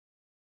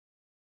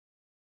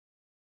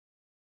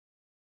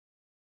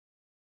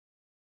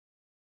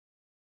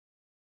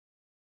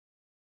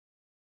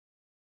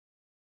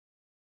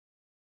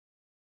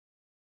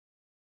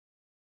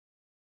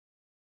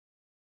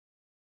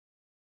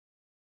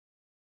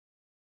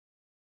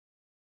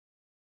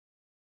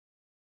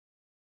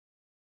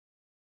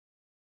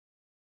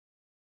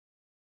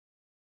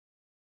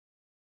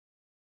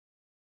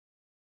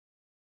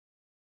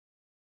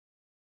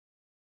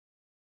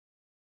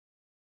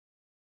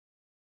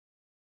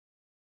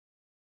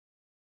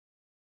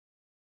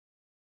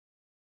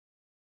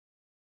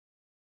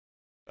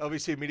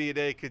OVC Media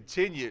Day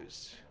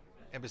continues.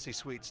 Embassy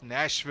Suites,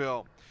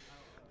 Nashville.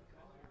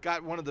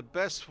 Got one of the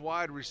best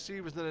wide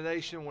receivers in the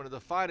nation, one of the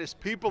finest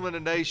people in the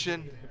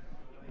nation.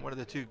 One of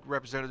the two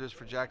representatives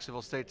for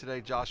Jacksonville State today,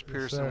 Josh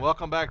Pearson. Yes,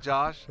 welcome back,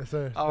 Josh. Yes,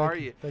 sir. How are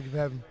you? Thank you for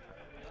having me.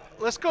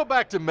 Let's go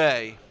back to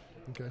May.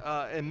 Okay.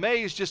 And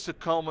May is just a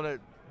culminate,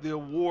 the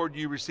award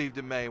you received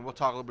in May, and we'll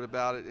talk a little bit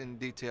about it in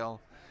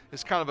detail.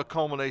 It's kind of a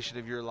culmination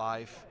of your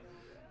life.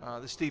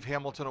 The Steve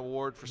Hamilton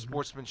Award for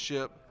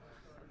Sportsmanship,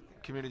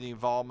 community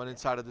involvement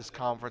inside of this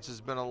conference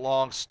has been a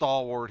long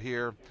stalwart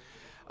here.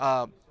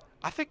 I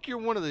think you're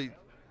one of the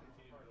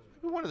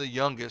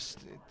youngest.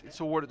 It's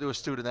awarded to a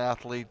student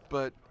athlete,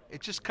 but it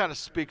just kind of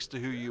speaks to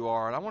who you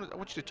are. And I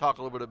want you to talk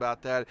a little bit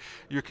about that,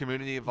 your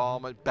community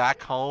involvement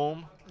back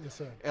home. Yes,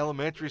 sir.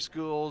 Elementary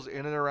schools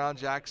in and around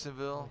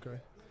Jacksonville. Okay.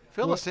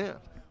 Fill us in.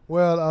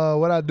 Well,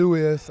 what I do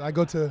is I've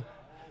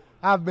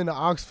been to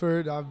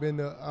Oxford, I've been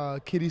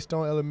to Kitty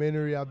Stone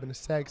Elementary, I've been to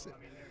Saxon,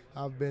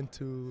 I've been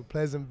to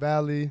Pleasant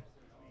Valley,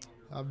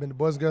 I've been to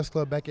Boys and Girls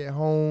Club back at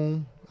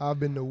home, I've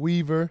been to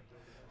Weaver.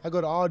 I go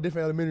to all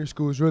different elementary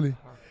schools, really,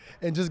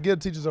 and just give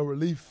teachers a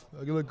relief, a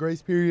little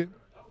grace period.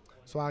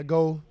 So I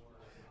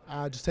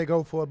just take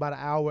over for about an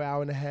hour,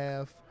 hour and a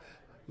half.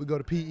 We go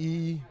to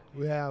Peay,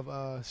 we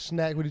have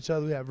snack with each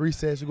other, we have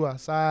recess, we go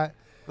outside.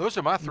 Those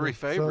are my three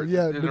favorites. So,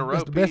 yeah, in a row.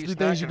 That's the best three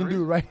things you can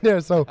do right there.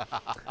 So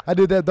I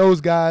did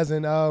those guys,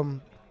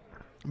 and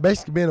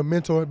basically being a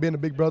mentor, being a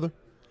big brother,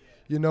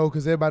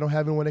 because everybody don't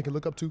have anyone they can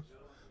look up to.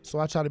 So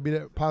I try to be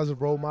that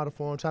positive role model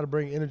for them, try to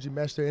bring energy,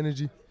 match their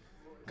energy.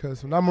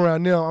 Because when I'm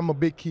around them, I'm a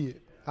big kid.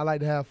 I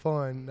like to have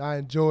fun. I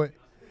enjoy it.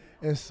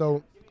 And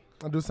so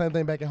I do the same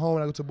thing back at home.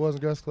 I go to the Boys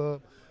and Girls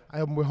Club. I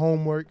help them with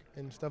homework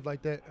and stuff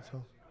like that.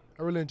 So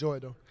I really enjoy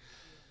it, though.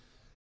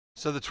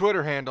 So the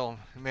Twitter handle,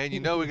 man, we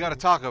got to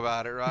talk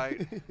about it,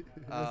 right? Yes,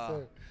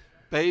 sir.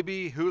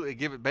 Baby Julio,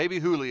 give it Baby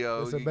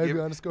Julio. Yes, sir, baby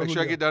underscore make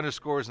sure Julio. I get the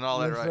underscores and all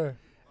that, Yes, right? sir.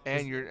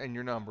 And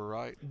your number,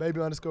 right?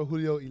 Baby underscore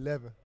Julio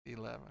 11.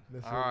 11.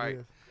 That's all what it right.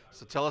 is.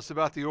 So tell us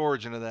about the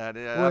origin of that.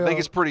 I Well, think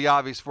it's pretty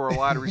obvious for a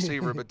wide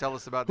receiver, but tell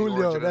us about the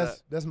Julio, origin of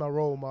that. that's my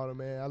role model,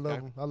 man. I love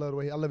him. I love the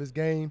way I love his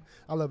game.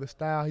 I love his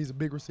style. He's a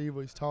big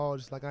receiver. He's tall,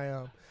 just like I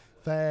am.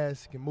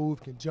 Fast, can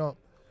move, can jump.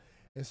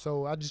 And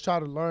so I just try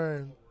to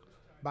learn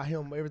by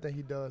him everything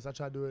he does. I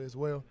try to do it as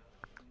well.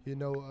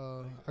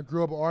 I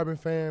grew up an Auburn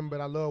fan, but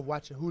I love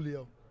watching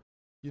Julio,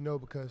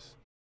 because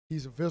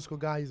he's a physical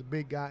guy. He's a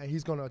big guy, and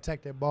he's going to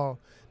attack that ball.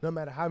 No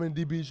matter how many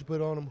DBs you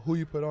put on him, who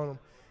you put on him,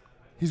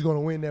 he's going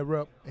to win that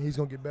rep, and he's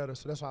going to get better.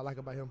 So that's what I like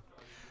about him.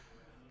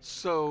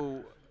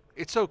 So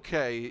it's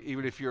okay,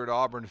 even if you're an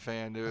Auburn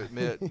fan, to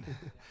admit,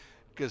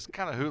 because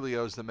kind of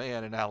Julio's the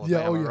man in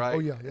Alabama, right? Oh,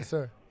 yeah. Yes,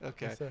 sir.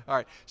 Okay. Yes, sir. All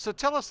right. So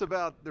tell us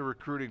about the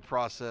recruiting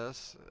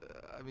process.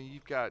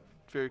 You've got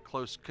very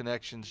close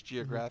connections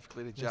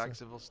geographically to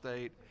Jacksonville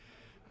State.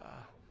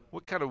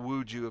 What kind of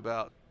wooed you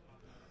about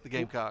the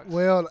Gamecocks?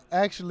 Well,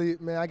 actually,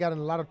 man, I got in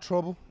a lot of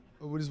trouble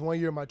with this 1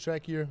 year of my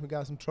track year. We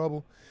got some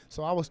trouble.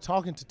 So I was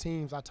talking to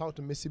teams. I talked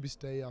to Mississippi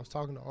State. I was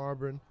talking to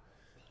Auburn.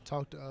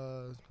 Talked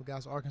to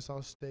guys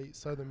Arkansas State,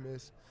 Southern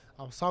Miss.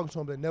 I was talking to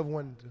them. They never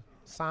wanted to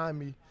sign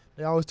me.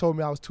 They always told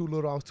me I was too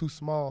little, I was too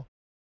small.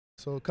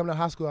 So coming to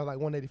high school, I was like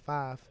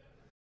 185.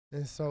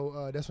 And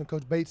so that's when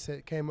Coach Bates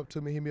came up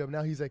to me, hit me up.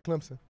 Now he's at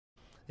Clemson.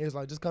 He was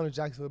like, just come to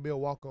Jacksonville, be a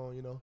walk-on,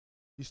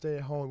 You stay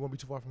at home, you won't be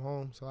too far from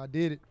home. So I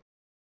did it.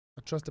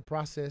 I trust the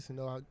process.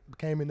 I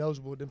became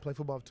ineligible, didn't play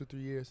football for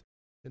 2-3 years.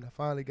 And I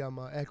finally got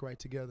my act right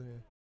together.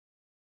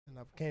 And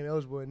I became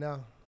eligible, and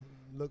now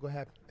look what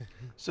happened.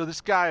 So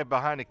this guy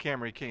behind the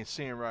camera, you can't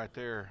see him right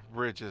there,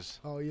 Bridges.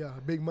 Oh, yeah,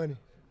 big money.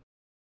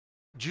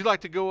 Do you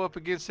like to go up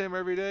against him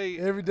every day?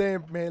 Every day,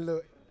 man,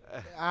 look,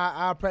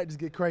 our practice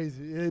get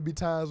crazy. It'll be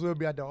times we'll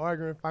be out there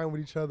arguing, fighting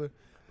with each other.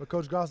 But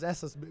Coach Gross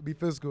asks us to be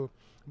physical,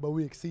 but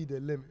we exceed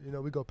that limit.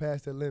 We go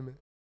past that limit.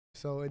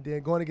 So, and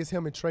then going against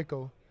him and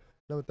Traco,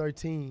 number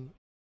 13,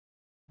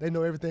 they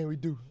know everything we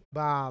do.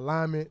 By our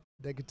alignment,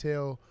 they can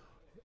tell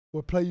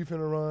what play you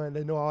finna run.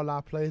 They know all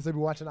our plays. They be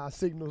watching our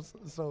signals,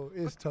 so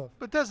it's tough.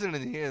 But doesn't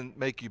it in the end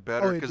make you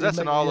better? Because that's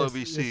an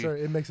all-OVC. Yes, sir.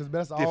 It makes us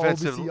better.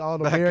 Defensive all-OVC,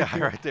 all-American.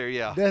 guy right there,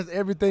 yeah. That's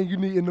everything you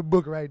need in the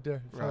book right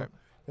there. So, right.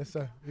 Yes,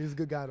 sir. He's a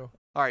good guy, though.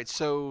 All right,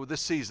 so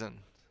this season,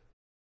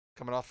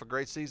 coming off a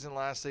great season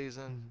last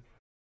season,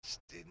 just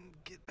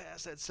didn't get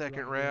past that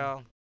second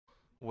round.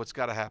 What's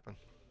got to happen?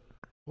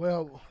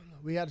 Well,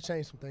 we got to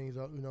change some things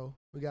up,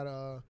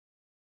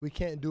 we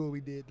can't do what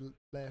we did the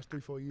last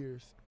 3-4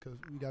 years because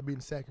we got beat in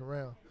the second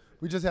round.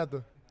 We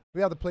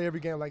have to play every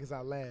game like it's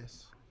our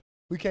last.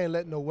 We can't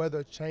let no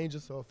weather change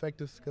us or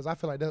affect us because I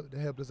feel like that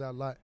helped us out a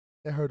lot.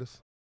 That hurt us.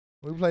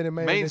 When we played in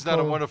Maine. Maine's not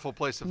a wonderful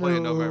place to play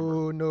in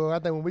November. No, I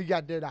think when we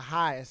got there, the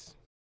high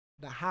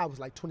was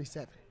like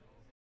 27.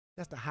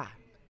 That's the high.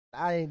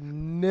 I ain't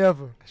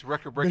never. It's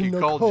record-breaking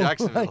cold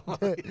Jacksonville.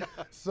 Like yeah.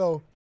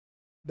 So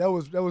that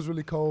was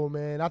really cold,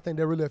 man. I think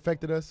that really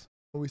affected us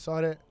when we saw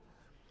that.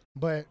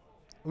 But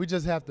we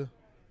have to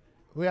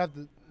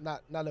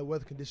not let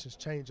weather conditions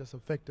change us,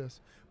 affect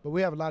us. But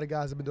we have a lot of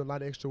guys that have been doing a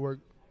lot of extra work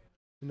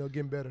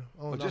getting better.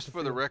 Well, just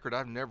for the record,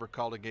 I've never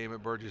called a game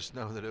at Burgess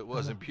Know that it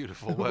wasn't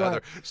beautiful Right.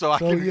 weather. So I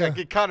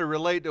can kind of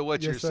relate to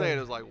what you're saying. It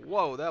was like,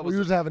 whoa, that was. We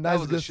usually have a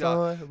nice, good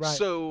shot. sun. Right.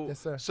 So, yes,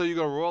 sir. So you're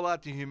gonna roll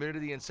out the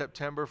humidity in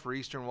September for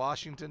Eastern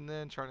Washington,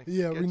 then trying to.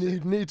 Yeah, we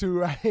need to,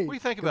 right? What do you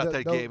think about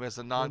that game as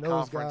a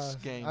non-conference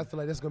game? I feel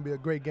like that's gonna be a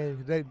great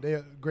game. They're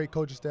a great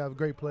coaching staff,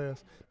 great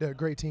players. They're a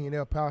great team.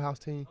 They're a powerhouse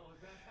team,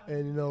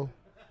 and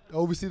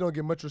OVC don't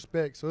get much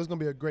respect, so it's going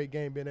to be a great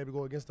game being able to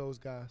go against those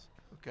guys.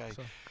 Okay.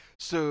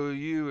 So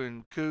you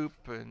and Coop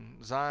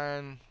and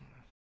Zion,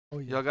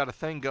 y'all got a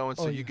thing going,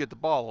 so you get the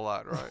ball a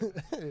lot,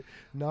 right?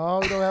 No,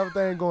 we don't have a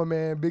thing going,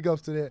 man. Big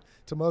ups to that.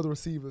 To my other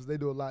receivers, they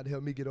do a lot to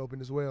help me get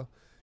open as well.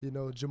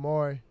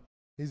 Jamari,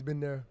 he's been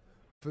there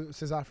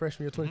since our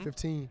freshman year,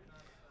 2015,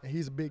 and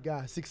he's a big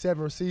guy, 6'7"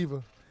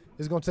 receiver.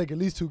 It's going to take at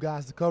least 2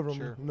 guys to cover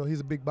him. Sure.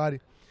 He's a big body.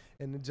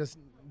 And just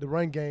the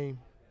run game,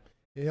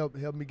 it helped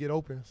me get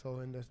open,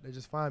 and they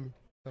just find me.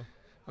 So.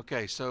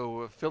 Okay,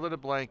 so fill in a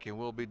blank and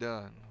we'll be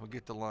done. We'll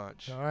get to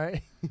lunch. All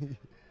right.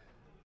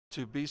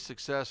 To be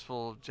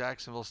successful,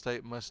 Jacksonville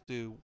State must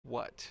do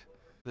what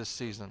this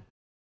season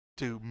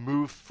to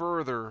move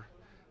further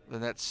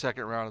than that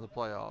second round of the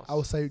playoffs? I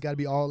would say we got to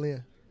be all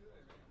in.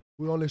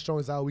 We're only as strong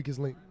as our weakest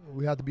link.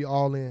 We have to be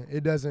all in.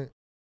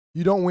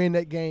 You don't win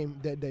that game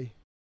that day.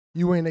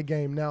 You win that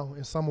game now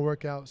in summer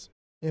workouts,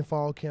 in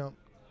fall camp,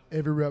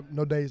 every rep,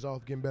 no days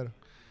off, getting better.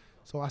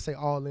 So I say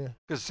all in.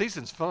 Because the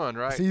season's fun,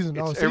 right?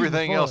 Season's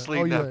everything fun. else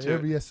leading up to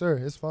it. Yes, sir.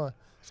 It's fun.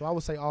 So I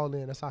would say all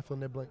in. That's how I feel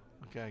in that blank.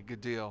 Okay,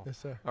 good deal. Yes,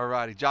 sir. All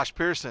righty. Josh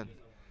Pearson,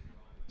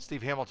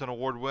 Steve Hamilton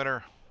Award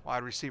winner,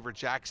 wide receiver,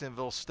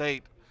 Jacksonville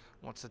State,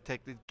 wants to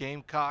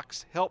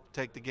help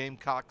take the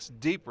Gamecocks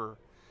deeper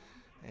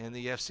in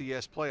the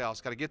FCS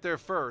playoffs. Got to get there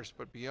first,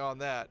 but beyond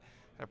that,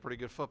 a pretty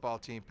good football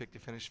team picked to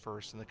finish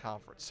first in the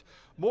conference.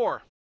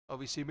 More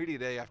OVC Media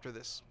Day after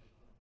this.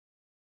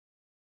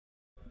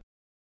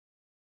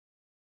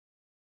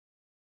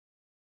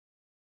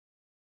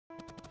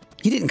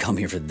 You didn't come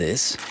here for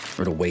this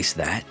or to waste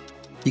that.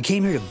 You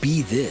came here to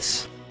be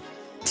this,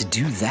 to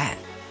do that,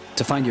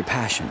 to find your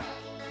passion,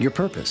 your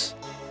purpose.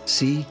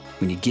 See,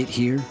 when you get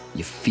here,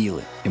 you feel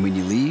it. And when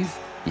you leave,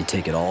 you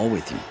take it all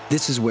with you.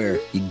 This is where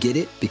you get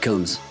it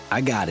becomes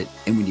I got it.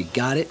 And when you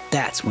got it,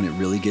 that's when it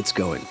really gets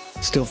going.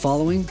 Still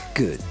following?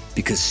 Good.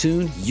 Because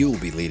soon you'll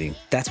be leading.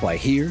 That's why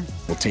here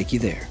will take you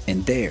there.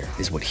 And there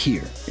is what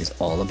here is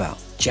all about.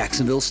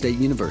 Jacksonville State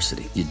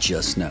University. You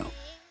just know.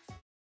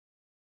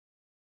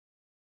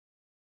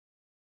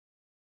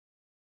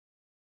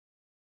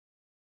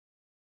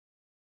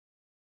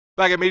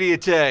 Back at Media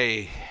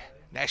Day,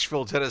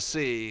 Nashville,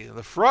 Tennessee,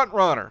 the front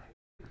runner,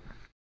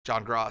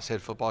 John Gross,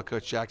 head football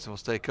coach, Jacksonville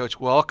State. Coach,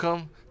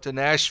 welcome to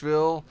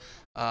Nashville.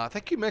 I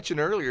think you mentioned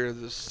earlier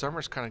the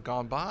summer's kind of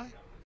gone by.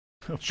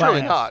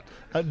 Surely not.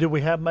 Did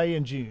we have May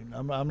and June?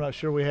 I'm not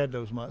sure we had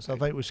those months. I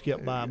think we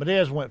skipped by, but it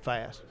has went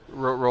fast.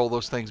 Roll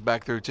those things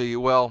back through to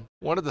you. Well,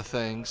 one of the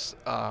things,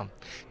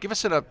 give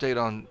us an update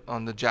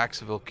on the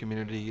Jacksonville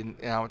community and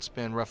how it's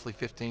been roughly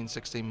 15,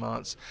 16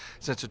 months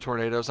since the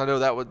tornadoes. I know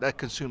that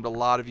consumed a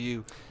lot of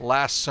you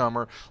last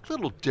summer. A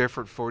little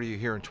different for you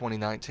here in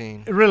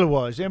 2019. It really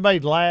was. It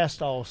made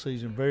last all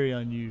season very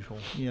unusual,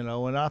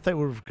 and I think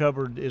we've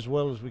recovered as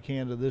well as we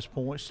can to this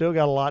point. Still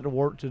got a lot of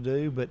work to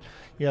do, but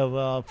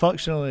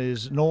functionally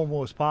as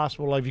normal as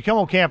possible. Like if you come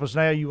on campus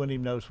now, you wouldn't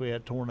even notice we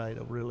had a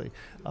tornado, really.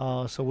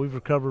 So we've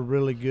recovered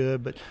really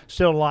good, but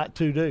still a lot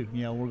to do.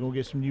 We're going to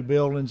get some new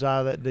buildings out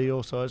of that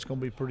deal, so it's going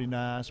to be pretty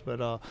nice. But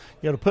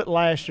to put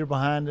last year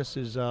behind us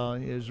is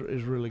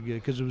really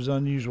good because it was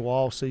unusual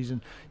all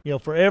season,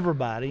 for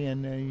everybody,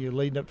 and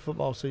leading up to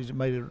football season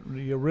made it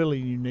really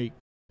unique.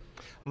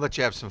 I'll let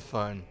you have some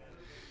fun.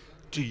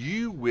 Do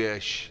you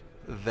wish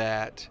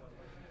that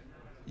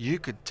you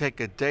could take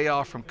a day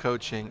off from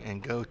coaching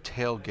and go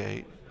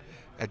tailgate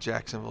at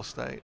Jacksonville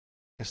State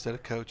instead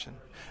of coaching?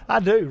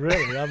 I do,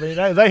 really. I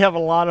mean, they have a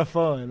lot of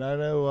fun. I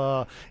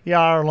know,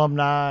 our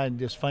alumni and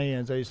just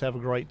fans, they just have a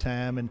great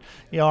time. And,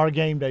 our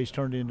game days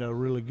turned into a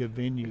really good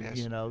venue,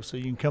 yes. So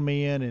you can come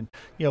in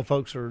and,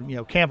 folks are,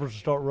 campers will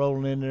start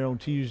rolling in there on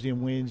Tuesday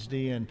and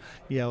Wednesday. And,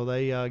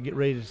 they get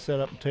ready to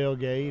set up a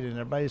tailgate and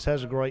everybody just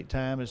has a great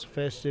time. It's a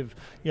festive,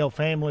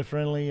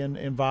 family-friendly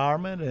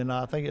environment. And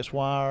I think it's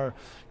why our,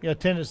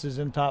 attendance is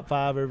in top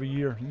 5 every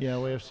year,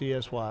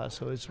 FCS-wise.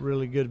 So it's a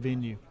really good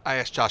venue. I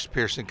asked Josh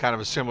Pearson kind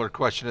of a similar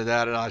question to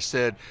that, and I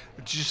said,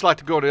 would you just like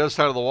to go to the other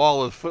side of the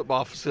wall of the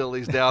football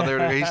facilities down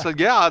there? He said,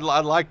 yeah, I'd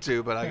like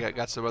to, but I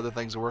got some other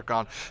things to work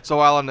on. So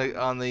while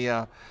on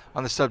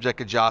the subject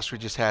of Josh, we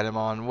just had him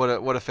on.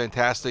 What a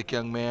fantastic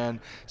young man,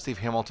 Steve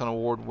Hamilton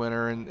Award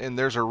winner, and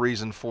there's a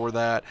reason for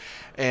that.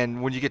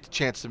 And when you get the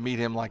chance to meet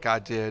him like I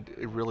did,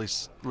 it really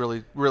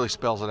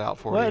spells it out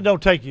for you. Well, it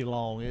don't take you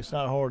long. It's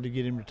not hard to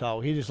get him to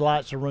talk. He just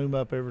lights the room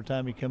up every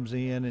time he comes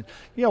in. And,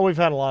 we've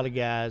had a lot of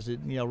guys that,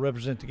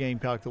 represent the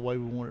Gamecock the way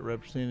we want it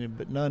represented,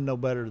 but none no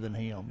better than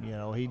him.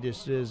 He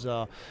just is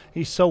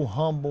he's so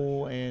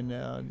humble,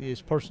 and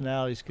his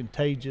personality is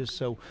contagious.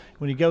 So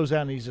when he goes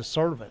out and he's a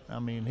servant, I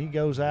mean, he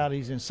goes out out.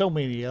 He's in so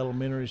many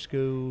elementary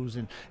schools,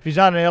 and if he's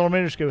not in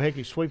elementary school, heck,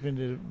 he's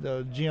sweeping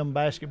the gym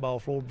basketball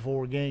floor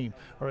before a game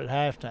or at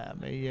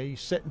halftime.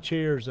 He's setting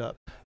chairs up.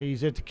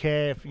 He's at the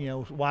calf,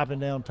 wiping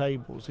down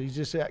tables. He's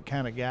just that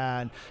kind of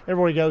guy, and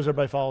everywhere he goes,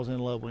 everybody falls in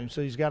love with him.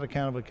 So he's got a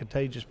kind of a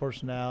contagious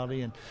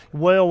personality, and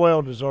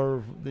well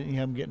deserved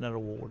him getting that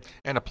award.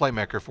 And a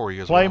playmaker for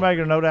you as well.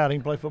 Playmaker, no doubt. He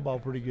can play football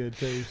pretty good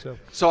too.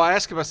 So I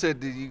asked him. I said,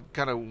 "Did you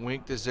kind of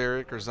wink to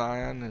Zarek or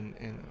Zion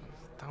and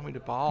throw me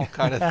the ball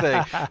kind of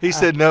thing?" He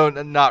said, "No,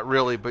 not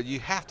really. But you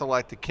have to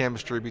like the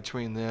chemistry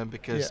between them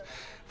because,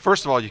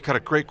 first of all, you got a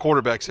great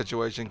quarterback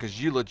situation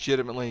because you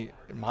legitimately,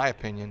 in my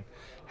opinion,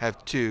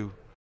 have 2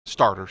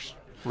 starters.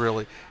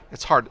 Really,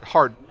 it's hard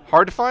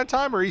to find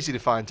time or easy to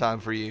find time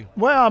for you?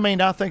 Well, I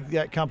mean, I think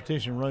that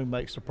competition room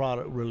makes the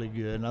product really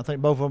good, and I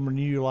think both of them were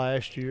new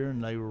last year,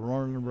 and they were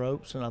running the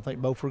ropes, and I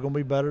think both are going to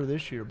be better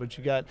this year. But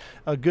you got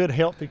a good,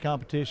 healthy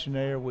competition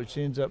there, which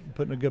ends up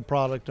putting a good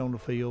product on the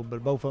field.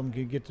 But both of them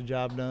can get the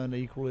job done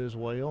equally as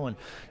well. And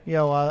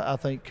I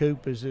think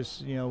Coop is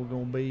just going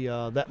to be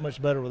that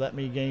much better with that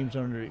many games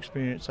under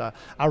experience.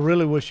 I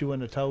really wish you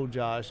wouldn't have told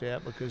Josh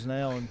that because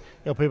now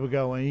people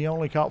go, and he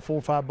only caught 4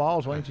 or 5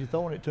 balls. Why ain't you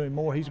throwing it to him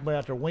more? He's going to be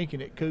out there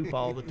winking at Coop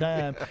all the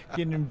time,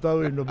 getting him to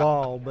throw him the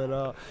ball.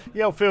 But,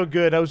 feel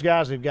good. Those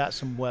guys have got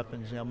some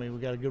weapons. I mean, we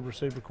got a good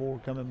receiver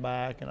core coming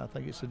back, and I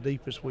think it's the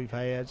deepest we've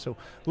had. So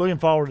looking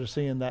forward to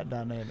seeing that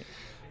dynamic.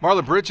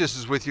 Marlon Bridges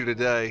is with you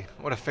today.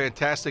 What a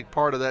fantastic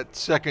part of that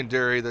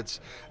secondary that's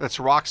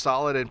rock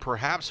solid and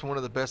perhaps one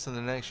of the best in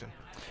the nation.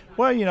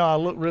 Well, I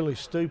look really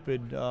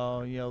stupid,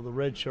 the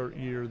red shirt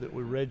year that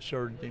we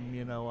redshirted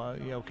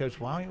him, Coach,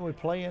 why aren't we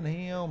playing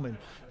him? And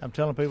I'm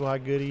telling people how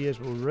good he is.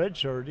 Well, we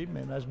redshirted him,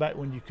 and that's back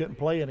when you couldn't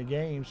play in a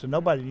game, so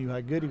nobody knew how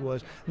good he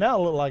was. Now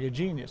I look like a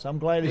genius. I'm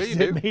glad he's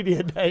at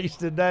media days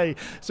today,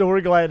 so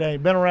we're glad that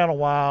he's been around a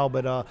while.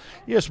 But,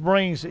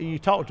 brings, you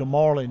talk to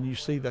Marlon, you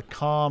see the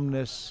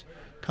calmness,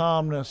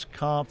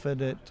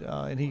 confident,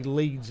 and he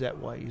leads that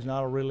way. He's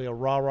not really a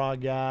rah-rah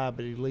guy,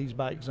 but he leads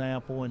by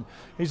example, and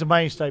he's a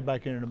mainstay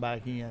back in the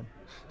back end.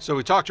 So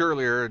we talked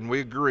earlier, and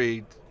we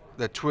agreed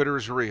that Twitter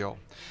is real.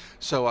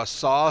 So I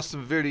saw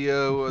some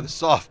video of the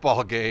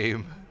softball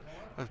game.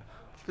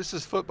 This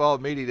is football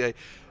media day.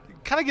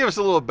 Kind of give us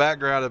a little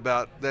background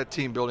about that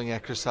team-building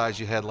exercise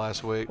you had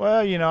last week. Well,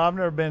 I've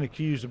never been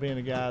accused of being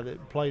a guy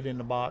that played in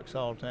the box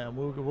all the time.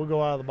 We'll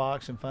go out of the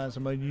box and find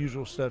some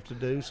unusual stuff to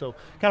do. So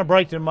kind of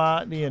break their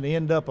monotony and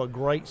end up a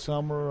great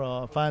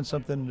summer, find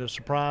something to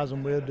surprise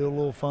them with, do a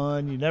little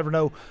fun. You never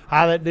know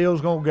how that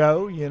deal's going to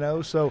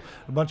go, So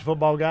a bunch of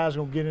football guys are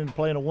going to get into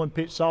playing a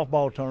one-pitch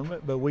softball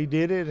tournament, but we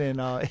did it, and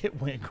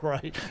it went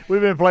great. We've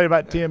been playing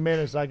about 10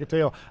 minutes. I could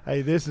tell,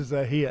 hey, this is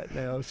a hit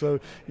now. So,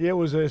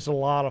 it's a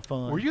lot of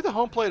fun. Were you the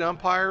home plate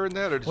umpire in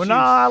that? Or no,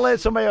 I let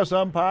somebody else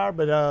umpire,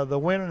 but the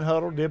winning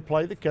huddle did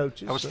play the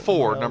coaches. That was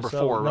 4, number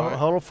 4, right?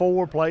 Huddle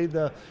 4 played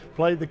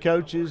the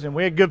coaches, and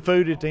we had good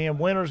food at the end.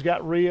 Winners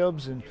got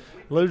ribs, and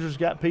losers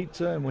got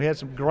pizza, and we had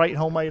some great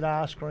homemade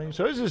ice cream.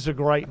 So it was just a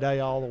great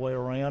day all the way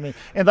around.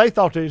 And they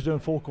thought they was doing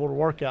full-quarter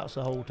workouts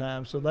the whole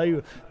time, so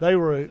they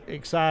were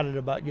excited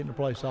about getting to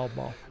play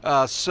softball.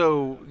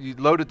 So you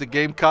loaded the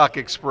Gamecock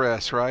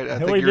Express, right? I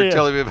think you were did.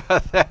 telling me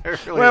about that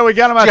earlier. Well, we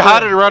got them out Did you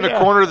hide it around the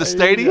corner of the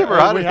stadium?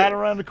 We had it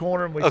around the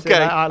corner, and we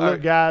said,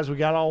 look, guys, we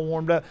got all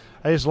warmed up.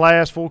 This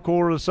last full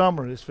quarter of the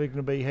summer, it's fixing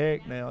to be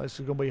heck now. This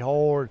is going to be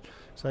hard.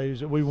 So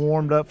we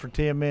warmed up for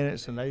 10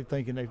 minutes, and they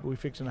thinking we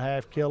fixing to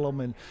half kill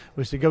them. And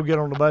we said, go get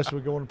on the bus. We're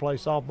going to play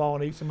softball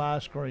and eat some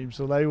ice cream.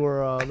 So they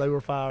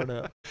were fired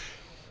up.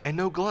 And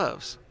no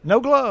gloves. No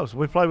gloves.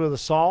 We played with a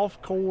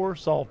soft core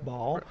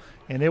softball,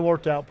 and it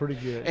worked out pretty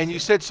good. And you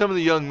said some of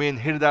the young men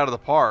hit it out of the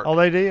park. Oh,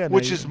 they did.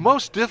 Which is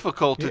most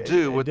difficult to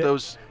do with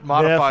those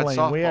modified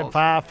softballs. We had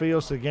 5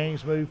 fields, so the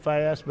games moved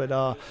fast. But,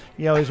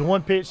 it's a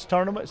one-pitch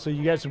tournament, so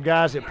you got some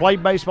guys that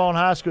played baseball in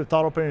high school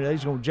thought up there they're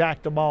going to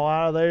jack the ball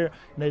out of there,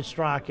 and they'd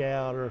strike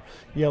out or,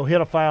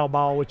 hit a foul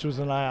ball, which was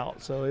an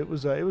out. So it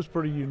was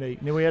pretty unique.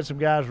 And then we had some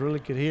guys really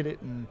could hit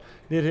it and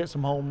did hit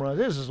some home runs.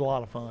 This is a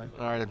lot of fun.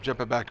 All right, I'm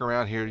jumping back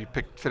around here. You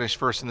finished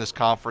first in this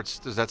conference.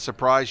 Does that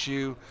surprise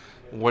you?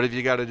 What have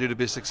you got to do to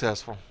be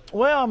successful?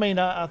 Well, I mean,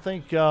 I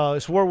think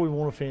it's where we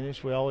want to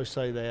finish. We always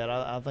say that.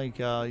 I think,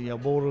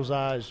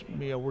 Bullseyes,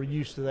 we're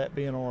used to that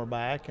being on our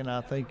back. And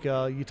I think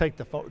you take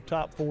the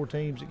top 4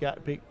 teams that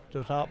got picked,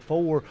 the top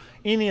 4,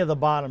 any of the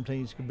bottom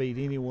teams can beat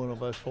any one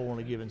of us 4 on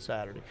a given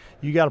Saturday.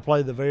 You got to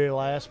play the very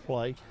last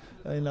play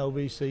in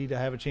OVC to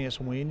have a chance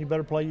to win. You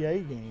better play your A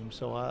game.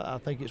 So I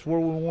think it's where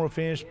we want to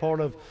finish. Part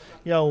of,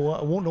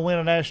 wanting to win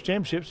a national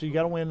championship, so you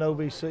got to win the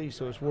OVC.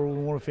 So it's where we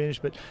want to finish.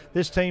 But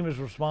this team is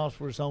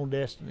responsible for its own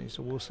destiny,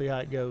 so we'll see how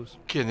it goes.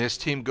 Can this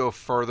team go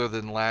further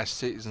than last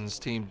season's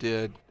team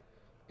did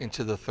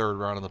into the third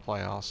round of the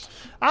playoffs?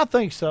 I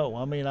think so.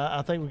 I mean,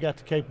 I think we got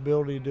the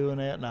capability of doing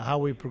that. Now, how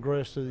we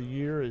progress through the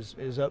year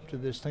is up to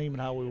this team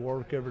and how we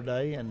work every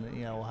day, and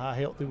how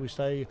healthy we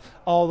stay.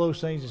 All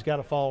those things has got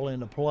to fall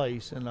into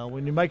place. And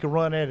when you make a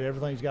run at it,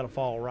 everything's got to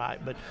fall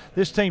right. But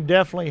this team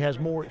definitely has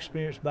more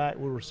experience back.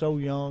 We were so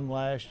young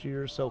last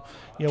year, so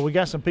we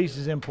got some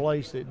pieces in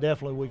place that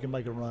definitely we can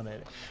make a run at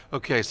it.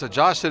 Okay, so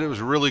Josh said it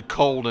was really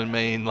cold in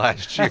Maine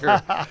last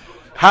year.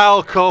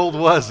 How cold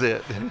was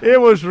it? It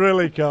was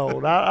really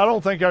cold. I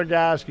don't think our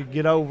guys could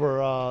get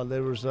over.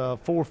 There was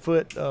 4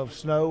 foot of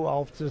snow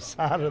off to the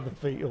side of the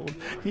field.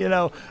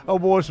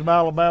 Boys from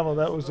Alabama,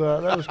 that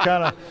was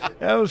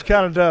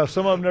kind of tough.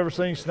 Some of them never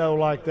seen snow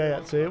like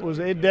that. So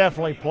it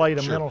definitely played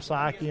a mental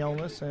psyche on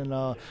us,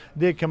 and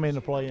did come into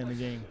play in the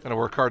game. Going to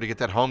work hard to get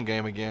that home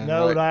game again.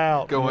 No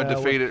doubt. Go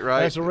undefeated, right?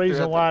 That's the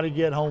reason why to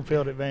get home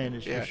field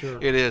advantage, for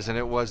sure. It is, and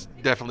it was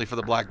definitely for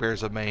the Black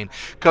Bears of Maine.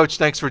 Coach,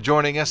 thanks for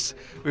joining us.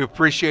 We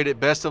appreciate it.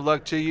 Best of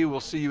luck to you.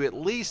 We'll see you at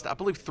least, I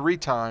believe, 3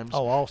 times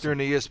awesome. during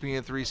the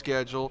ESPN3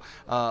 schedule.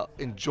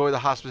 Enjoy the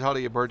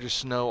hospitality of Burgess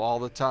Snow all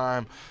the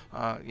time.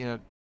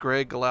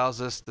 Greg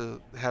allows us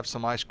to have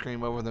some ice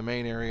cream over in the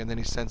main area, and then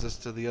he sends us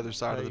to the other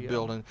side of the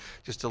building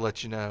just to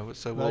let you know.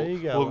 So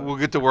we'll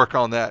get to work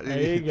on that.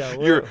 There you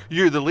go.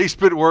 You're the least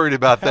bit worried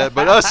about that,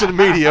 but us in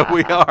media,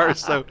 we are.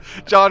 So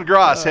John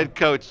Gross, head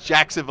coach,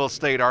 Jacksonville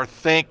State, our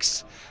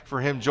thanks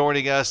for him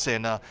joining us.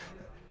 And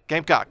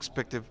Gamecocks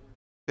picked to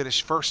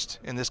finish first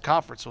in this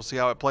conference. We'll see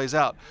how it plays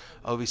out.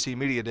 OVC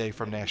Media Day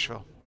from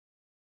Nashville.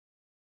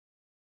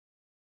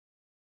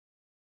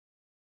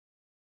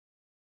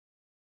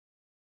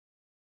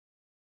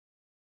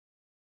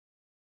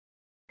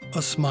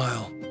 A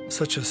smile,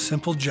 such a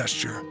simple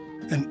gesture,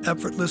 an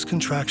effortless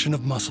contraction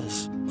of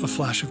muscles, a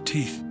flash of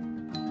teeth.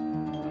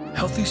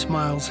 Healthy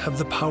smiles have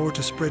the power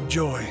to spread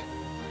joy,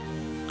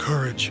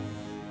 courage,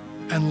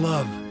 and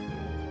love.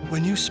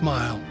 When you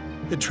smile,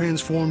 it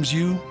transforms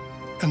you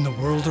and the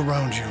world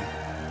around you.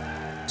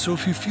 So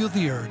if you feel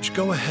the urge,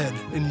 go ahead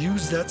and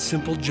use that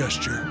simple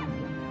gesture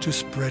to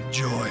spread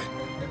joy.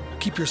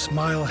 Keep your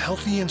smile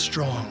healthy and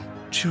strong.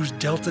 Choose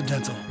Delta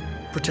Dental,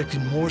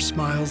 protecting more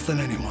smiles than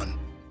anyone.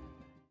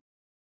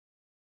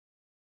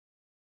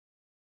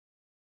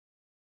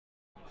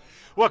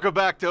 Welcome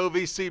back to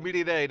OVC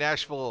Media Day,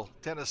 Nashville,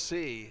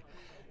 Tennessee.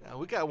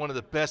 We got one of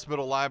the best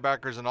middle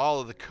linebackers in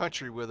all of the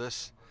country with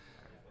us,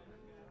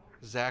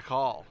 Zach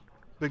Hall,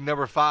 big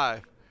number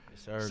 5,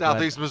 yes, sir.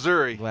 Southeast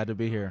Missouri. Glad to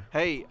be here.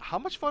 Hey, how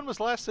much fun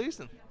was last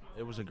season?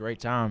 It was a great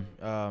time.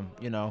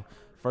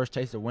 First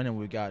taste of winning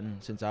we've gotten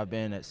since I've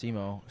been at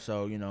SEMO.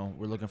 So,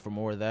 we're looking for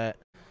more of that.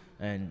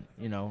 And,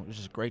 it was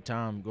just a great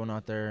time going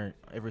out there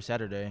every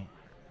Saturday.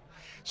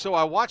 So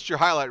I watched your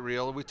highlight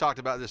reel. We talked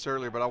about this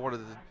earlier, but I wanted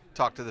to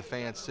talk to the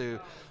fans too.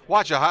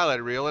 Watch a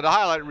highlight reel, and a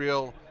highlight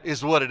reel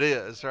is what it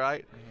is,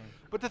 right? Mm-hmm.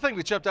 But the thing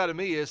that jumped out at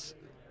me is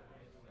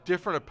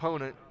different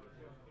opponent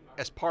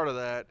as part of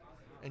that,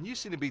 and you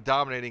seem to be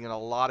dominating in a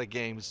lot of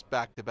games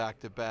back to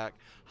back to back.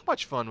 How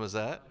much fun was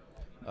that?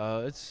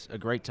 It's a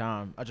great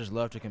time. I just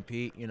love to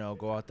compete,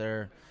 go out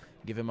there,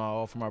 give it my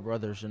all for my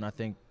brothers, and I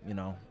think,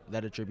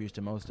 that attributes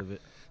to most of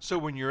it. So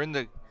when you're in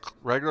the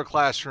regular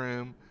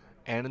classroom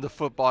and in the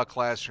football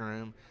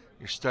classroom,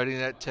 you're studying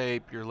that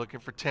tape, you're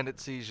looking for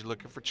tendencies, you're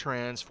looking for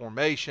trends,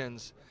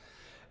 formations,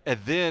 and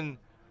then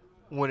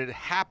when it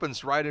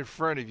happens right in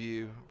front of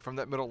you from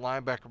that middle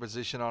linebacker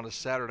position on a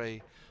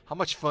Saturday, how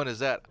much fun is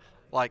that?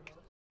 Like,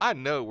 I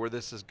know where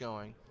this is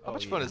going. How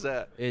much fun is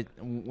that?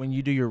 When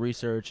you do your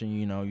research and,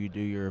 you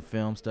do your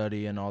film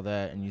study and all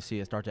that, and you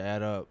see it start to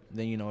add up,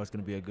 then you know it's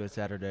going to be a good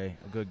Saturday,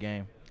 a good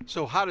game.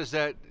 So how does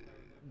that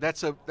 –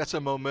 that's a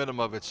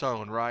momentum of its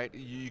own, right?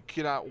 You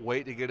cannot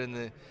wait to get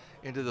into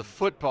the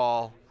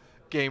football –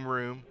 game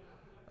room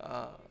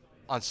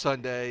on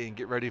Sunday and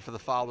get ready for the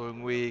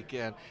following week,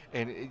 and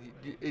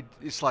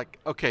it's like,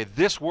 okay,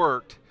 this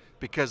worked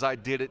because I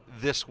did it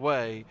this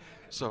way,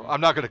 so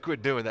I'm not going to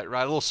quit doing that,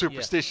 right? A little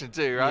superstition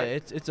too, right?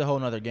 Yeah, it's a whole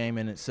nother game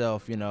in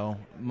itself.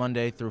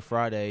 Monday through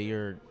Friday,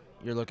 you're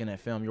looking at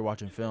film, you're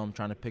watching film,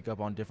 trying to pick up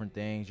on different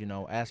things,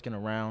 asking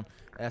around,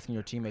 asking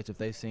your teammates if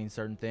they've seen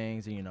certain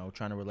things, and,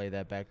 trying to relay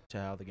that back to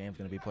how the game's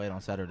going to be played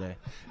on Saturday.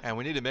 And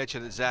we need to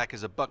mention that Zach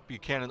is a Buck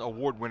Buchanan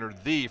Award winner,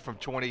 from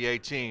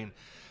 2018.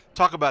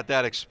 Talk about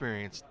that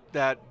experience.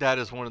 That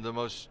is one of the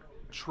most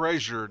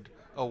treasured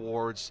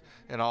awards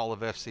in all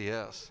of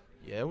FCS.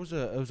 Yeah, it was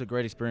a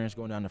great experience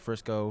going down to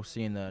Frisco,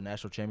 seeing the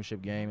national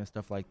championship game and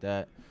stuff like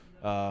that.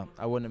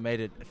 I wouldn't have made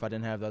it if I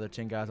didn't have the other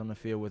 10 guys on the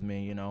field with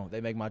me.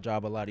 They make my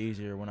job a lot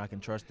easier when I can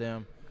trust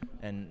them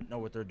and know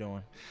what they're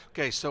doing.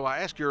 Okay, so I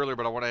asked you earlier,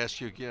 but I want to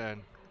ask you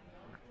again.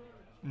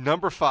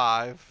 Number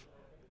 5,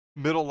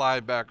 middle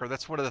linebacker.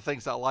 That's one of the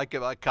things I like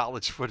about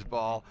college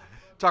football.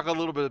 Talk a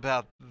little bit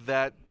about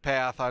that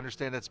path. I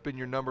understand that's been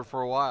your number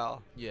for a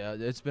while. Yeah,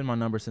 it's been my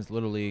number since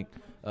Little League.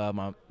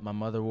 My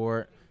mother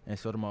wore it, and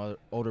so did my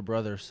older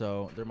brother.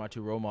 So they're my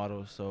 2 role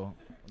models. So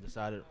I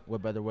decided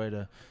what better way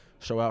to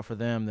show out for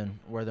them than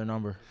wear their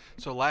number.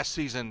 So last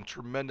season,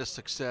 tremendous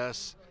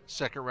success,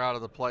 second round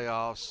of the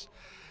playoffs.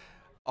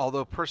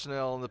 although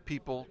personnel and the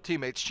people,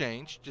 teammates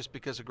change just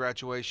because of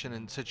graduation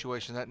and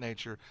situation of that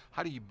nature,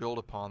 how do you build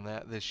upon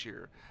that this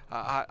year?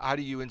 How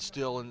do you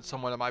instill in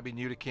someone that might be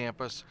new to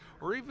campus,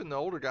 or even the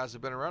older guys that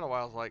have been around a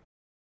while, like,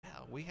 yeah,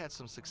 we had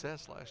some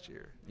success last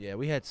year? Yeah,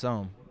 we had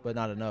some, but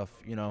not enough.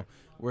 You know,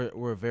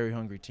 we're a very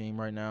hungry team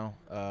right now.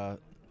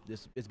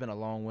 It's been a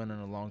long winter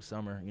and a long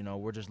summer. You know,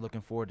 we're just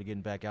looking forward to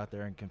getting back out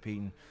there and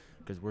competing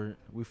because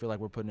we feel like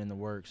we're putting in the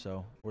work,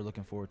 so we're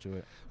looking forward to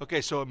it.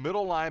 Okay, so a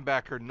middle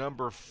linebacker,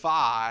 number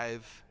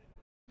 5,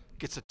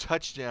 gets a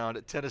touchdown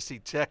at Tennessee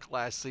Tech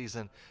last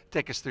season.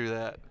 Take us through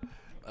that.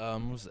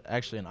 It was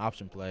actually an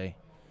option play.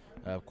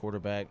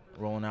 Quarterback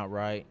rolling out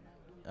right.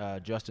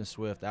 Justin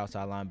Swift,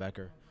 outside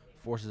linebacker,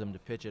 forces him to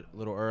pitch it a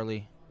little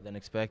early than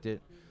expected.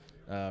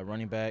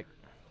 Running back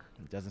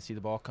doesn't see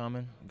the ball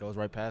coming, goes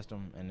right past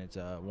him, and it's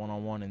a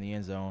one-on-one in the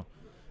end zone.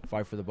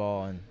 Fight for the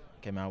ball and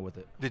came out with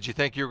it. Did you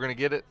think you were going to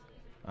get it?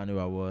 I knew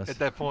I was. At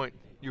that point,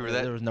 you were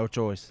that? There was no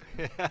choice.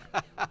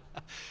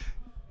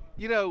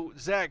 You know,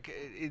 Zach,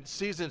 in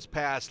seasons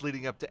past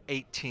leading up to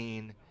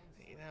 18,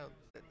 you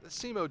know, the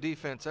SEMO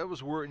defense, that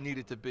was where it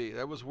needed to be.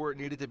 That was where it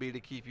needed to be to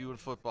keep you in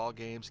football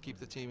games, keep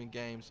the team in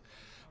games.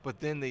 But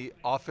then the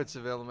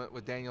offensive element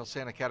with Daniel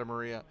Santa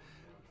Maria,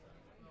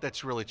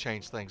 that's really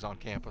changed things on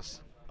campus.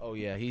 Oh,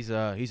 yeah, he's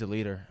a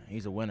leader.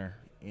 He's a winner.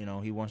 You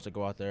know, he wants to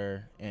go out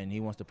there and he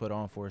wants to put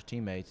on for his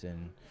teammates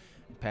and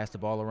pass the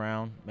ball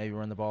around, maybe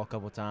run the ball a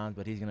couple of times,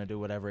 but he's going to do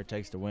whatever it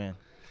takes to win.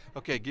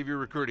 Okay, give your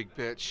recruiting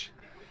pitch.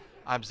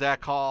 I'm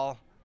Zach Hall,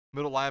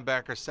 middle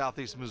linebacker,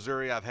 Southeast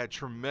Missouri. I've had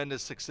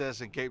tremendous success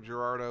in Cape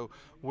Girardeau.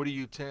 What are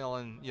you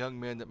telling young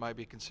men that might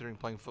be considering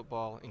playing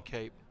football in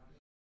Cape?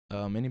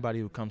 Anybody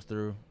who comes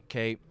through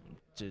Cape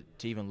to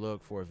even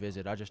look for a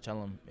visit, I just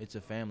tell them it's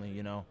a family.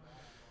 You know,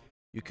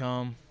 you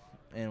come,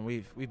 and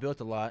we built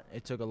a lot.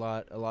 It took a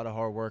lot of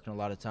hard work and a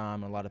lot of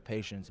time and a lot of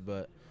patience,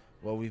 but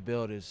what we've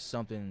built is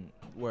something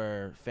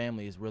where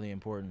family is really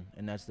important,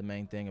 and that's the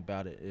main thing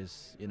about it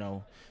is, you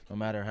know, no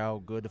matter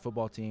how good the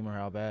football team or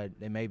how bad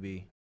they may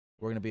be,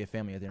 we're going to be a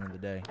family at the end of the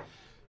day.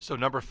 So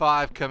number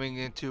 5 coming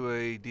into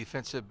a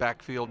defensive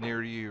backfield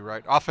near you,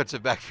 right?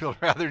 Offensive backfield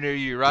rather near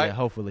you, right? Yeah,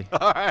 hopefully.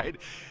 All right.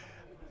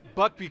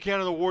 Buck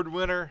Buchanan Award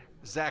winner,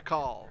 Zach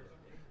Hall,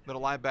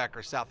 middle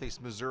linebacker,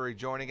 Southeast Missouri,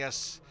 joining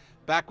us.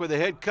 Back with the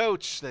head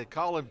coach. They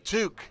call him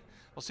Took.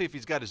 We'll see if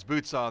he's got his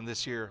boots on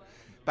this year.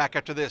 Back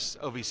after this,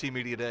 OVC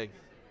Media Day.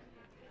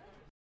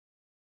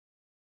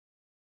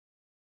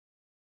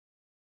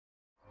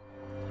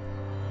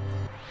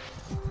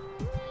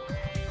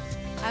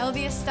 I will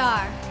be a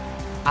star.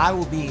 I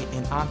will be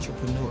an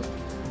entrepreneur.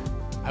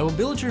 I will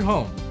build your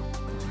home.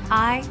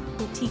 I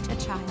will teach a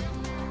child.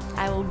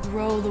 I will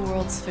grow the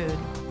world's food.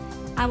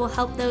 I will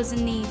help those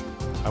in need.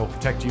 I will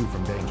protect you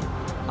from danger.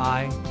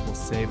 I will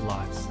save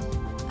lives.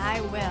 I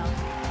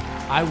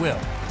will. I will.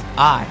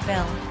 I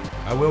will.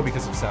 I will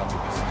because of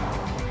Southeast.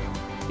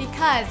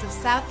 Because of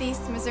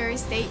Southeast Missouri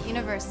State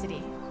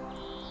University.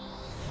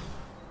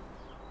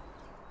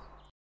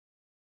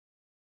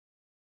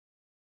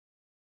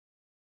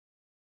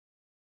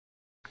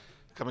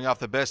 Coming off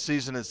the best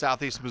season in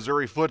Southeast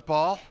Missouri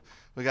football,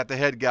 we got the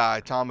head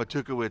guy, Tom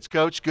Matukewicz.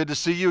 Coach, good to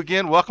see you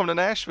again. Welcome to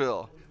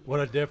Nashville. What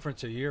a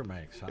difference a year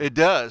makes. Huh? It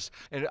does.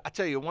 And I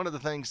tell you, one of the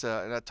things,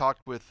 and I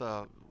talked with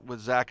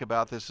Zach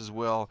about this as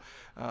well,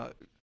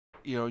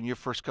 you know, in your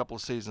first couple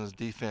of seasons,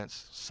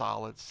 defense,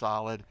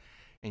 solid,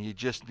 and you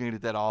just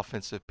needed that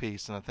offensive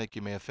piece, and I think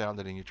you may have found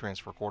it in your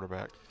transfer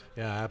quarterback.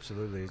 Yeah,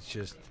 absolutely. It's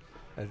just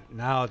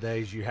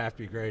nowadays you have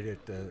to be great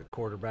at the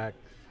quarterback.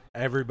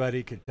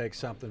 Everybody could take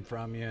something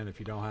from you, and if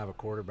you don't have a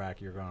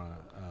quarterback, you're going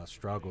to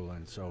struggle.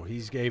 And so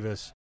he's gave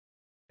us,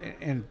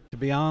 and to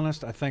be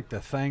honest, I think the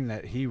thing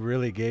that he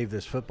really gave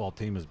this football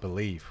team is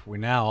belief. We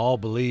now all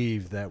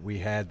believe that we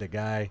had the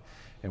guy,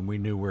 and we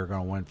knew we were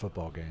going to win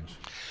football games.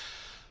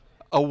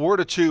 A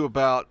word or two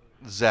about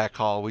Zach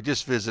Hall. We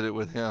just visited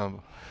with him.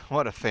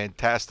 What a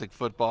fantastic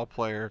football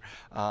player.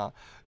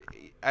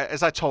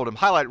 As I told him,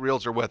 highlight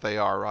reels are what they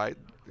are, right?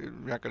 You're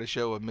not going to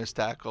show a missed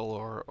tackle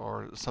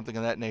or something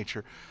of that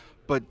nature.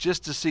 But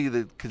just to see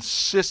the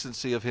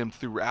consistency of him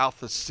throughout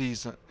the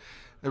season.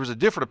 There was a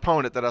different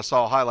opponent that I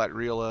saw a highlight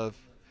reel of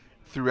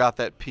throughout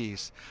that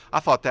piece. I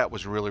thought that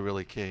was really,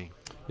 really key.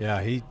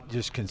 Yeah, he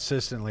just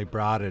consistently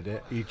brought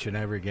it each and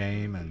every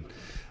game, and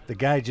the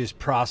guy just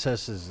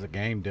processes the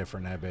game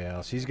different than everybody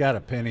else. He's got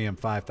a Pentium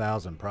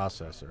 5000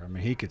 processor. I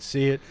mean, he could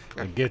see it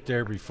and get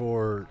there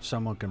before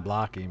someone can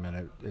block him,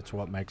 and it's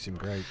what makes him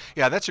great.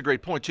 Yeah, that's a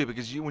great point, too,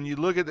 because when you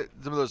look at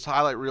some of those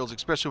highlight reels,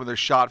 especially when they're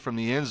shot from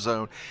the end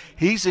zone,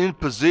 he's in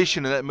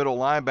position in that middle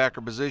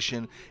linebacker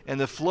position, and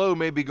the flow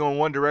may be going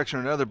one direction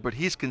or another, but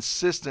he's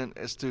consistent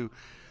as to,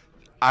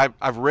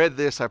 I've read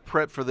this, I've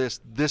prepped for this,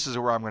 this is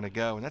where I'm going to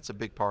go, and that's a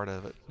big part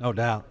of it. No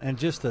doubt. And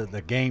just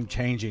the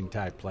game-changing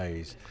type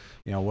plays,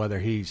 you know, whether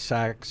he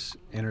sacks,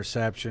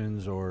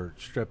 interceptions, or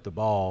stripped the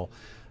ball.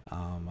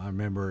 I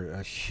remember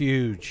a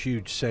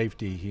huge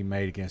safety he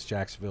made against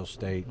Jacksonville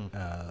State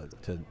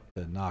to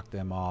knock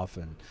them off,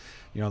 and,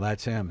 you know,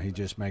 that's him. He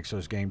just makes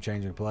those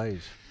game-changing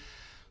plays.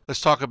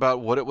 Let's talk about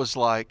what it was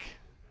like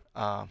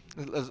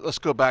Let's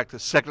go back to the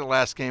second to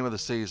last game of the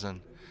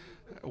season.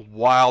 A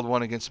wild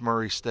one against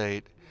Murray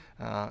State.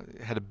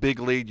 Had a big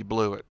lead, you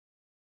blew it.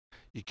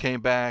 You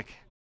came back,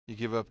 you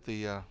give up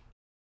the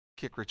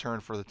kick return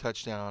for the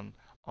touchdown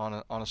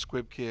on a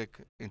squib kick,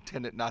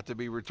 intended not to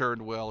be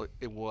returned well.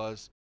 It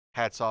was.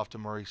 Hats off to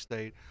Murray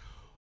State.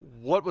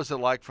 What was it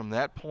like from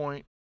that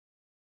point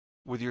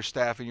with your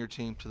staff and your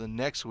team to the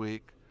next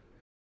week,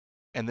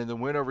 and then the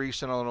win over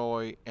Eastern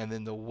Illinois, and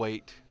then the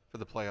wait for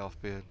the playoff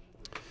bid?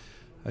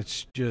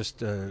 It's just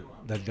the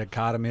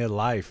dichotomy of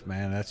life,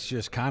 man. That's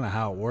just kind of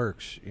how it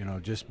works. You know,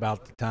 just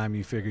about the time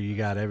you figure you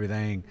got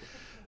everything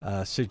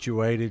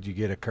situated, you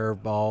get a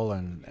curveball,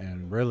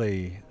 and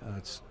really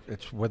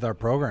it's with our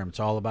program. It's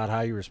all about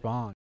how you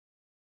respond.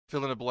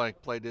 Fill in a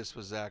blank. Play this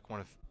with Zach.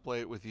 Want to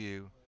play it with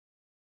you.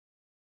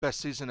 Best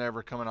season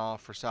ever coming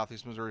off for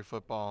Southeast Missouri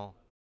football.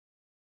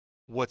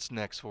 What's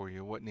next for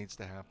you? What needs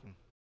to happen?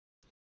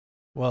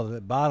 Well,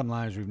 the bottom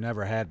line is we've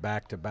never had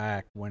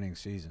back-to-back winning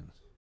seasons.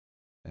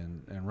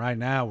 And right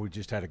now we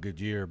just had a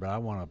good year, but I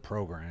want a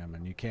program,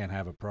 and you can't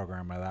have a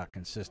program without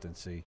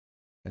consistency.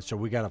 And so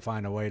we got to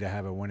find a way to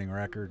have a winning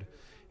record.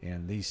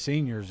 And these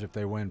seniors, if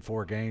they win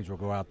 4 games, will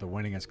go out the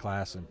winningest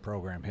class in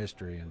program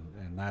history,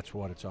 and that's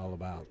what it's all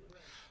about.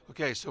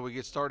 Okay, so we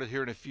get started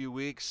here in a few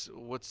weeks.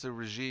 What's the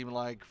regime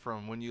like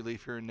from when you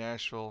leave here in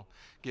Nashville,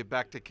 get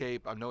back to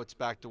Cape? I know it's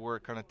back to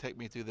work. Kind of take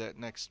me through that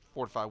next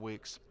 4 to 5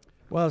 weeks.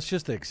 Well, it's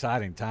just an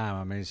exciting time.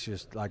 I mean, it's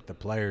just like the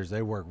players.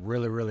 They work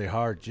really, really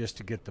hard just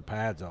to get the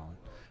pads on.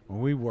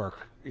 When we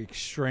work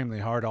extremely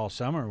hard all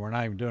summer, we're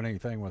not even doing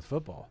anything with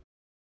football.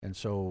 And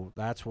so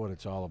that's what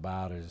it's all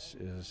about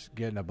is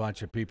getting a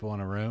bunch of people in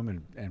a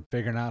room and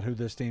figuring out who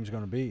this team's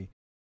going to be.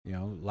 You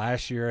know,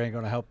 last year ain't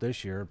going to help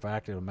this year. In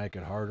fact, it'll make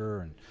it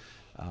harder, and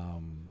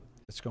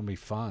it's going to be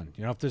fun.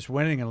 You know, if this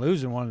winning and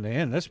losing one in the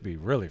end, this would be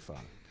really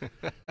fun.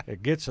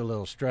 It gets a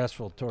little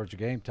stressful towards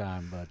game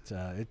time, but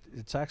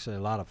it's actually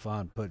a lot of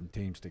fun putting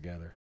teams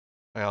together.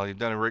 Well, you've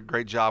done a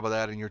great job of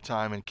that in your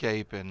time in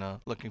Cape, and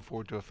looking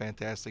forward to a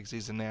fantastic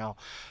season now.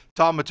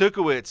 Tom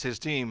Matukewicz, his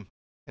team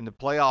in the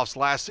playoffs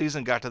last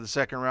season, got to the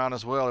second round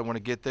as well. They want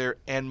to get there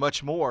and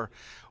much more.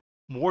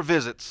 More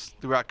visits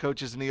throughout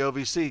coaches in the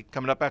OVC.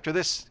 Coming up after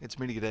this, it's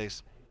Media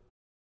Days.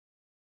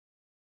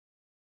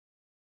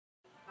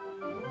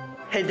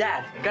 Hey,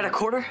 Dad, got a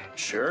quarter?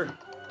 Sure.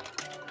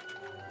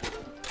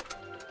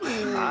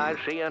 I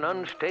see an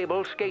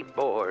unstable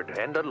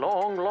skateboard and a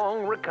long,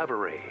 long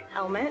recovery.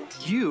 Helmet?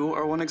 You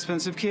are one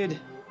expensive kid.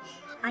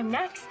 I'm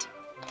next.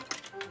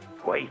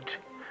 Wait,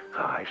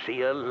 I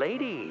see a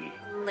lady.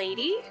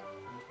 Lady?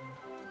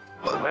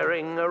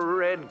 Wearing a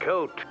red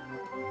coat.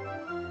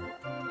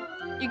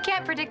 You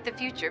can't predict the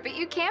future, but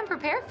you can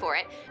prepare for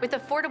it. With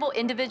affordable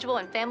individual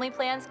and family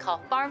plans,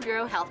 call Farm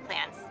Bureau Health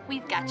Plans.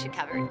 We've got you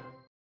covered.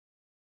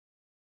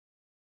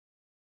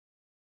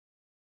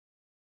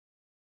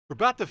 We're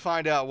about to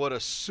find out what a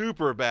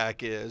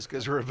superback is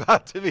because we're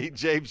about to meet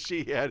James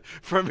Sheehan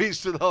from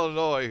Eastern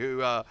Illinois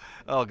who,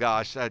 oh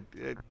gosh,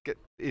 it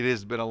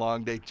has been a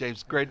long day.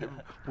 James, great.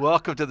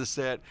 Welcome to the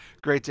set.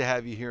 Great to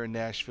have you here in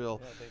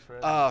Nashville. Yeah, thanks for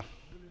having me.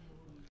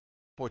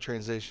 Boy,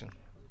 transition.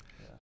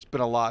 It's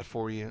been a lot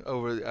for you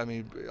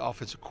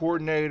offensive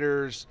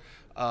coordinators,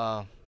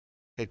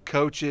 head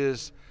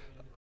coaches.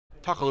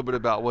 Talk a little bit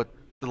about what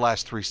the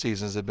last 3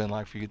 seasons have been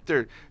like for you.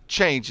 Their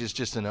change is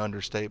just an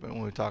understatement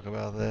when we talk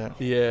about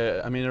that.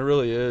 Yeah, I mean, it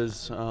really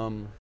is.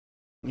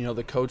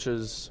 The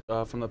coaches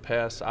from the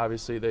past,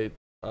 obviously, they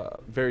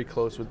very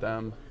close with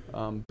them,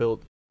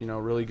 built,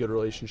 really good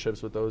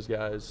relationships with those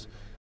guys.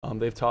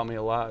 They've taught me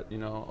a lot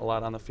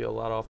on the field, a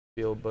lot off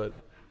the field, but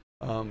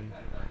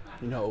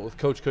with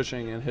Coach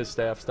Cushing and his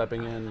staff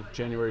stepping in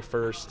January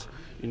 1st,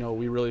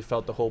 we really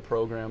felt the whole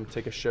program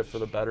take a shift for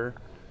the better.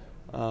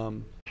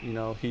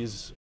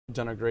 He's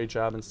done a great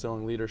job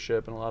instilling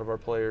leadership in a lot of our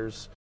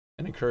players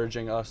and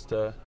encouraging us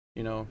to,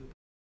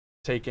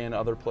 take in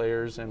other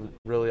players. And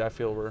really, I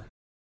feel we're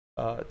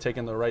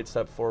taking the right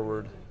step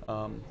forward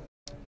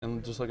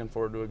and just looking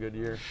forward to a good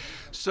year.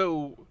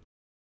 So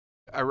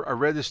I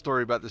read this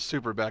story about the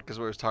superback is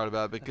what I was talking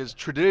about because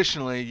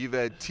traditionally you've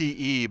had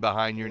TE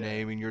behind your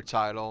name and your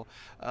title.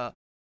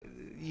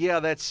 Yeah,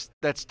 that's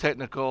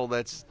technical.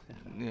 That's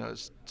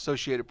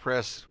Associated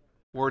Press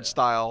word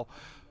style,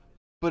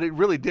 but it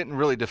really didn't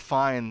really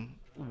define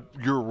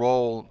your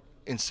role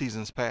in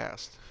seasons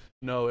past.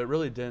 No, it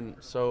really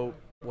didn't. So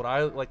what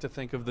I like to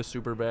think of the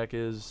superback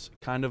is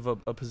kind of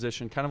a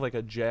position, kind of like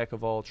a jack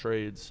of all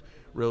trades,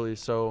 really.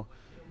 So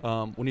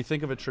when you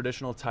think of a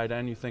traditional tight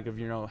end, you think of,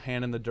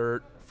 hand in the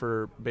dirt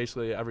for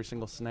basically every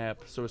single snap.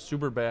 So a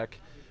superback,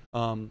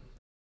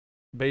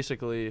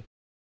 basically,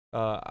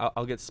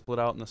 I'll get split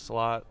out in the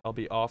slot. I'll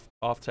be off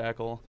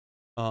tackle,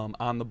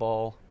 on the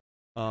ball.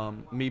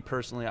 Me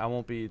personally, I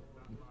won't be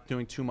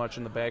doing too much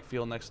in the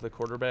backfield next to the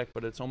quarterback,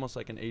 but it's almost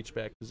like an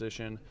H-back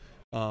position.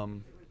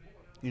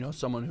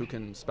 Someone who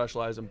can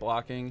specialize in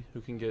blocking,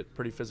 who can get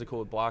pretty physical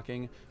with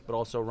blocking, but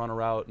also run a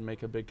route and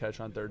make a big catch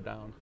on third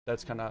down.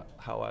 That's kind of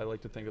how I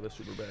like to think of the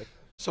superback.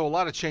 So a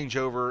lot of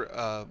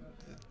changeover.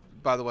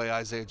 by the way,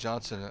 Isaiah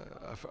Johnson,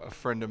 a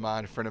friend of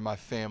mine, a friend of my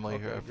family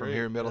from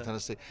here in Middle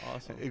Tennessee.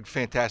 Awesome. A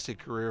fantastic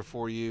career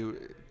for you.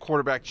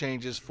 Quarterback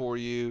changes for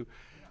you.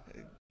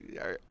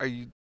 Are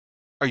you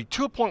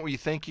to a point where you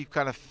think you've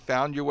kind of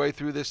found your way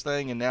through this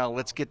thing and now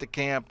let's get to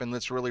camp and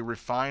let's really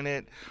refine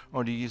it?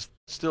 Or do you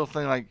still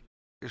think like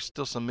there's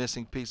still some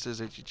missing pieces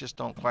that you just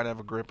don't quite have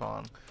a grip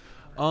on?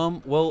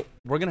 Well,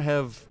 we're going to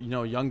have,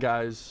 young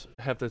guys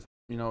have to,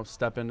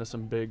 step into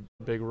some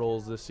big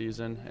roles this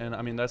season. And,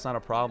 I mean, that's not a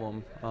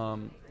problem.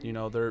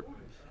 They're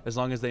as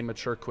long as they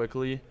mature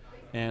quickly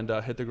and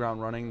hit the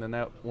ground running, then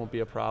that won't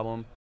be a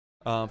problem.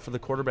 For the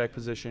quarterback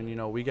position,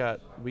 we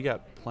got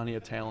plenty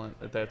of talent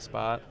at that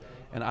spot,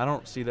 and I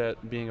don't see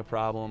that being a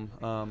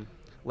problem.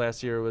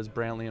 Last year it was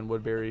Brantley and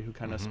Woodbury who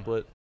kind of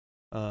split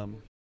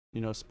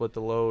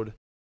the load,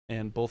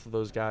 and both of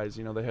those guys,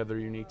 they have their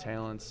unique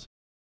talents,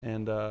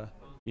 and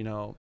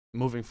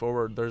moving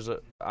forward,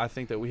 I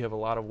think that we have a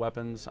lot of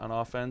weapons on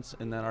offense,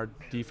 and then our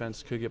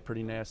defense could get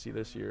pretty nasty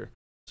this year.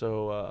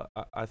 So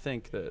I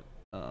think that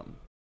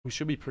we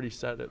should be pretty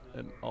set at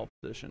all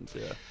positions.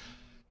 Yeah.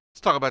 Let's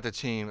talk about the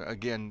team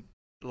again.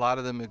 A lot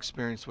of them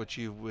experienced what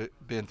you've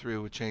been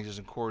through with changes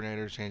in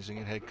coordinators, changing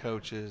in head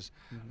coaches.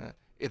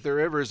 If there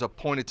ever is a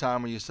point in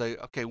time where you say,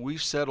 "Okay,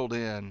 we've settled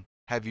in,"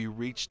 have you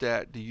reached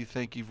that? Do you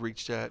think you've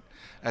reached that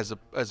as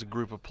a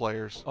group of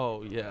players?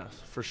 Oh yeah,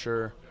 for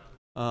sure.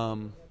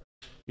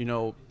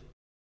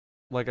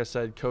 Like I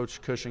said,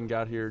 Coach Cushing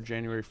got here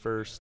January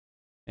 1st,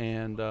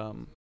 and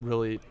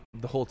really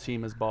the whole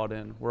team is bought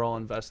in. We're all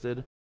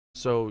invested,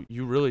 so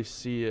you really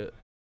see it.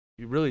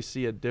 You really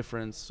see a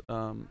difference,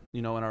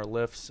 in our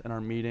lifts and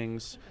our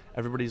meetings.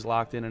 Everybody's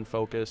locked in and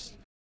focused.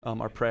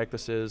 Our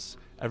practices,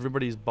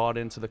 everybody's bought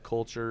into the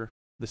culture,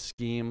 the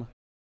scheme.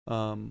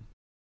 Pretty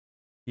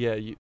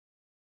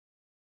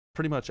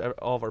much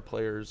all of our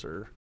players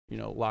are,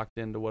 locked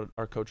into what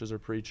our coaches are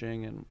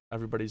preaching, and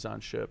everybody's on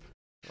ship.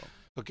 So.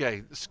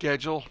 Okay, the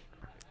schedule.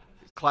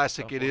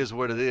 Classic. It is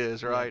what it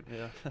is, right?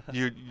 Yeah.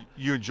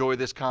 You enjoy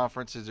this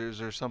conference? Is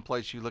there some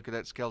place you look at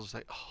that schedule and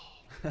say, oh?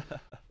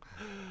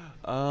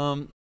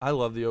 I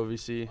love the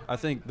OVC. I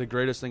think the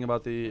greatest thing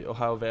about the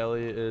Ohio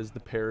Valley is the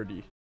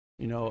parity.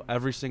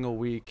 Every single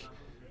week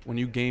when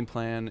you game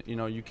plan,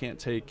 you can't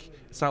take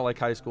 – it's not like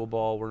high school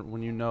ball where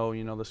when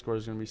the score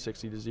is going to be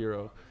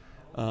 60-0.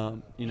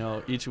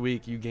 Each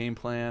week you game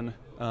plan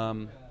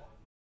and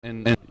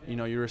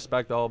you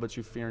respect all but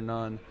you fear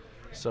none.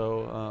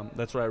 So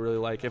that's what I really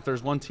like. If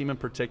there's one team in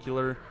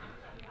particular,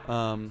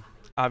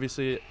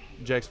 obviously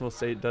Jacksonville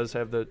State does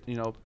have the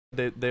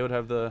they would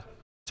have the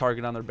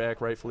target on their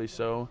back, rightfully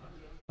so.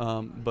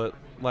 But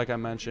like I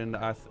mentioned,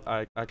 I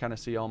kind of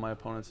see all my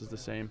opponents as the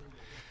same.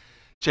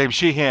 James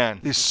Sheehan,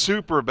 the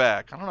super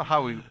back. I don't know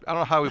how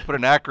we put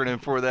an acronym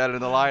for that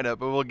in the lineup,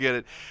 but we'll get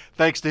it.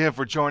 Thanks to him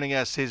for joining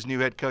us. His new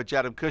head coach,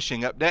 Adam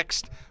Cushing. Up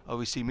next,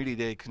 OVC Media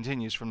Day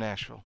continues from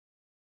Nashville.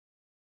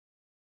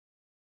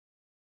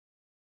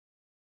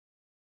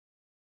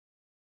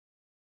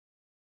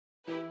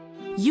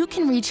 You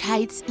can reach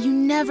heights you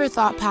never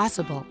thought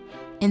possible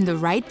in the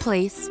right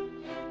place,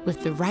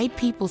 with the right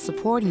people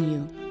supporting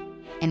you,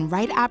 and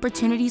right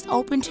opportunities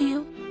open to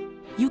you.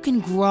 You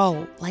can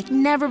grow like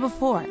never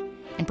before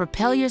and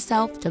propel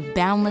yourself to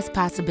boundless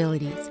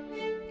possibilities.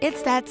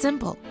 It's that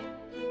simple.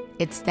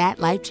 It's that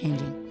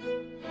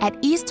life-changing. At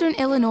Eastern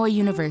Illinois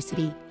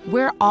University,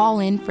 we're all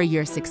in for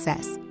your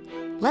success.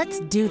 Let's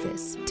do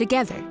this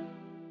together.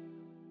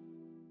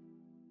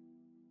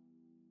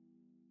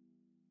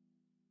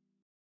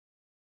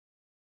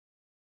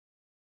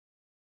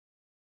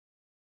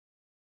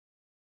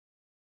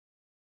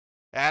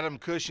 Adam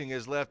Cushing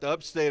has left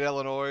upstate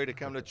Illinois to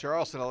come to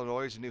Charleston,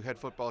 Illinois. He's a new head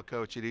football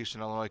coach at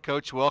Eastern Illinois.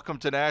 Coach, welcome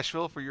to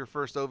Nashville for your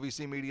first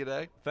OVC Media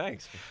Day.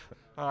 Thanks.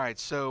 All right,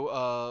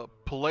 so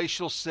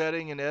palatial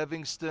setting in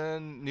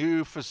Evanston,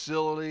 new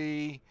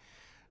facility,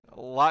 a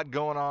lot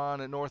going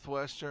on at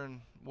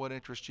Northwestern. What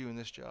interests you in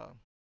this job?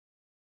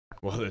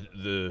 Well,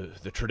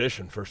 the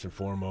tradition, first and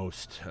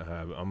foremost.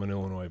 I'm an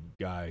Illinois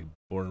guy,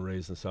 born and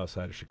raised in the south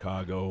side of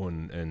Chicago,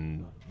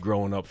 and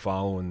growing up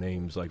following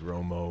names like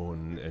Romo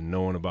and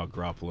knowing about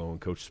Garoppolo and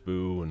Coach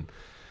Spoo and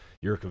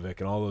Jurkovic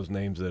and all those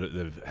names that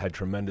have had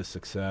tremendous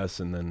success,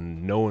 and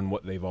then knowing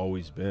what they've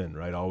always been,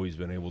 right? Always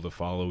been able to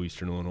follow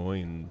Eastern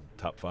Illinois in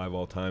top 5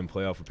 all-time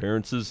playoff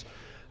appearances.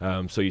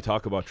 So you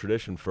talk about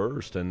tradition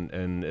first,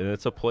 and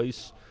it's a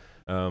place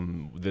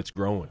that's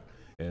growing,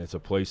 and it's a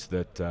place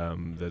that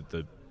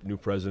the new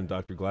president,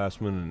 Dr.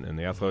 Glassman, and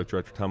the athletic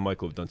director, Tom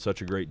Michael, have done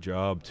such a great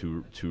job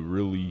to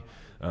really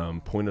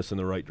point us in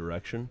the right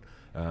direction,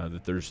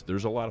 that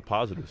there's a lot of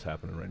positives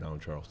happening right now in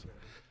Charleston.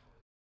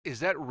 Is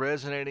that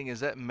resonating? Is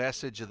that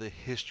message of the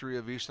history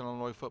of Eastern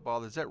Illinois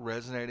football, is that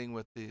resonating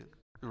with the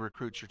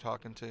recruits you're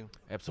talking to?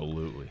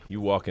 Absolutely.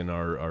 You walk in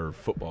our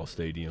football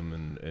stadium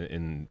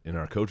and in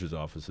our coaches'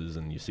 offices,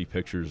 and you see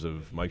pictures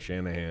of Mike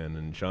Shanahan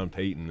and Sean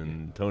Payton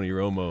and Tony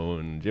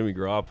Romo and Jimmy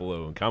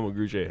Garoppolo and Kama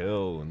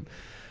Grugier-Hill and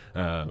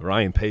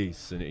Ryan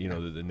Pace, and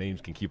the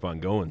names can keep on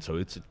going. So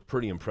it's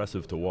pretty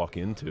impressive to walk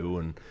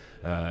into,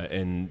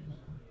 and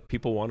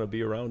people want to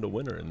be around a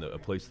winner and a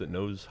place that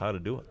knows how to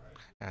do it.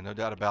 Yeah, no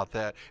doubt about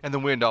that. And the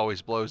wind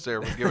always blows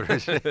there.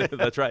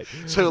 That's right.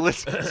 So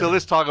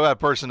let's talk about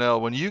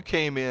personnel. When you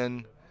came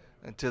in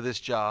to this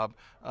job,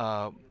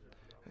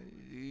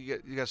 you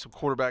got some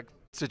quarterback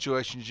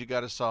situations you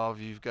got to solve.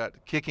 You've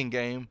got kicking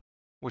game,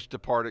 which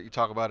departed. You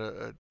talk about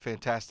a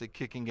fantastic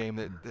kicking game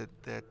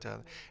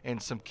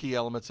and some key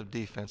elements of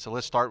defense. So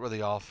let's start with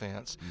the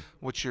offense.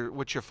 What's your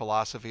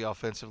philosophy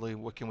offensively?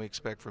 What can we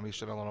expect from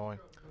Eastern Illinois?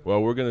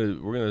 Well, we're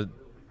gonna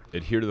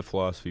adhere to the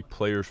philosophy: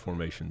 players,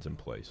 formations in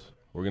place.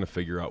 We're gonna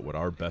figure out what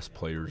our best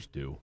players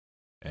do,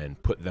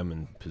 and put them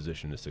in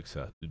position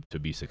to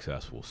be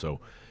successful. So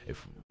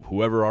if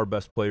whoever our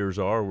best players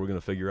are, we're going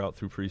to figure out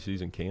through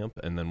preseason camp,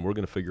 and then we're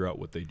going to figure out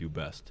what they do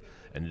best.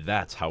 And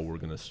that's how we're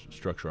going to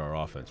structure our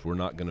offense. We're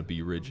not going to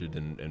be rigid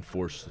and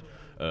force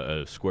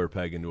a square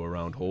peg into a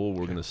round hole.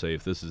 We're going to say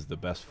if this is the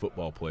best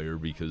football player,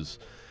 because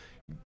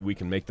we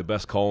can make the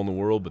best call in the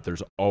world, but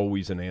there's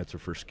always an answer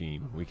for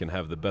scheme. We can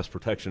have the best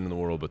protection in the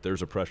world, but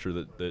there's a pressure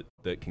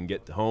that can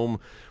get home.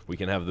 We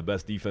can have the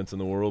best defense in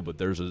the world, but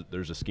there's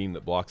a scheme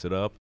that blocks it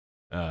up.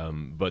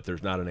 But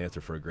there's not an answer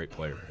for a great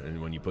player.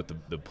 And when you put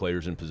the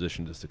players in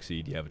position to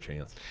succeed, you have a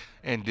chance.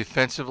 And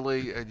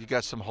defensively, you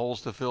got some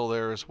holes to fill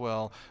there as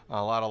well.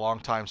 A lot of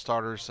longtime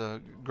starters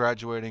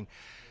graduating.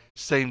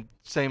 Same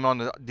on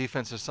the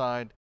defensive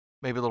side.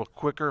 Maybe a little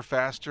quicker,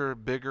 faster,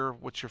 bigger.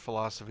 What's your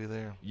philosophy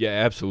there? Yeah,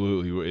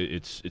 absolutely.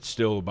 It's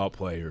still about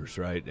players,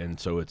 right? And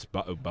so it's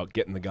about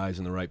getting the guys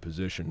in the right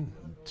position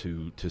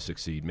to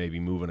succeed. Maybe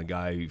moving a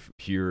guy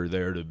here or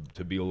there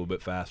to be a little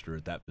bit faster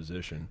at that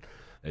position.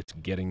 It's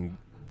getting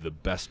the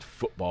best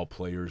football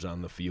players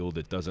on the field.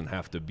 It doesn't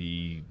have to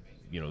be,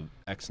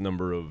 X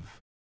number of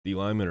D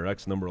linemen or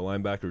X number of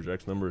linebackers or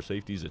X number of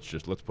safeties. It's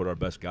just let's put our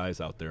best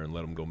guys out there and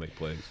let them go make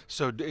plays.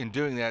 So in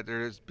doing that,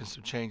 there has been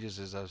some changes,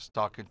 as I was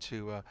talking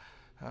to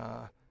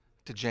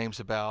James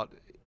about,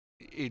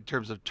 in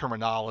terms of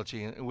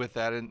terminology and with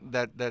that, and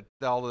that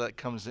all of that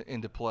comes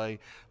into play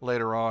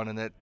later on, and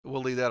that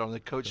we'll leave that on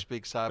the coach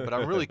speak side. But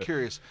I'm really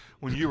curious,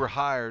 when you were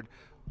hired,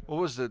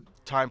 what was the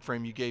time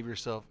frame you gave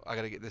yourself? I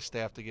got to get this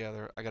staff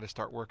together. I got to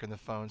start working the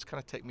phones.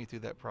 Kind of take me through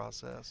that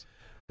process.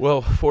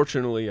 Well,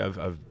 fortunately,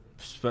 I've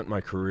spent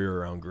my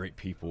career around great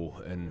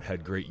people and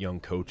had great young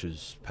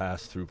coaches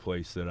pass through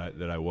place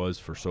that I was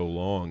for so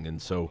long.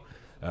 And so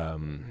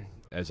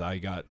as I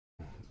got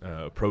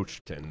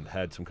approached and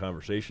had some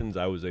conversations,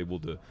 I was able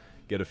to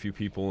get a few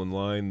people in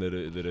line that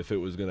if it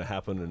was going to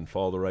happen and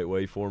fall the right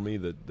way for me,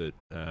 that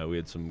we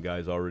had some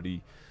guys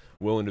already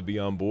willing to be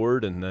on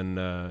board. And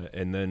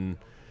then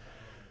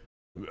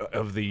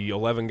of the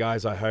 11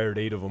 guys I hired,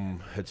 8 of them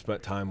had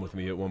spent time with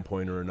me at one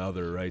point or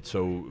another, right?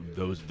 So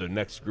the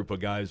next group of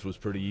guys was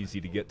pretty easy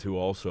to get to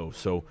also.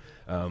 So,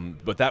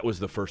 but that was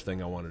the first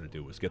thing I wanted to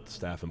do, was get the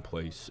staff in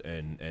place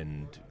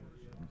and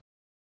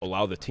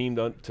allow the team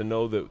to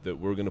know that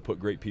we're going to put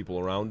great people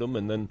around them.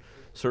 And then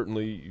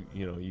certainly,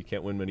 you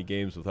can't win many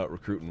games without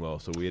recruiting well.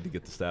 So we had to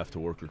get the staff to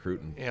work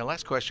recruiting. Yeah,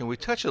 last question. We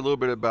touched a little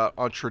bit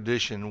on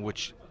tradition,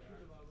 which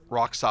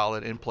rock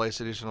solid in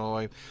place at Eastern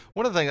Illinois.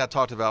 One of the things I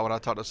talked about when I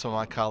talked to some of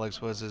my colleagues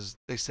is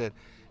they said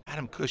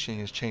Adam Cushing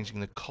is changing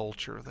the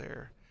culture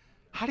there.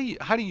 How do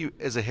you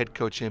as a head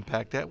coach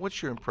impact that?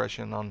 What's your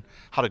impression on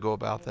how to go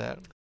about that?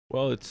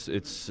 Well,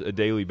 it's a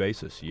daily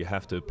basis. You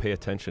have to pay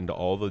attention to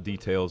all the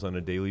details on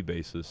a daily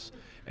basis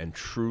and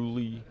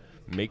truly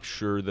make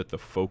sure that the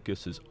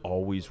focus is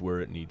always where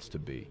it needs to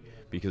be,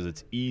 because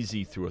it's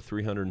easy through a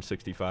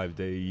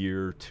 365-day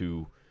year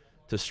to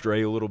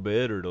stray a little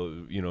bit, or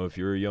to, if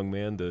you're a young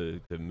man, to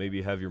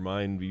maybe have your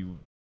mind be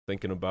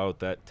thinking about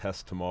that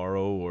test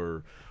tomorrow,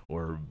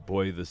 or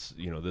boy, this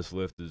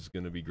lift is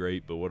going to be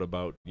great, but what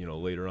about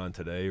later on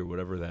today, or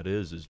whatever that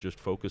is just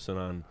focusing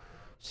on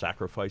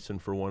sacrificing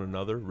for one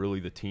another,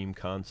 really the team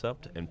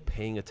concept, and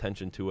paying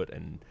attention to it,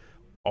 and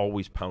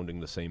always pounding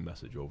the same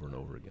message over and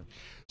over again.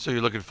 So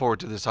you're looking forward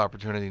to this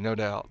opportunity, no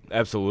doubt.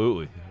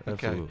 Absolutely.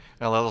 Okay.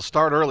 Now, it'll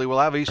start early. We'll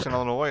have Eastern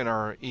Illinois in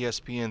our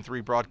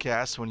ESPN3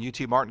 broadcast when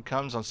UT Martin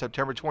comes on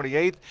September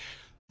 28th.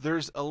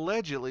 There's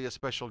allegedly a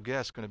special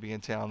guest going to be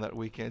in town that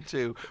weekend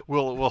too.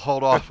 We'll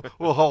hold off.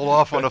 We'll hold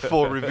off on a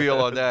full reveal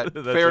on that.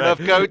 Fair enough,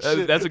 Coach.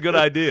 That's a good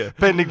idea.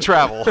 Pending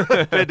travel.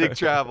 Pending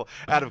travel.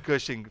 Adam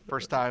Cushing,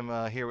 first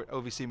time here at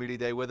OVC Media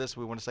Day with us.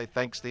 We want to say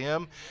thanks to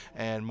him,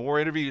 and more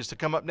interviews to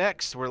come up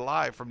next. We're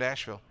live from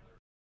Nashville.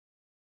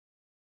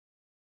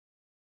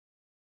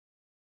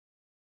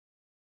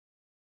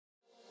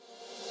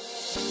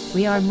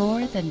 We are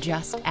more than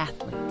just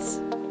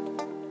athletes.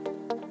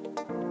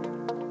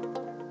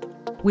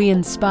 We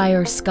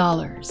inspire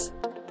scholars.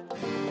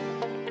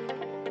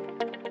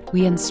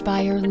 We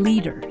inspire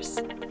leaders.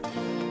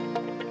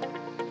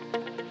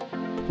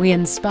 We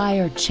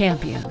inspire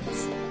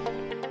champions.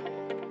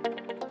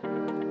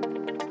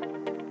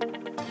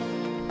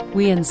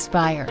 We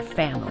inspire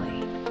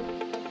family.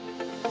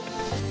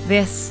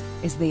 This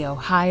is the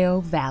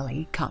Ohio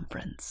Valley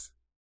Conference.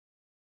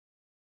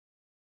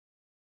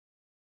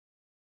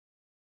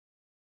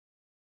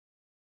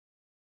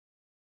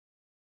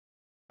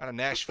 kind of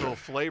Nashville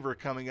flavor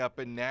coming up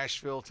in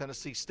Nashville,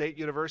 Tennessee State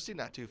University,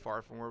 not too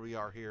far from where we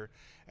are here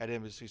at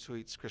Embassy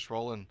Suites. Chris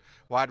Rowland,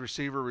 wide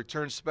receiver,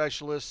 return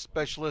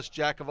specialist,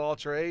 jack of all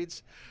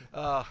trades.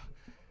 A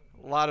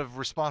lot of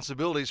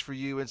responsibilities for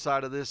you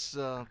inside of this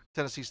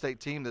Tennessee State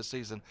team this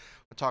season.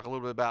 We'll talk a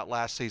little bit about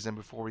last season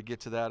before we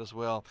get to that as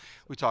well.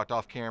 We talked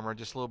off camera,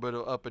 just a little bit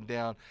of up and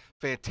down.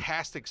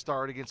 Fantastic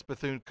start against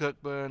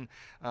Bethune-Cookman.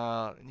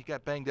 And you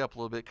got banged up a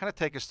little bit. Kind of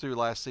take us through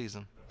last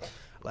season.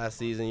 Last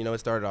season, it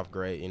started off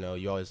great.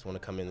 You always want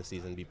to come in the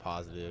season and be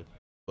positive.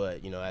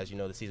 But, as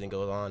the season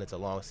goes on, it's a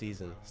long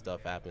season.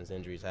 Stuff happens,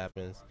 injuries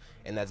happens.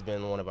 And that's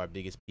been one of our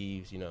biggest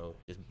peeves,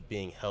 just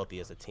being healthy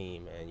as a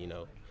team. And,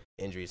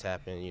 injuries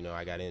happen.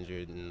 I got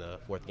injured in the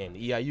fourth game,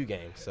 the EIU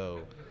game.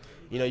 So,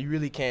 you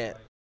really can't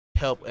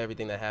help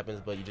everything that happens,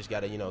 but you just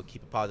got to,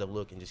 keep a positive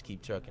look and just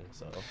keep trucking.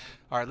 So,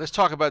 all right, let's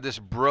talk about this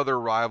brother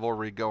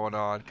rivalry going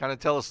on. Kind of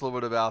tell us a little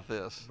bit about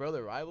this.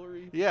 Brother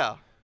rivalry? Yeah.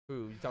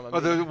 Who, you talking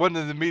about the one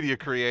that the media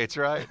creates,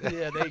 right?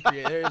 Yeah, they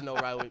create. There is no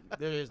rivalry.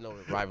 There is no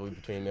rivalry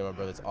between me and my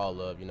brother. It's all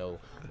love.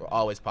 We're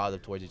always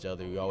positive towards each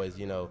other. We always,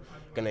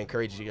 gonna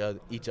encourage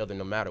each other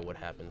no matter what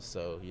happens.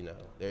 So,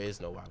 there is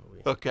no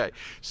rivalry. Okay,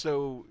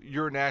 so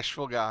you're a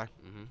Nashville guy.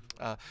 Mm-hmm.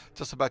 Tell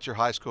us about your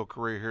high school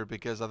career here,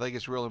 because I think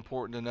it's real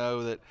important to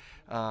know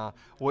that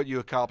what you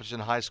accomplished in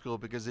high school,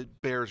 because it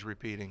bears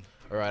repeating.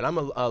 All right,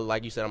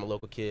 like you said, I'm a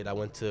local kid. I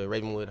went to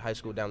Ravenwood High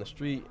School down the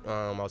street.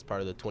 I was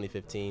part of the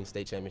 2015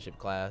 state championship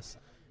class,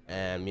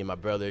 and me and my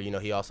brother,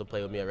 he also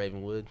played with me at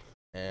Ravenwood.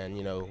 And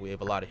we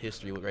have a lot of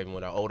history with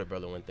Ravenwood. Our older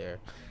brother went there,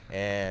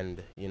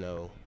 and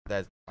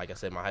that's, like I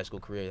said, my high school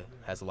career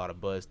has a lot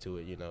of buzz to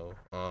it.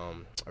 I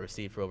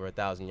received for over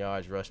 1,000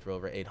 yards, rushed for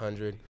over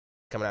 800.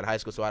 Coming out of high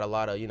school, so I had a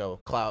lot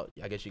of, clout,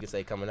 I guess you could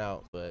say, coming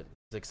out. But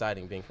it's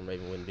exciting being from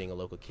Ravenwood and being a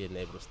local kid and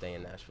able to stay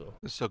in Nashville.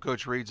 So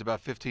Coach Reed's about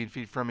 15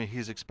 feet from me.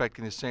 He's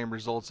expecting the same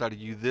results out of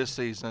you this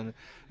season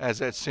as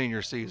that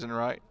senior season,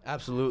 right?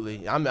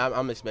 Absolutely.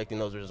 I'm expecting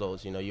those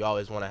results. You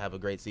always want to have a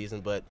great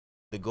season, but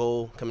the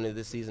goal coming into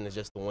this season is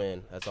just to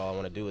win. That's all I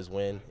want to do is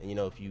win. And,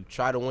 if you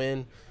try to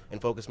win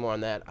and focus more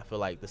on that, I feel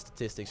like the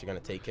statistics are going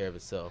to take care of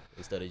itself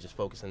instead of just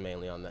focusing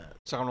mainly on that.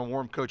 So I'm going to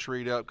warm Coach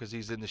Reed up because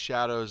he's in the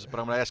shadows, but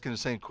I'm going to ask him the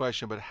same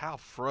question. But how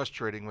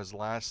frustrating was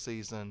last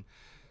season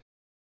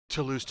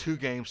to lose 2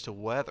 games to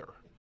weather?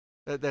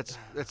 That's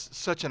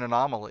such an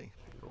anomaly.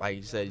 Like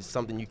you said, it's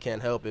something you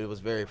can't help. It was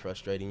very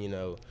frustrating,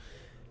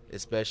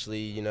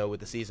 especially,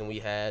 with the season we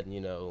had,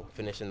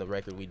 finishing the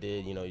record we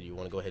did, you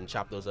want to go ahead and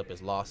chop those up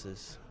as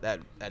losses. That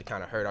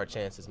kind of hurt our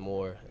chances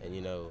more, and,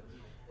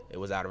 it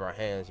was out of our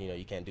hands.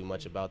 You can't do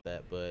much about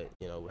that, but,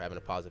 we're having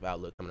a positive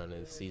outlook coming into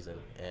the season.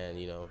 And,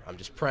 I'm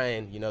just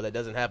praying, that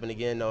doesn't happen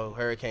again. No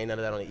hurricane, none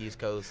of that on the East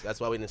Coast. That's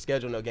why we didn't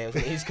schedule no games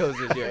on the East Coast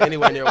this year,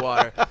 anywhere near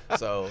water.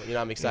 So,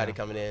 I'm excited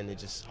coming in and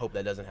just hope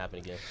that doesn't happen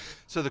again.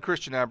 So the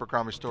Christian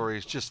Abercrombie story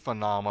is just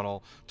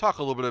phenomenal. Talk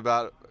a little bit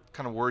about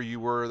kind of where you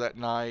were that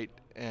night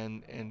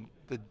and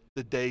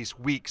the days,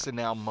 weeks, and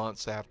now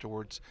months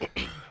afterwards.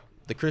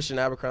 The Christian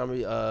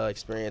Abercrombie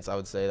experience, I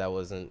would say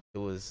it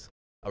was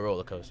a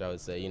roller coaster, I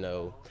would say.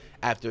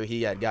 After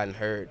he had gotten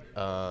hurt,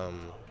 I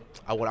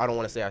don't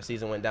want to say our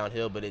season went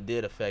downhill, but it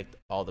did affect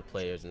all the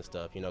players and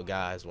stuff.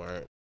 Guys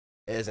weren't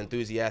as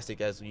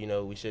enthusiastic as,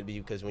 we should be,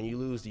 because when you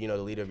lose, the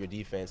leader of your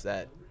defense,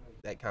 that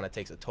kind of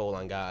takes a toll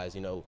on guys,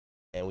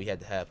 and we had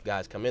to have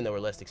guys come in that were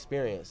less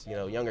experienced,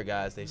 younger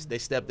guys.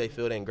 They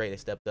filled in great. They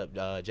stepped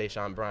up. Jay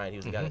Sean Bryant, he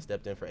was the guy that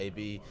stepped in for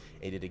AB,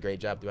 and he did a great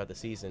job throughout the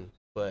season.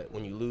 But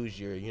when you lose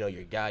your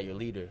guy, your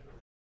leader,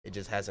 it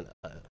just has a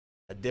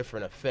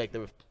different effect.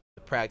 The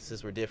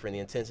practices were different. The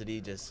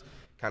intensity just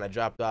kind of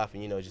dropped off,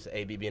 and just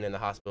AB being in the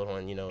hospital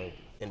and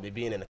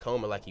being in a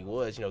coma like he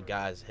was,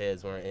 guys'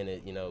 heads weren't in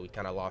it. We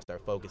kind of lost our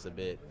focus a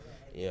bit.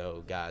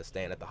 Guys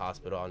staying at the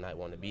hospital all night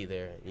wanting to be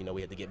there.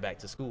 We had to get back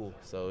to school,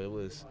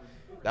 so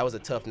that was a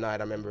tough night.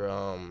 I remember,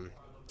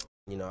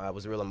 I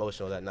was real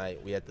emotional that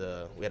night. We had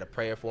a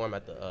prayer for him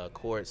at the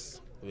courts.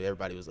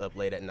 Everybody was up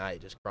late at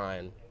night just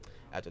crying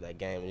after that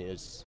game, and it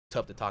was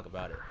tough to talk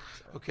about it.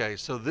 So. Okay,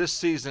 so this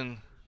season,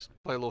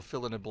 play a little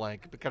fill in the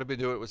blank, but kind of been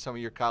doing it with some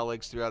of your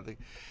colleagues throughout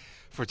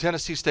for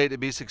Tennessee State to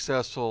be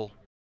successful,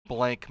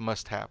 blank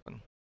must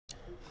happen.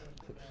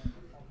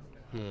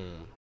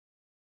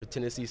 For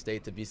Tennessee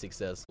State to be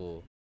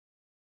successful,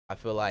 I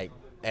feel like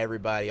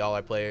all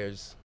our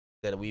players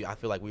I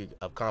feel like we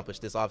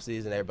accomplished this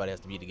offseason, everybody has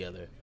to be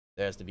together.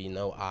 There has to be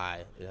no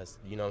I.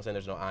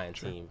 There's no I in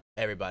team.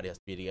 Everybody has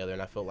to be together,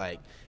 and I feel like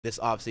this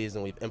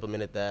offseason we've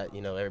implemented that.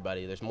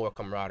 Everybody, there's more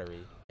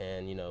camaraderie,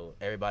 and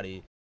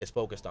everybody is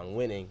focused on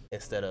winning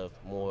instead of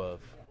more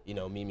of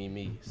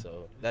me.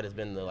 So that has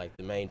been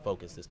the main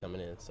focus that's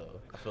coming in. So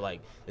I feel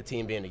like the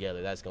team being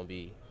together, it's going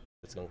to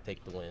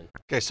take the win.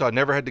 Okay, so I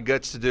never had the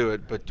guts to do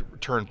it, but to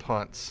return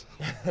punts.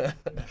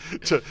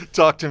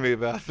 Talk to me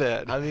about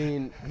that. I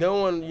mean,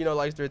 no one,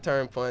 likes to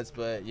return punts,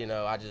 but, it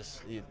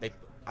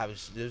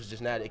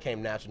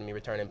came natural to me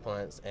returning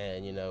punts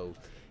and,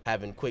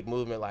 having quick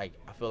movement. I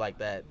feel like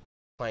that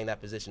playing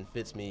that position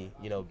fits me,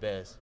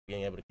 best,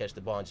 being able to catch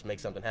the ball and just make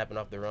something happen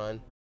off the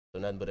run. So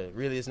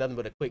it's nothing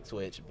but a quick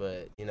twitch.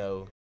 But, you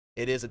know,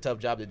 it is a tough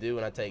job to do,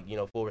 and I take, you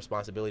know, full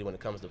responsibility when it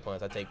comes to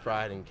punts. I take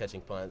pride in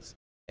catching punts.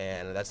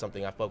 And that's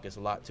something I focus a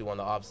lot to on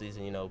the off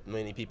season. You know,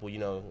 many people, you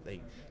know, they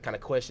kind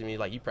of question me,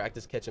 like, you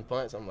practice catching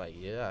punts? I'm like,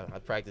 yeah, I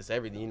practice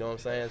everything, you know what I'm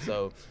saying?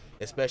 So,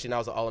 especially now I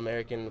was an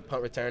All-American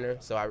punt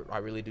returner, so I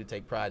really do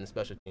take pride in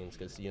special teams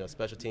because, you know,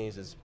 special teams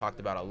is talked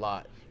about a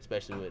lot,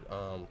 especially with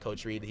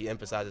Coach Reed. He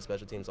emphasizes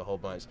special teams a whole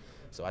bunch.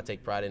 So I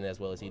take pride in it as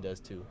well as he does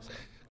too. So.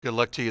 Good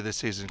luck to you this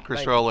season,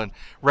 Chris Rowland.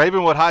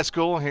 Ravenwood High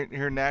School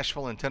here in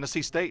Nashville, and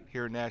Tennessee State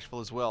here in Nashville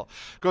as well.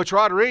 Coach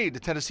Rod Reed,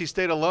 the Tennessee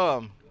State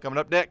alum, coming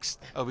up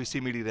next,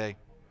 OVC Media Day.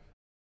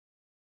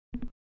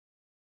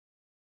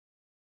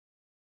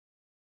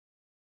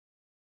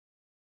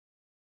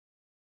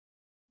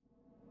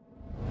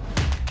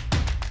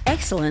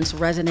 Excellence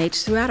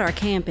resonates throughout our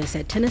campus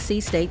at Tennessee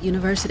State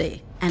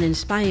University and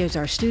inspires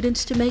our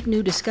students to make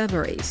new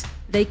discoveries.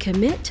 They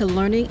commit to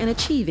learning and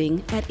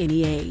achieving at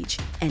any age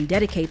and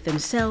dedicate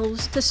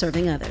themselves to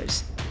serving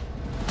others.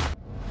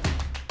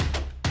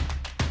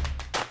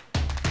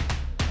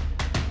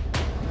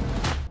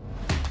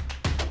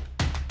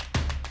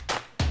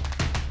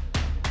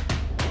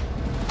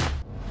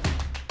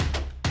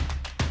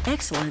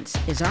 Excellence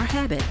is our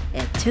habit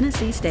at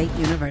Tennessee State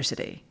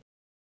University.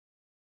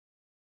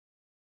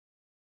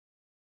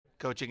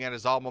 Coaching at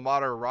his alma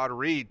mater, Rod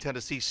Reed,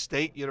 Tennessee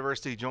State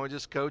University joins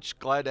us. Coach,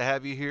 glad to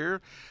have you here.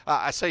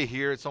 I say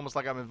here, it's almost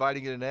like I'm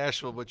inviting you to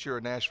Nashville, but you're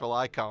a Nashville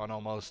icon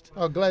almost.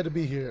 Oh, glad to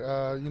be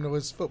here. You know,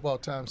 it's football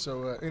time,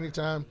 so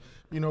anytime,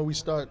 you know, we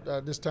start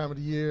this time of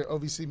the year,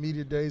 OVC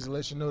Media Days, and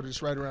let you know that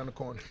it's right around the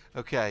corner.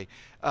 Okay,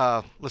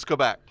 let's go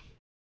back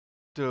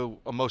to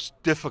a most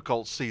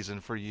difficult season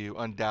for you,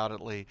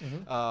 undoubtedly.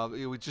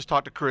 Mm-hmm. We just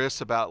talked to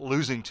Chris about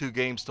losing 2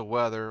 games to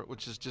weather,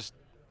 which is just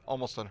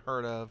almost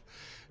unheard of.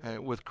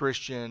 With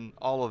Christian,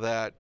 all of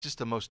that, just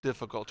the most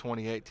difficult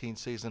 2018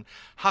 season.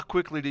 How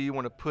quickly do you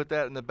want to put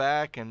that in the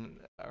back,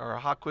 or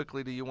how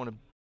quickly do you want to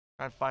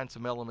try and find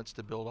some elements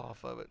to build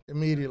off of it?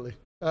 Immediately.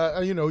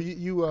 You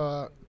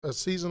know, a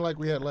season like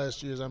we had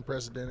last year is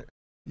unprecedented.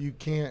 You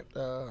can't,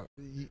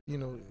 you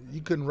know, you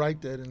couldn't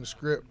write that in the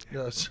script,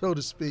 so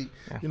to speak.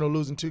 Yeah. You know,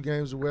 losing 2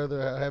 games to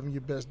weather, having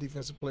your best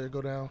defensive player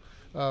go down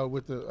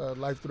with a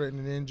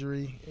life-threatening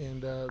injury,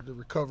 and the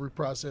recovery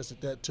process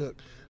that took,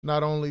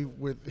 not only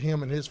with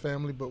him and his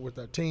family, but with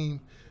our team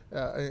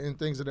and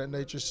things of that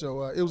nature.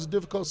 So it was a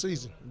difficult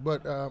season,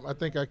 but I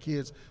think our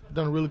kids have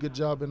done a really good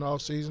job in the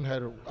off-season,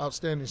 had an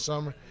outstanding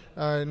summer,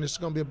 and it's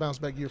going to be a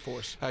bounce-back year for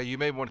us. You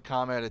made one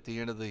comment at the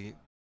end of the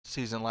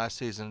season, last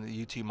season,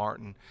 the UT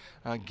Martin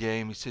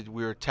game. He said,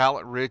 we were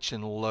talent-rich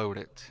and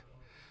loaded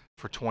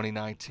for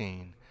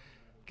 2019.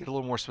 Get a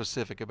little more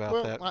specific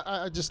about that.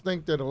 I just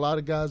think that a lot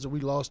of guys that we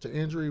lost to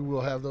injury,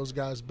 we'll have those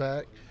guys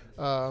back.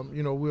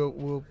 You know,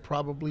 we'll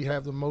probably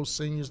have the most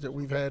seniors that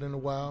we've had in a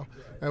while.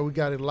 And we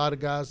got a lot of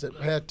guys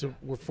that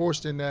were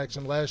forced into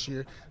action last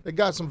year. They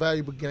got some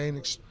valuable game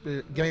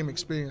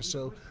experience.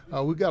 So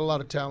we've got a lot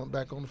of talent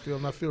back on the field,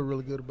 and I feel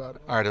really good about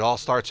it. All right, it all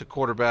starts at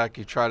quarterback.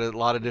 You tried a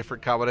lot of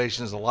different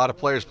combinations. A lot of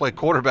players played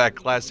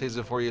quarterback last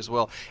season for you as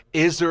well.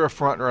 Is there a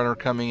front runner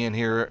coming in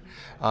here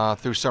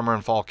through summer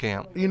and fall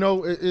camp? You know,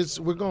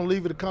 we're going to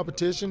leave it a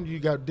competition. You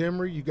got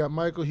Demery, you got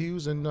Michael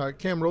Hughes, and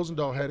Cam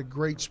Rosendahl had a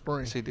great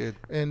spring. Yes, he did.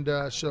 And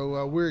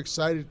so we're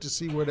excited to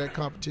see where that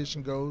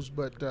competition goes.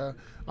 But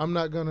I'm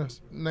not going to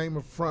name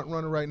a front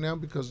runner right now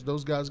because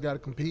those guys got to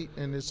compete,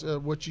 and it's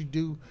what you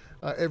do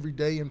every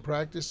day in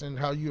practice and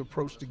how you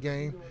approach the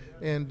game.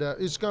 And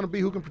it's going to be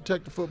who can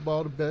protect the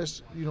football the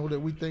best, you know, that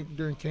we think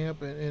during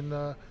camp,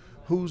 and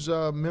who's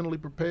mentally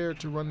prepared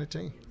to run the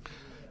team.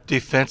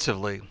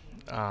 Defensively,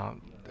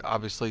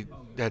 obviously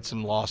had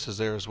some losses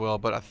there as well,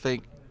 but I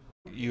think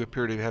you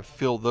appear to have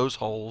filled those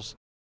holes.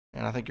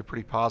 And I think you're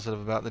pretty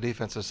positive about the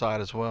defensive side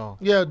as well.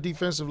 Yeah,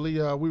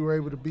 defensively, we were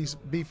able to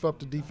beef up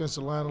the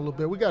defensive line a little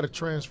bit. We got to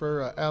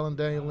transfer Alan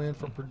Daniel in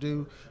from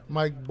Purdue,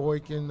 Mike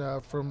Boykin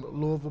from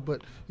Louisville,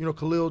 but, you know,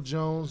 Khalil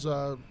Jones,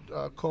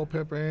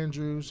 Culpepper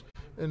Andrews,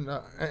 and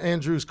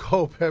Andrews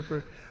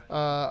Culpepper,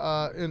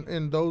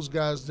 and those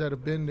guys that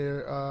have been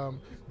there,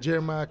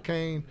 Jeremiah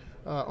Kane,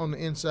 on the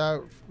inside.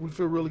 We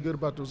feel really good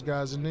about those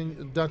guys. And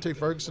then Dante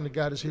Ferguson, the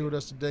guy that's here with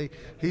us today,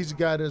 he's the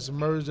guy that's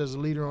emerged as a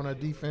leader on our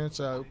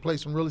defense, played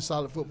some really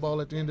solid football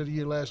at the end of the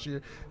year last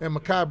year. And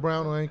Mekhi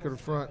Brown will anchor the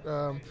front.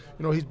 You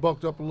know, he's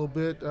bulked up a little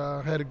bit,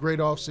 had a great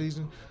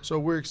offseason. So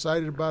we're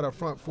excited about our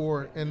front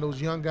four and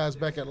those young guys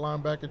back at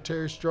linebacker,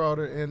 Terry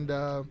Straughter and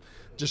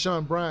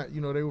Jashawn Bryant.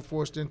 You know, they were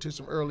forced into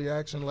some early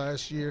action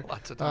last year.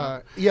 Lots of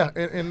time. Yeah,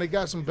 and they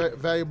got some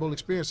valuable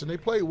experience, and they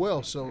played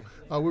well. So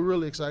we're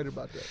really excited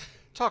about that.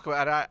 Talk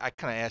about, I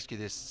kind of ask you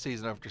this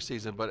season after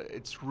season, but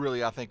it's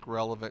really, I think,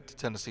 relevant to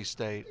Tennessee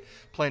State,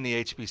 playing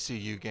the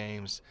HBCU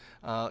games.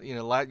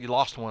 You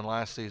lost one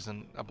last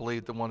season, I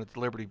believe, the one at the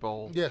Liberty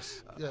Bowl.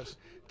 Yes, yes.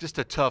 Just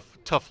a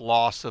tough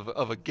loss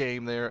of a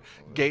game there,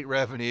 gate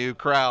revenue,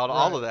 crowd,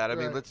 all of that. I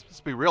mean,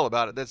 let's be real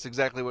about it. That's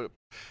exactly what.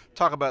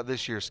 Talk about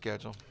this year's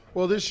schedule.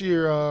 Well, this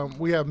year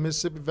we have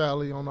Mississippi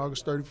Valley on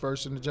August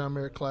 31st in the John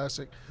Merritt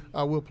Classic.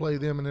 We'll play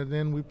them, and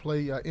then we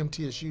play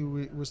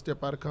MTSU. We'll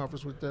step out of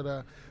conference with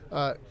that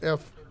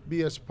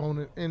FBS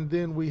opponent, and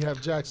then we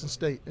have Jackson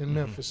State in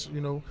Memphis. You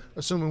know,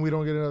 assuming we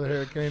don't get another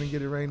hurricane and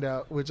get it rained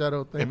out, which I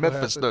don't think. In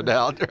Memphis, no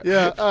doubt.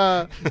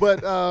 Yeah,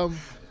 but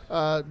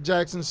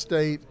Jackson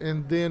State,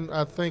 and then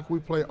I think we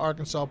play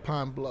Arkansas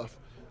Pine Bluff.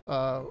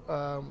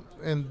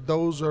 And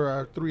those are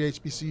our 3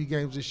 HBCU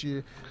games this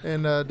year,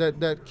 and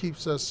that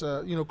keeps us,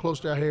 close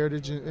to our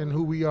heritage and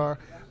who we are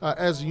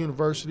as a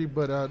university.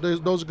 But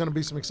those are going to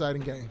be some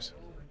exciting games.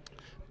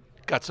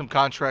 Got some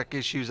contract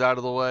issues out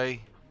of the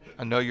way.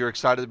 I know you're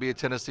excited to be at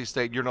Tennessee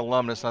State. You're an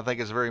alumnus, and I think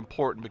it's very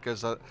important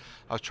because I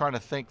was trying to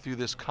think through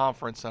this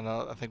conference, and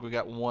I think we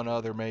got one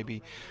other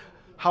maybe.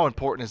 How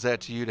important is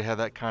that to you to have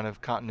that kind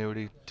of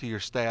continuity to your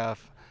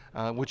staff,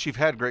 which you've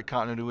had great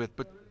continuity with,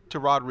 but to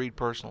Rod Reed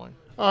personally?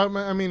 I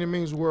mean, it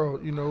means the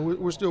world. You know,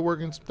 we're still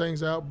working some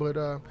things out, but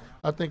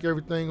I think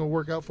everything will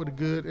work out for the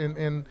good,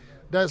 and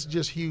that's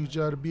just huge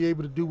to be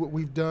able to do what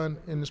we've done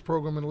in this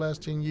program in the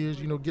last 10 years.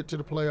 You know, get to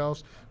the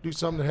playoffs, do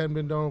something that hadn't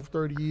been done for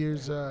 30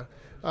 years.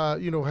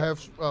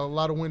 Have a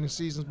lot of winning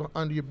seasons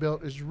under your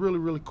belt is really,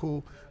 really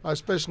cool,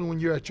 especially when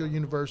you're at your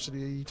university.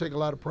 You take a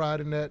lot of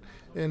pride in that,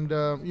 and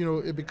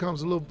it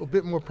becomes a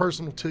bit more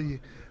personal to you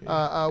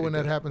when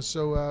that happens.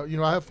 So,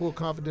 I have full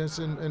confidence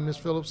in Ms.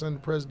 Phillips and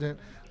the president.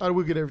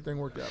 We'll get everything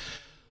worked out.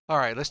 All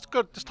right, let's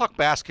talk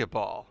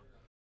basketball.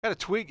 I had a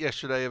tweet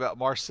yesterday about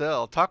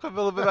Marcel. Talk a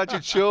little bit about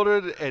your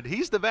children, and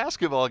he's the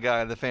basketball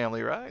guy in the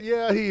family, right?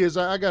 Yeah, he is.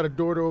 I got a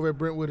daughter over at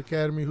Brentwood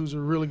Academy who's a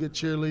really good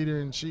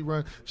cheerleader, and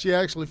she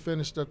actually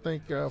finished, I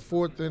think,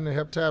 4th in the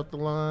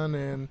heptathlon,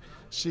 and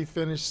she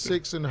finished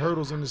 6th in the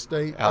hurdles in the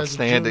state.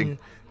 Outstanding.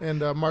 As a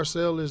junior. And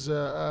Marcel is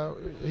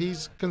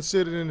he's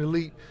considered an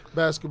elite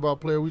basketball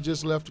player. We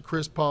just left the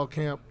Chris Paul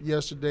camp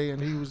yesterday,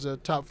 and he was a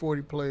top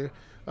 40 player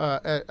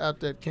at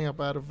that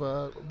camp out of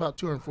about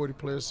 240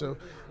 players. So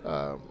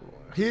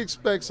he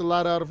expects a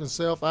lot out of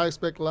himself. I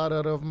expect a lot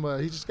out of him.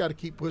 He just got to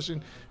keep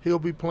pushing. He'll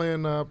be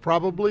playing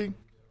probably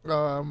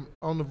on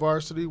the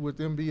varsity with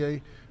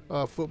NBA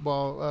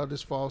football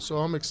this fall. So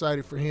I'm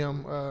excited for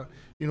him,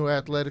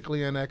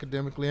 athletically and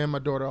academically, and my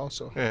daughter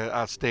also. Yeah,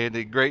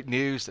 outstanding. Great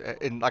news.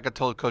 And like I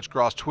told Coach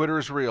Gross, Twitter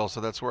is real,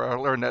 so that's where I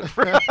learned that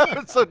from.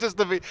 So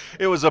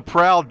it was a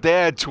proud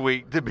dad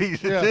tweet to be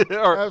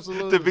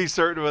to be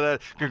certain with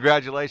that.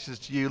 Congratulations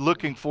to you.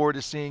 Looking forward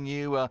to seeing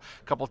you a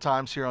couple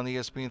times here on the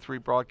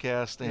ESPN3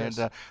 broadcast, and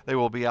yes. They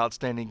will be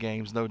outstanding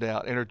games, no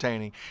doubt,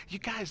 entertaining. You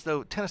guys,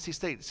 though, Tennessee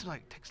State, it seems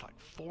like it takes like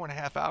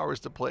 4.5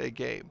 hours to play a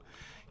game.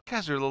 You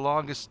guys are the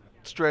longest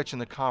stretch in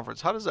the conference.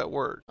 How does that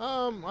work?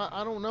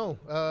 I don't know.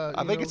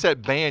 I think it's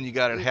that band you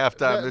got at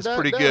halftime that's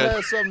pretty good. That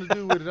has something to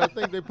do with it. I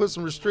think they put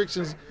some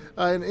restrictions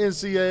in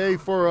NCAA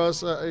for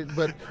us.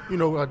 But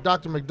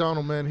Dr.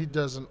 McDonald, man, he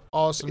does an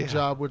awesome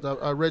job with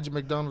Reggie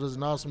McDonald does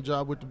an awesome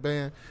job with the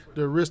band.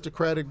 The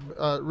aristocratic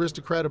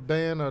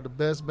band are the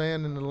best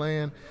band in the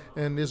land,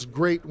 and it's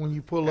great when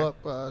you pull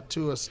up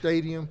to a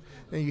stadium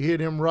and you hear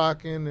them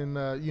rocking,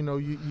 and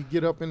you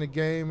get up in the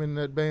game and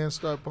that band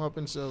start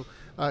pumping. So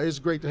it's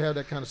great to have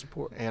that kind of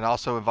support. And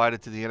also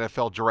invited to the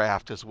NFL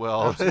draft as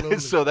well. Absolutely.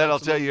 So that'll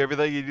tell you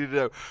everything you need to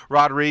know.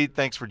 Rod Reed,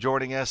 thanks for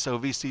joining us.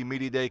 OVC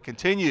Media Day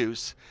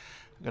continues.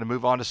 I'm going to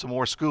move on to some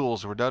more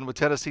schools. We're done with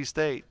Tennessee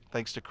State.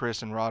 Thanks to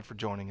Chris and Rod for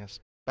joining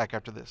us. Back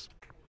after this.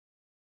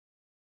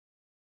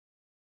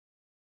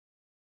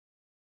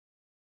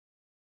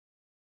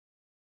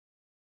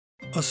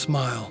 A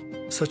smile,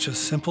 such a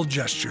simple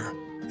gesture,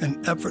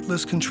 an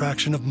effortless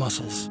contraction of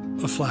muscles,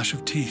 a flash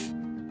of teeth.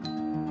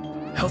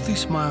 Healthy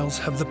smiles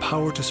have the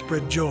power to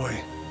spread joy,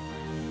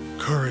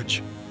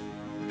 courage,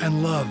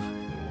 and love.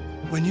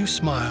 When you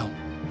smile,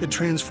 it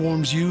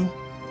transforms you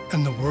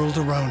and the world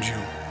around you.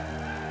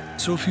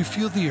 So if you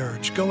feel the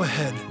urge, go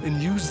ahead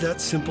and use that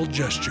simple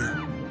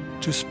gesture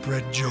to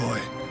spread joy.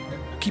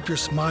 Keep your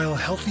smile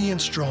healthy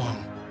and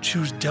strong.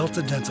 Choose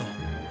Delta Dental,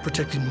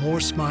 protecting more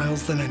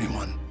smiles than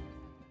anyone.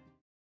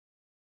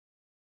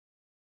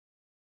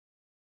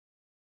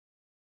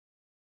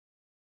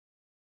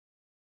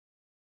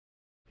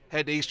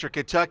 Head to Eastern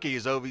Kentucky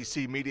as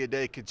OVC Media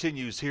Day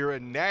continues here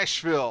in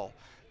Nashville.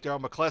 Daryl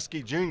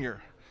McCleskey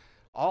Jr.,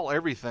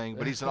 everything,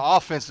 but he's an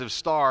offensive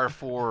star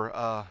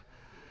for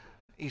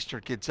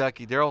Eastern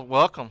Kentucky. Daryl,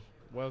 welcome.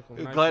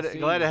 Welcome. Nice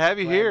Glad to have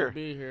you here. To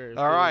be here. It's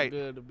all right.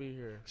 Good to be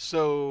here.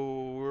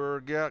 So we're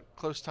got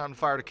close time to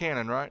fire the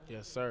cannon, right?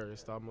 Yes, sir.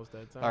 It's almost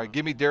that time. All right.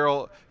 Give me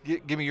Daryl.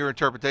 Give me your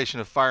interpretation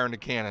of firing the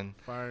cannon.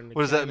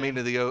 What does that mean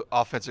to the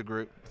offensive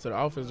group? So the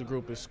offensive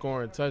group is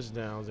scoring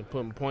touchdowns and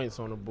putting points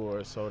on the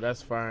board. So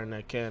that's firing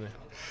that cannon.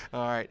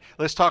 All right.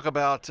 Let's talk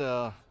about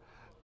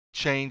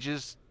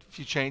changes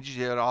few changes.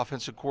 You had an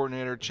offensive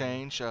coordinator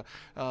change.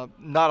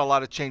 Not a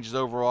lot of changes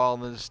overall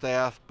in the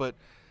staff, but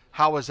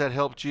how has that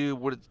helped you?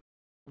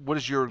 What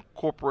is your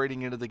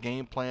incorporating into the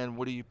game plan?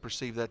 What do you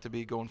perceive that to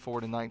be going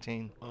forward in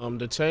 19?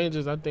 The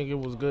changes, I think it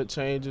was good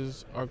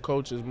changes. Our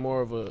coach is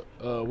more of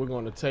a we're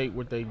going to take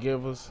what they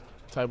give us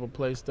type of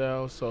play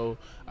style. So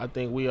I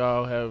think we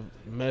all have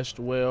meshed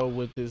well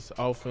with this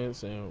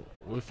offense, and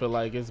we feel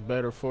like it's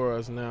better for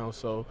us now.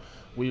 So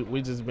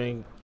we just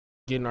been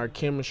getting our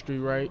chemistry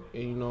right,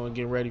 and, and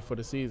getting ready for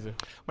the season.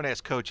 I'm going to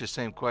ask Coach the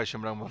same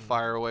question, but I'm going to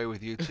fire away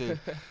with you too.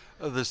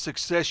 The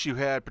success you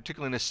had,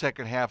 particularly in the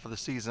second half of the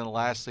season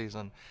last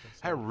season,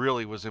 that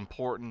really was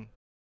important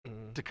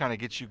to kind of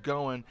get you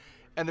going.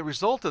 And the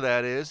result of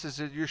that is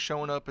that you're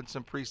showing up in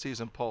some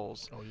preseason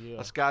polls. Oh, yeah.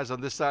 Us guys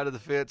on this side of the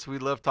fence, we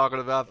love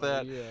talking about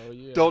that. Oh,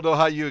 yeah. Don't know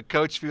how you and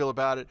Coach feel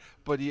about it,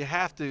 but you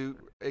have to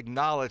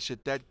acknowledge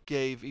that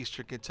gave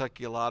Eastern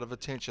Kentucky a lot of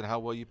attention, how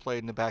well you played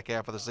in the back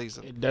half of the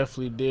season. It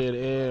definitely did,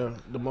 and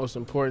the most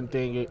important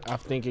thing I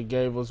think it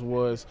gave us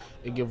was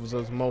it gives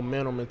us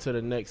momentum into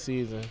the next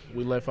season.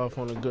 We left off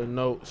on a good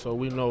note, so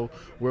we know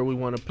where we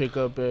want to pick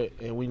up at,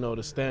 and we know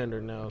the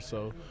standard now.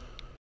 So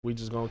we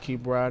just going to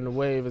keep riding the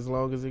wave as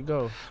long as it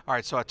goes. All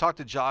right, so I talked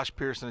to Josh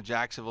Pearson of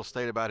Jacksonville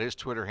State about his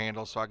Twitter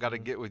handle, so I got to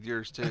get with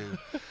yours too.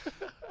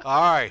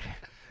 All right.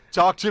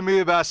 Talk to me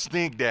about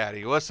Stink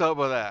Daddy. What's up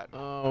with that?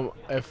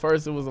 At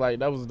first, it was like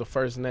that was the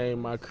first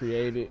name I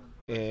created,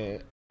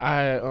 and I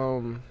had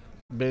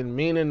been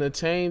meaning to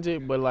change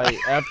it, but like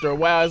after a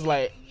while, it's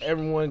like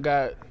everyone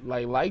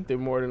liked it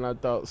more than I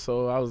thought.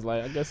 So I was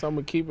like, I guess I'm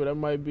gonna keep it. That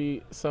might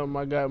be something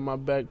I got in my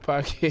back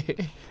pocket.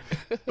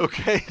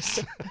 Okay.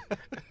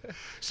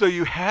 So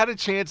you had a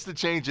chance to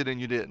change it and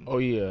you didn't. Oh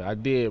yeah, I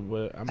did,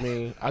 but I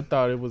mean, I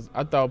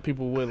thought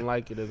people wouldn't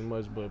like it as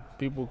much, but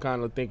people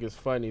kind of think it's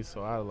funny,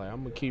 so I was like,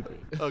 I'm gonna keep it.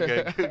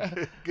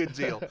 Okay, good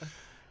deal.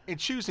 In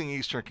choosing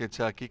Eastern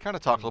Kentucky, kind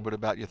of talk a little bit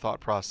about your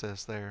thought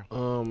process there.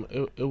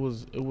 It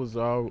was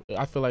all.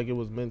 I feel like it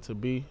was meant to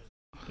be.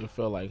 It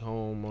felt like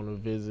home on a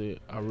visit.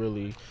 I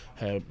really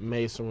had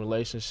made some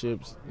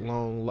relationships,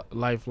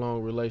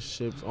 lifelong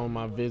relationships on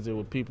my visit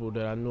with people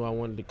that I knew I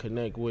wanted to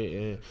connect with,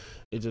 and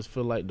it just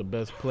felt like the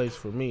best place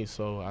for me.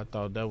 So I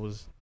thought that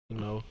was,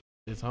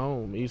 it's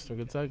home, Eastern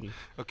Kentucky.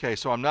 Okay,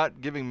 so I'm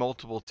not giving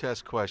multiple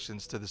test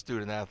questions to the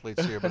student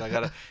athletes here, but I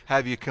got to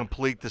have you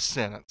complete the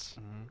sentence.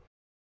 Mm-hmm.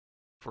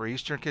 For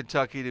Eastern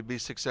Kentucky to be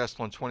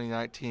successful in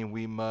 2019,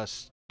 we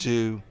must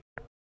be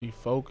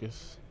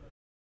focused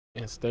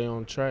and stay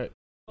on track.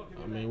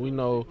 I mean, we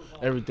know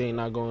everything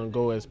not going to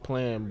go as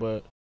planned, but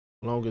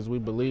as long as we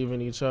believe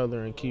in each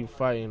other and keep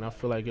fighting, I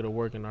feel like it'll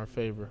work in our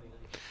favor.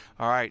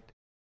 All right.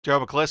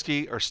 Daryl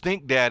McCleskey, or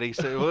Stink Daddy,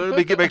 so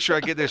let me make sure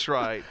I get this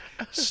right.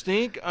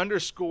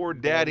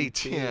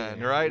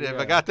 Stink_Daddy10, right? Yeah.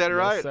 Have I got that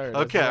right? Yes, sir.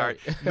 Okay, That's all right.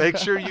 Make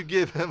sure you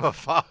give him a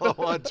follow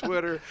on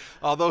Twitter,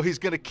 although he's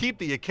going to keep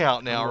the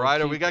account now,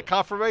 right? Have we got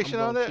confirmation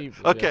on that?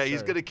 Okay,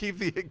 he's going to keep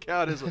the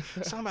account as well.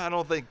 Somehow I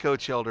don't think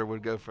Coach Elder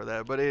would go for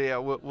that, but yeah,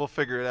 we'll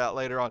figure it out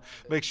later on.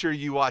 Make sure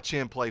you watch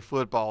him play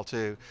football,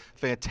 too.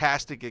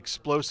 Fantastic,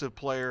 explosive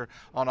player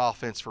on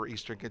offense for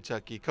Eastern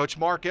Kentucky. Coach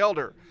Mark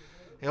Elder.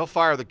 He'll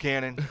fire the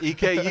cannon.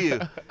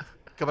 EKU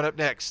coming up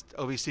next,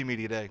 OVC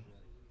Media Day.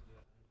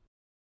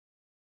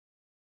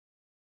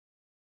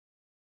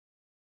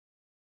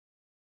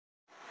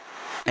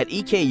 At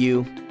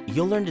EKU,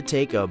 you'll learn to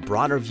take a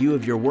broader view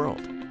of your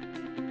world.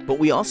 But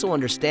we also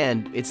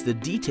understand it's the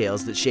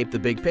details that shape the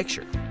big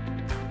picture.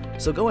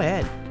 So go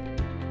ahead,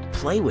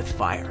 play with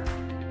fire,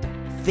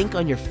 think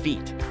on your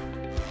feet,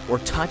 or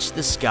touch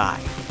the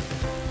sky.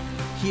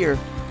 Here,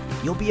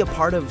 you'll be a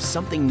part of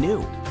something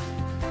new.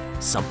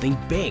 Something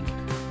big,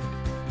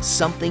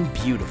 something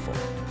beautiful.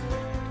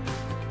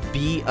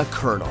 Be a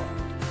Colonel.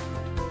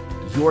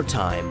 Your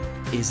time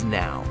is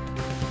now.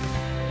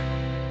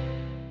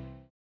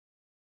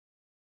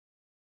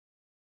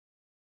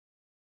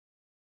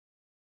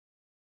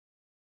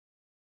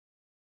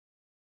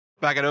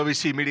 Back at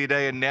OVC Media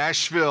Day in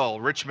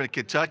Nashville, Richmond,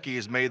 Kentucky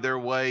has made their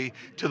way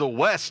to the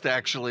west,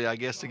 actually, I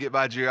guess, to get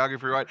my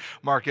geography right.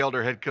 Mark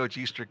Elder, head coach,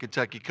 Eastern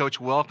Kentucky. Coach,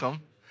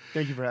 welcome.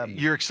 Thank you for having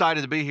me. You're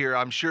excited to be here,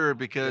 I'm sure,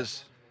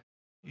 because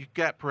you've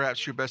got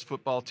perhaps your best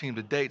football team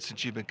to date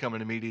since you've been coming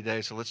to Media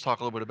Day, so let's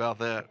talk a little bit about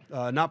that.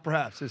 Not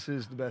perhaps. This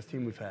is the best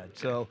team we've had.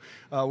 So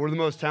we're the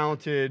most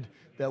talented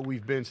that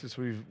we've been since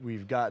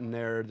we've gotten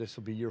there. This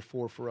will be year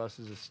 4 for us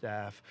as a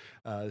staff.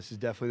 This is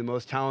definitely the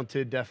most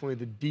talented, definitely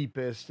the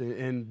deepest,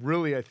 and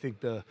really I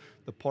think the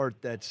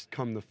part that's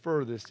come the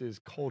furthest is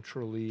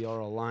culturally our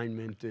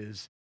alignment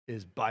is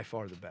by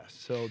far the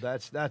best. So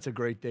that's a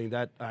great thing.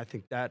 That I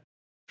think that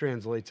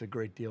translates a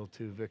great deal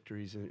to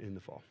victories in the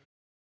fall.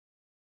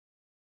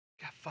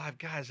 Got 5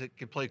 guys that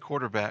can play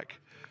quarterback.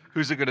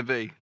 Who's it going to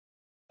be?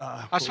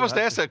 I'm supposed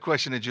to ask that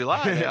question in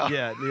July now.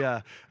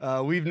 Yeah.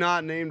 We've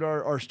not named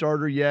our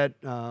starter yet.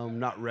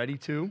 Not ready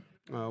to.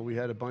 We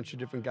had a bunch of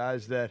different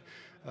guys that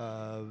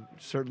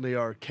certainly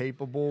are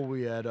capable.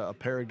 We had a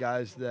pair of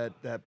guys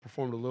that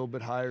performed a little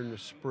bit higher in the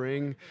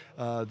spring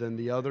than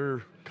the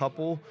other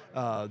couple.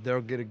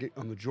 They'll get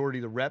a majority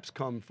of the reps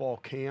come fall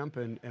camp,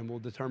 and we'll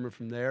determine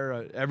from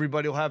there.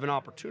 Everybody will have an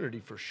opportunity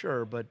for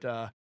sure, but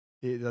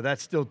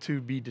that's still to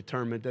be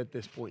determined at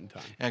this point in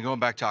time. And going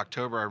back to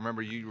October, I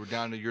remember you were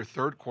down to your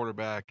third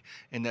quarterback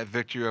in that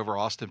victory over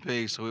Austin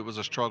Peay, so it was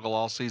a struggle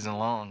all season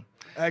long.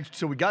 Actually,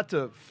 so we got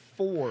to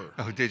 4.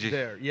 Oh, did you?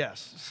 There,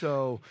 yes.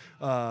 So,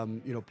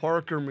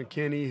 Parker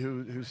McKinney,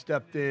 who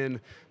stepped in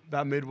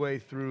about midway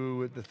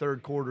through the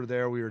third quarter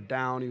there, we were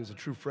down. He was a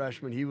true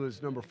freshman. He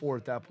was number 4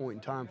 at that point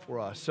in time for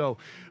us. So,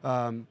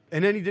 and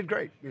then he did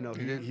great.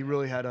 He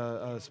really had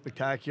a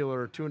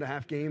spectacular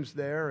 2.5 games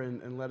there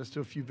and led us to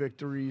a few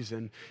victories,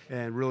 and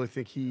really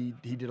think he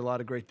did a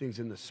lot of great things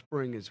in the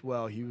spring as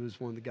well. He was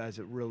one of the guys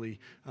that really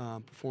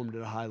performed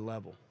at a high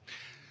level.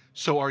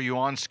 So are you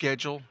on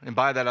schedule? And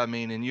by that I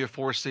mean in year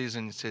 4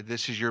 season, you said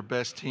this is your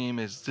best team.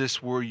 Is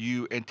this where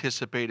you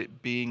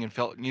anticipated being and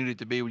felt you needed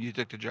to be when you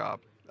took the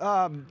job?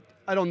 I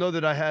don't know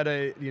that I had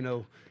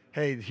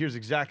hey, here's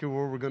exactly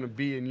where we're going to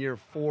be in year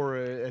 4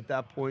 at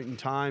that point in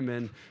time.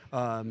 And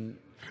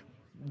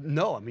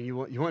no, I mean, you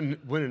want to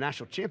win a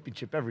national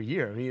championship every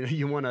year. I mean,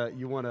 you want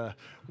to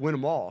win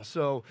them all.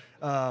 So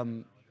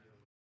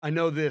I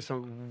know this.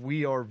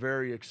 We are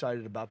very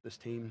excited about this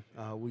team.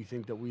 We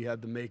think that we have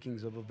the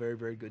makings of a very,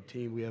 very good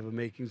team. We have the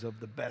makings of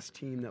the best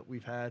team that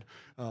we've had.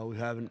 We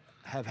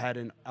have had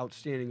an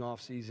outstanding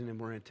offseason, and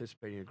we're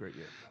anticipating a great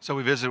year. So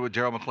we visited with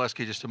Daryl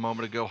McCleskey just a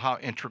moment ago. How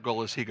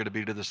integral is he going to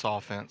be to this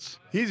offense?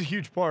 He's a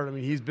huge part. I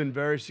mean, he's been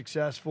very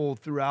successful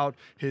throughout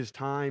his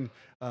time,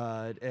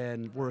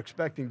 and we're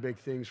expecting big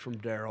things from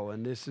Daryl.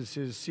 And this is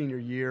his senior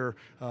year.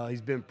 He's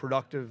been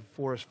productive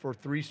for us for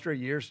 3 straight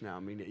years now.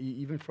 I mean,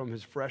 even from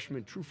his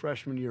true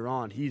freshman year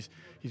on, he's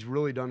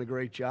really done a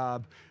great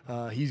job.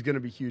 He's going to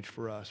be huge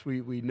for us.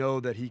 We know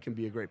that he can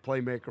be a great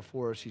playmaker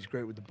for us. He's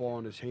great with the ball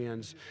in his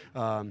hands.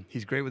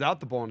 He's great without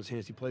the ball in his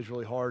hands. He plays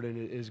really hard and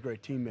is a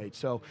great teammate.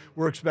 So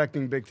we're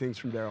expecting big things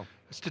from Daryl.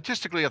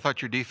 Statistically, I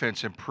thought your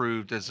defense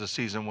improved as the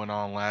season went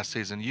on last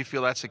season. You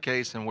feel that's the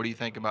case, and what do you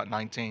think about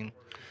 19?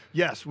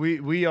 Yes,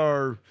 we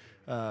are.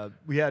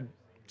 We had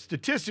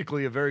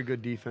statistically a very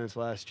good defense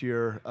last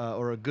year,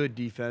 or a good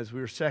defense. We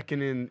were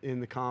second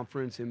in the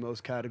conference in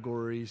most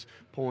categories,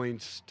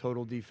 points,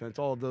 total defense,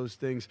 all of those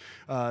things.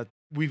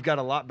 We've got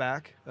a lot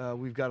back.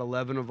 We've got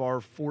 11 of our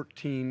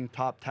 14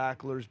 top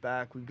tacklers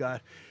back. We've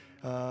got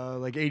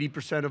like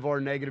 80% of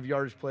our negative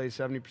yardage plays,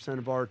 70%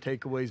 of our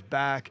takeaways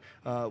back.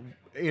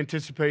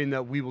 Anticipating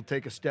that we will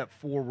take a step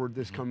forward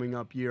this coming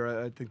up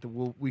year. I think that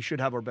we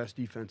should have our best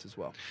defense as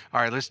well.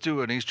 All right, let's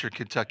do an Eastern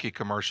Kentucky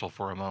commercial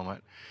for a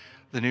moment.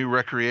 The new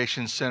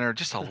recreation center,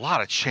 just a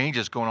lot of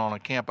changes going on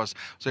campus.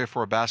 I was there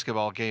for a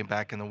basketball game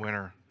back in the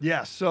winter.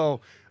 Yeah, so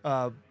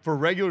for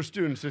regular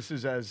students, this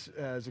is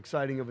as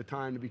exciting of a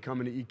time to be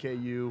coming to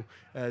EKU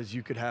as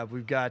you could have.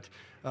 We've got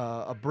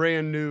couple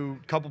brand new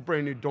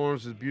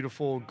dorms with a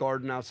beautiful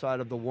garden outside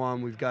of the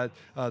one. We've got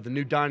the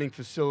new dining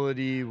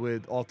facility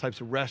with all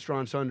types of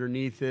restaurants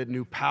underneath it.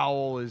 New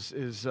Powell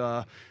is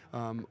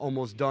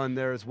almost done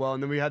there as well.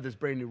 And then we have this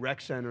brand new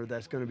rec center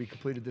that's going to be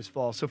completed this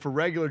fall. So for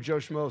regular Joe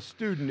Schmo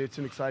student, it's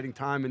an exciting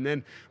time. And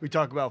then we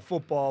talk about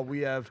football.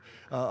 We have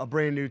a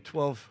brand new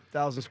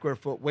 12,000 square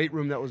foot weight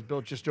room that was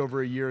built just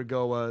over a year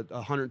ago, a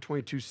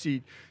 122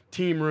 seat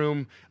team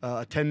room,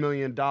 a $10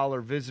 million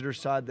visitor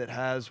side that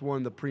has one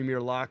of the premier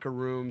locker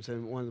rooms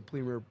and one of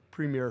the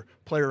premier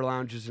player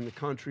lounges in the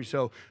country.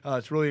 So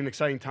it's really an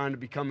exciting time to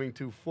be coming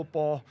to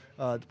football,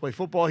 to play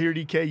football here at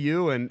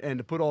EKU, and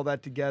to put all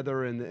that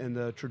together and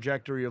the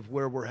trajectory of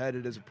where we're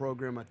headed as a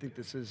program. I think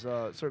this is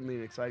certainly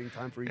an exciting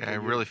time for EKU. Yeah,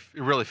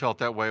 it really felt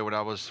that way when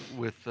I was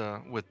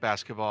with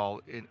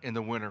basketball in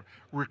the winter.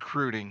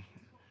 Recruiting.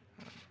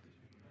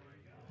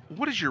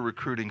 What is your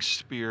recruiting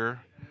spear?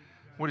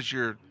 What is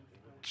your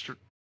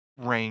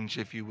range,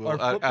 if you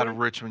will, out of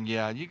Richmond?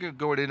 Yeah, you could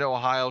go into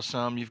Ohio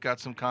some. You've got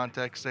some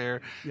contacts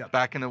there. Yep.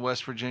 Back into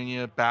West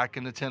Virginia, back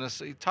into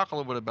Tennessee. Talk a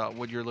little bit about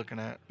what you're looking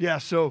at. Yeah,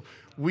 so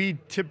we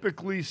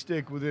typically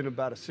stick within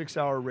about a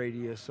 6-hour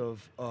radius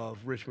of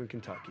Richmond,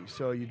 Kentucky.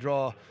 So you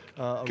draw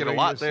get a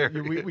lot there.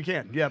 We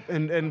can, yep.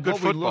 And good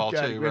what football we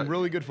look at, too, right? And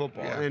really good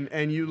football. Yeah.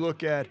 And you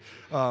look at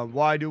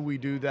why do we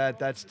do that?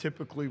 That's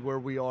typically where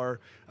we are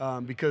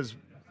because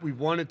we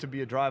want it to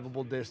be a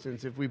drivable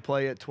distance. If we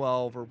play at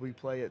 12 or we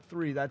play at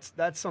 3, that's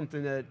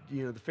something that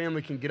the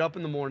family can get up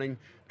in the morning,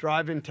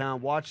 drive in town,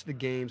 watch the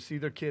game, see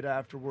their kid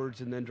afterwards,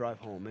 and then drive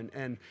home.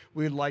 And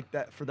we'd like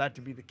that for that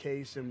to be the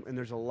case. And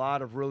there's a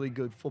lot of really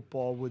good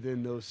football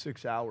within those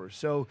 6 hours.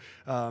 So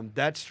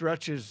that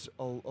stretches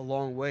a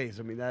long ways.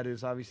 I mean, that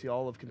is obviously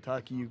all of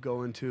Kentucky. You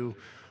go into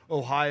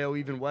Ohio,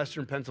 even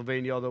western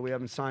Pennsylvania, although we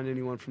haven't signed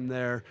anyone from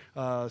there.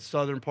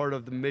 Southern part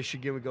of the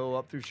Michigan, we go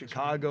up through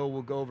Chicago.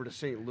 We'll go over to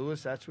St.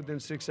 Louis. That's within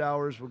 6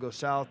 hours. We'll go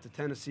south to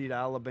Tennessee, to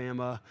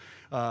Alabama.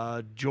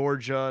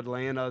 Georgia,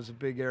 Atlanta is a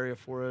big area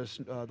for us.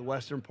 The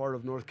western part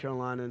of North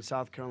Carolina and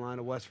South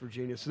Carolina, West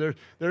Virginia. So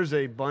there's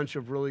a bunch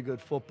of really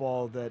good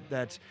football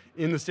that's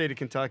in the state of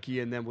Kentucky,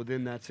 and then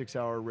within that 6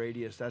 hour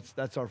radius,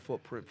 that's our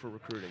footprint for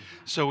recruiting.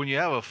 So when you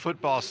have a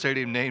football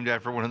stadium named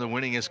after one of the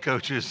winningest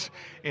coaches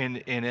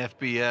in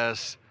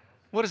FBS,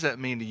 what does that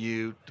mean to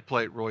you to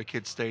play at Roy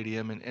Kidd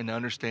Stadium and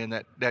understand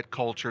that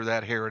culture,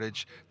 that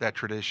heritage, that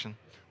tradition?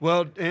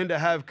 Well, and to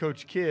have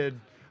Coach Kidd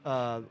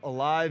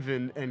alive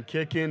and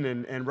kicking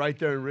and right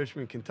there in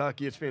Richmond,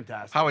 Kentucky, it's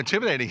fantastic. How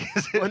intimidating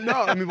is it? Well,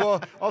 no, I mean,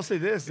 well, I'll say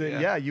this.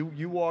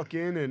 You walk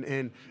in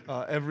and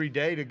every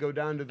day to go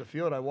down to the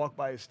field, I walk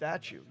by his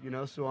statue,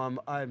 so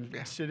I'm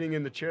sitting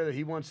in the chair that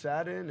he once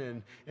sat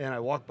in and I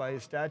walk by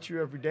his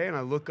statue every day and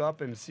I look up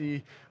and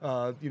see,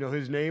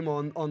 his name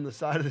on the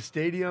side of the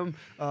stadium.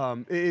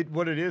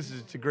 What it is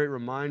it's a great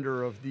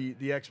reminder of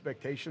the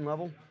expectation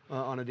level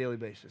on a daily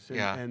basis.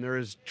 And there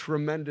is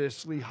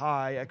tremendously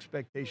high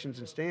expectations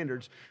and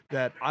standards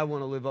that I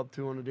want to live up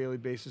to on a daily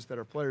basis, that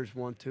our players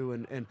want to,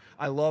 and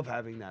I love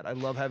having that. I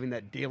love having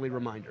that daily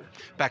reminder.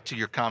 Back to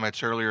your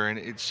comments earlier, and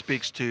it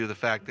speaks to the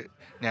fact that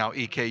now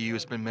EKU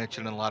has been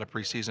mentioned in a lot of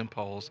preseason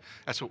polls.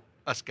 That's what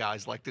us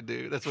guys like to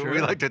do. That's what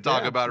we like to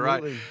talk about,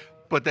 absolutely. Right?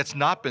 But that's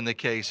not been the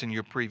case in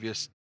your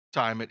previous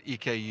time at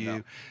EKU.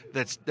 No.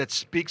 That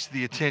speaks to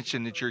the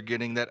attention that you're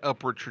getting, that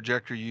upward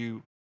trajectory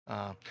you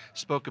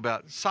spoke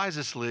about. Size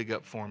this league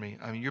up for me.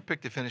 I mean, you're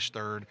picked to finish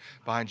third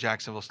behind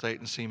Jacksonville State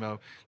and SEMO.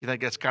 You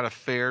think that's kind of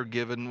fair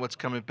given what's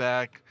coming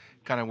back,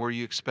 kind of where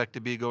you expect to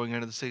be going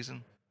into the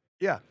season?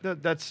 Yeah,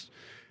 that's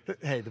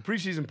hey, the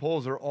preseason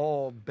polls are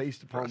all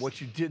based upon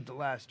what you did the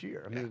last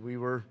year. I mean, we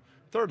were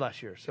third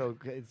last year, so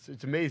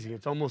it's amazing.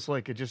 It's almost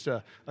like just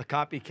a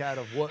copycat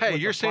of what. Hey, what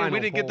you're saying we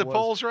didn't get the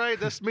polls right?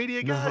 That's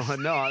media guys.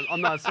 No,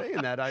 I'm not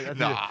saying that.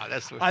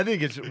 I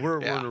think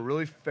we're in a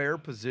really fair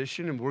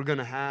position, and we're going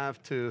to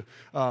have to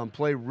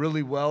play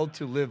really well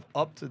to live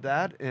up to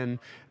that, and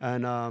we're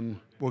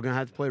going to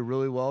have to play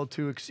really well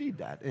to exceed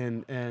that,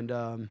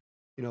 and.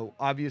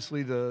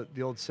 Obviously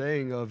the old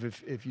saying of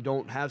if you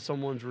don't have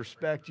someone's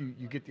respect, you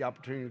get the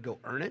opportunity to go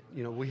earn it.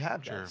 We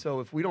have that. Sure. So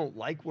if we don't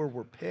like where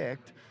we're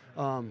picked,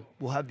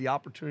 we'll have the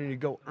opportunity to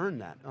go earn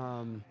that.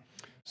 And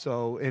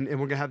we're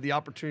going to have the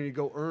opportunity to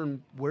go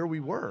earn where we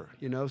were,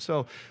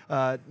 So,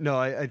 no,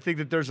 I think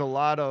that there's a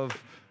lot of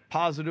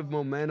positive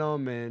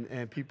momentum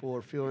and people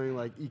are feeling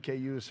like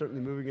EKU is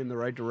certainly moving in the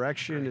right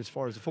direction as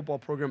far as the football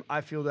program.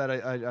 I feel that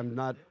I'm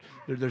not –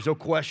 there's no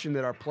question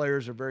that our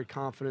players are very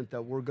confident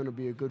that we're going to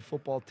be a good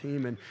football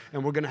team and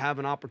we're going to have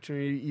an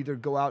opportunity to either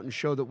go out and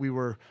show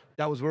that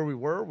that was where we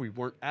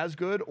weren't as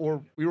good,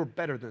 or we were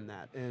better than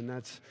that. And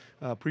that's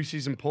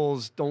preseason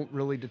polls don't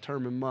really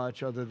determine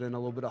much other than a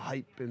little bit of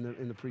hype in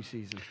the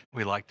preseason.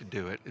 We like to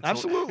do it.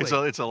 Absolutely.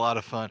 It's a lot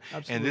of fun.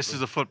 Absolutely. And this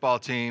is a football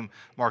team,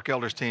 Mark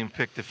Elder's team,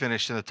 picked to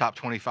finish in the top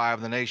 25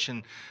 of the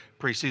nation,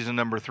 preseason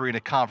number 3 in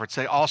the conference.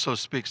 It also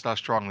speaks to how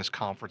strong this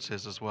conference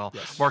is as well.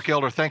 Yes. Mark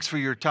Elder, thanks for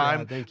your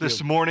time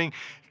this morning.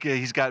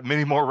 He's got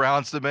many more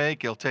rounds to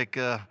make. He'll take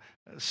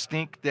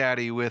Stink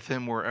Daddy with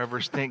him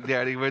wherever Stink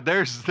Daddy went.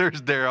 There's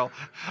Daryl.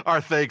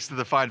 Our thanks to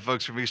the fine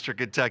folks from Eastern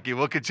Kentucky.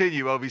 We'll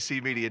continue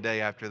OVC Media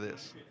Day after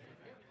this.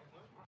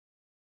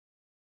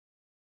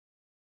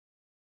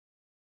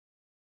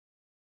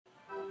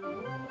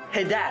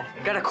 Hey, Dad,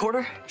 got a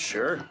quarter?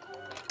 Sure.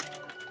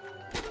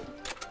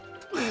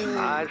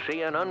 I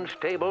see an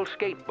unstable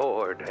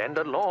skateboard and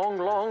a long,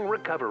 long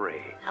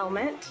recovery.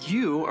 Helmet?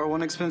 You are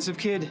one expensive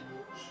kid.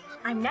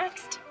 I'm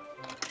next.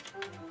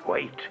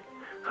 Wait,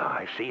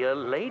 I see a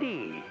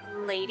lady.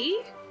 Lady?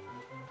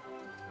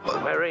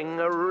 Wearing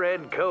a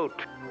red coat.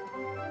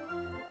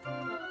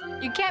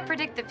 You can't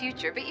predict the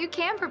future, but you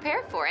can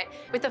prepare for it.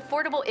 With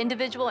affordable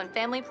individual and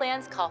family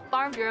plans, call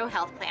Farm Bureau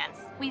Health Plans.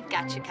 We've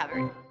got you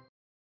covered.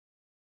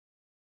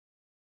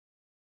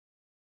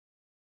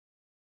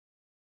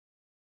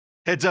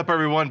 Heads up,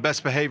 everyone.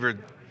 Best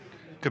behaviored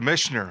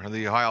commissioner of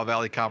the Ohio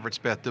Valley Conference,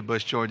 Beth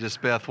DeBauche, joins us.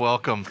 Beth,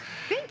 welcome.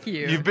 Thank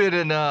you. You've been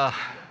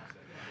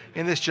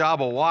in this job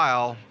a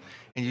while,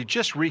 and you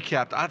just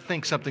recapped, I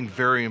think, something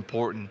very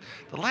important.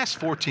 The last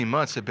 14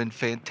 months have been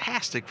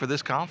fantastic for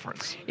this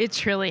conference. It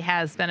truly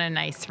has been a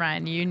nice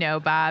run. You know,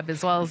 Bob,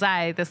 as well as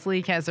I, this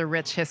league has a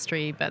rich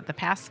history, but the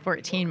past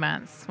 14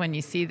 months, when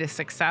you see the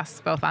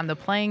success both on the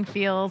playing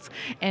field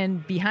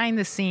and behind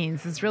the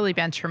scenes, has really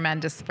been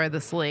tremendous for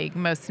this league.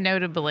 Most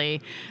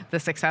notably, the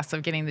success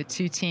of getting the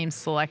 2 teams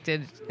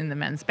selected in the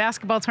men's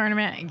basketball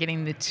tournament and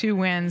getting the 2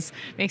 wins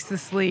makes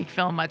this league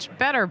feel much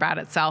better about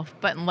itself.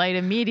 But in light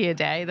of Media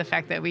Day, the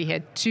fact that we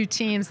had 2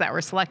 teams that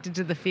were selected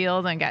to the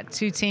field and got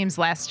 2 teams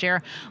last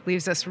year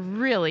leaves us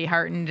really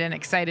heartened and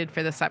excited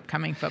for this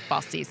upcoming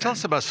football season. Tell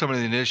us about some of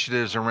the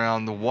initiatives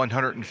around the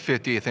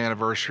 150th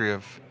anniversary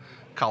of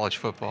college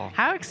football.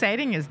 How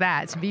exciting is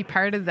that to be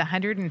part of the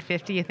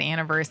 150th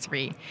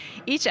anniversary?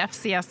 Each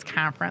FCS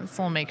conference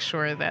will make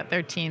sure that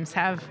their teams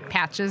have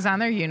patches on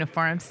their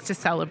uniforms to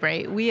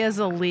celebrate. We as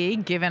a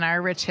league, given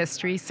our rich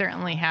history,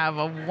 certainly have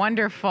a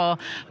wonderful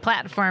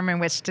platform in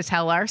which to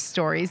tell our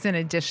stories in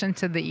addition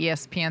to the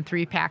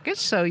ESPN3 package,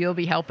 so you'll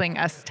be helping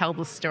us tell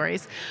the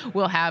stories.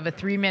 We'll have a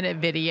 3-minute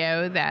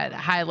video that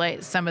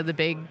highlights some of the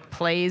big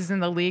plays in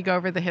the league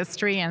over the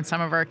history and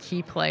some of our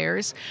key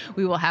players.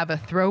 We will have a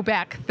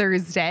Throwback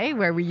Thursday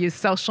where we use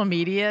social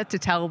media to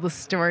tell the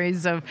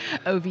stories of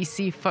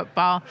OVC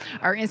football.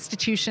 Our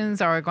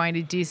institutions are going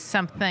to do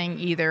something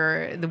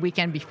either the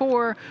weekend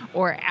before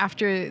or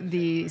after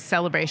the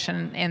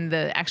celebration, and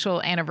the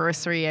actual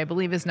anniversary, I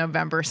believe, is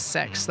November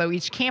 6th. So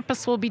each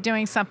campus will be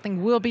doing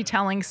something, we'll be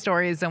telling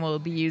stories, and we'll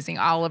be using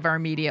all of our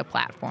media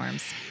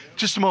platforms.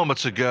 Just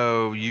moments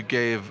ago, you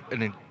gave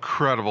an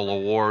incredible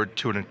award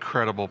to an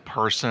incredible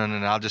person,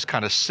 and I'll just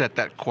kind of set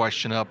that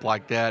question up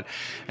like that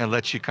and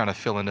let you kind of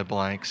fill in the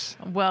blanks.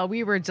 Well,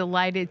 we were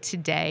delighted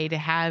today to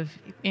have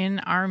in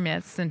our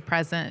midst and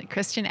present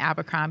Christian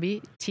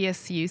Abercrombie,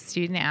 TSU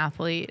student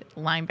athlete,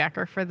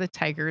 linebacker for the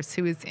Tigers,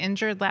 who was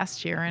injured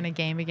last year in a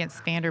game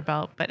against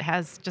Vanderbilt, but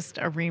has just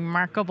a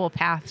remarkable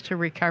path to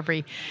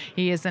recovery.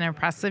 He is an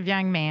impressive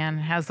young man,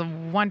 has a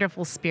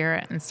wonderful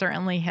spirit, and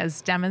certainly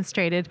has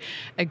demonstrated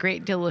a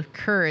great deal of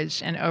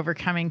courage in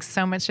overcoming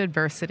so much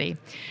adversity.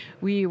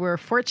 We were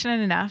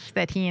fortunate enough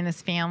that he and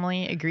his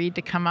family agreed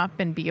to come up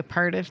and be a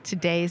part of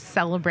today's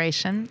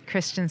celebration.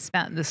 Christian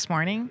spent this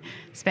morning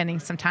spending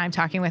some time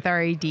talking with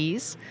our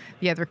ADs,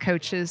 the other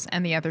coaches,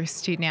 and the other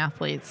student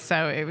athletes.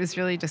 So it was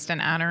really just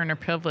an honor and a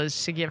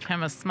privilege to give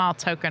him a small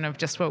token of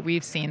just what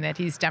we've seen, that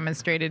he's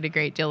demonstrated a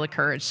great deal of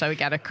courage. So he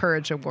got a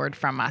courage award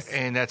from us.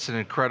 And that's an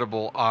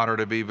incredible honor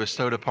to be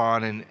bestowed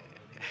upon. And,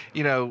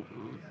 you know,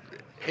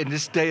 in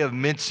this day of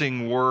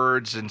mincing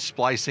words and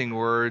splicing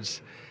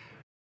words,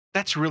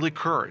 that's really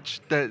courage.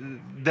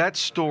 That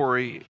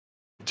story,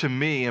 to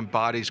me,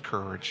 embodies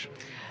courage.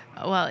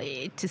 Well,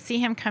 to see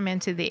him come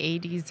into the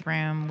AD's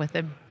room with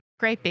a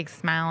great big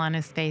smile on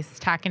his face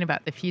talking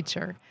about the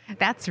future,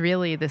 that's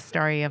really the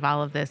story of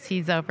all of this.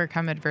 He's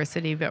overcome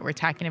adversity, but we're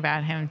talking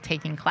about him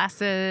taking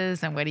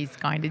classes and what he's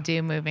going to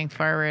do moving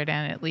forward,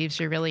 and it leaves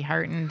you really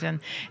heartened.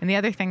 And the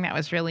other thing that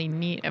was really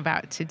neat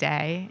about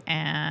today,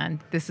 and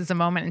this is a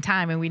moment in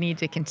time and we need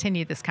to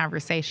continue this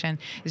conversation,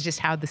 is just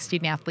how the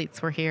student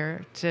athletes were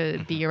here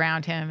to be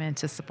around him and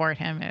to support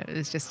him. It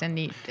was just a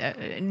neat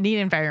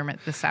environment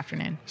this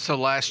afternoon. So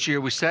last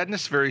year we sat in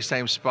this very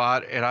same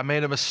spot, and I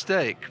made a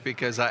mistake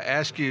because I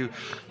asked you,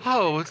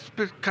 oh, it's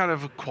been kind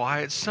of a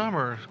quiet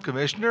summer,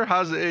 Commissioner.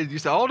 How's it? You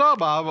said, hold on,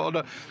 Bob, hold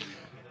on.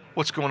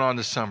 What's going on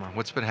this summer?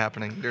 What's been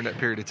happening during that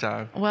period of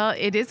time? Well,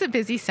 it is a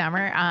busy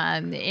summer.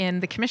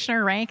 In the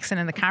commissioner ranks and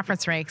in the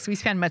conference ranks, we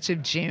spend much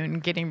of June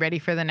getting ready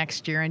for the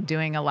next year and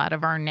doing a lot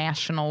of our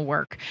national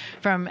work.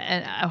 From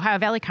an Ohio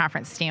Valley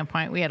Conference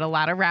standpoint, we had a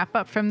lot of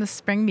wrap-up from the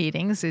spring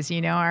meetings. As you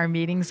know, our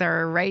meetings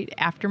are right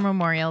after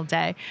Memorial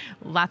Day.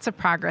 Lots of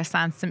progress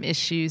on some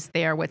issues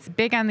there. What's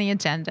big on the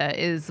agenda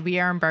is we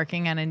are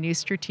embarking on a new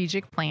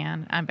strategic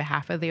plan on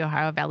behalf of the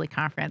Ohio Valley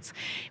Conference.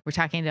 We're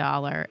talking to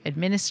all our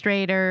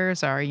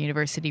administrators, our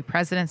university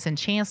presidents and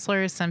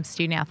chancellors, some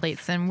student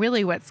athletes, and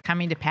really what's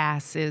coming to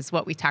pass is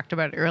what we talked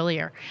about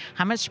earlier,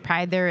 how much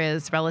pride there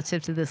is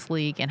relative to this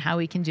league and how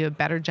we can do a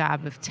better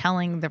job of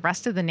telling the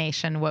rest of the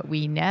nation what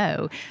we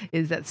know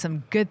is that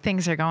some good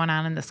things are going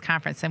on in this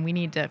conference, and we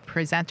need to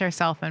present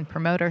ourselves and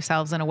promote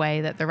ourselves in a way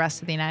that the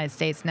rest of the United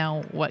States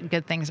know what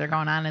good things are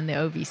going on in the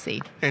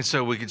OVC. And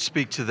so we could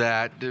speak to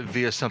that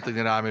via something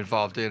that I'm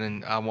involved in,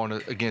 and I want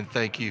to, again,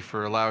 thank you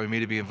for allowing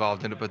me to be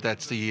involved in it, but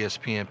that's the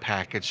ESPN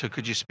package. So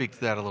could you speak to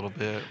that a little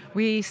bit?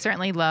 We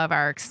certainly love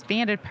our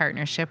expanded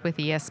partnership with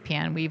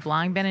ESPN. We've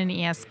long been an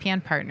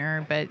ESPN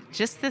partner, but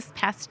just this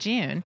past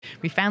June,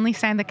 we finally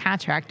signed the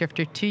contract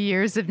after 2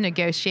 years of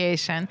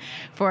negotiation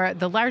for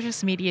the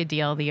largest media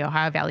deal the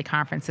Ohio Valley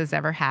Conference has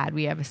ever had.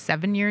 We have a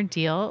 7-year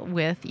deal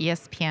with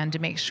ESPN to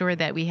make sure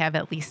that we have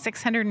at least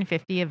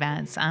 650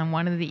 events on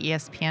one of the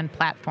ESPN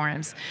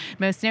platforms.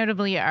 Most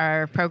notably,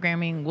 our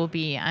programming will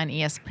be on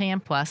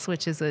ESPN Plus,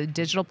 which is a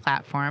digital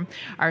platform.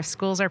 Our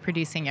schools are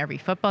producing every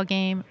football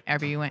game,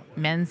 every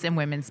men's and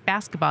women's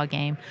basketball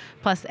game,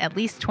 plus at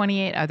least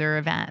 28 other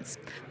events.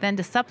 Then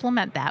to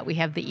supplement that, we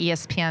have the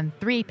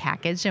ESPN3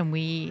 package, and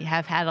we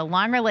have had a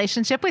long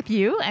relationship with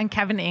you and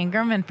Kevin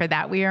Ingram, and for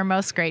that we are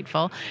most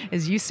grateful,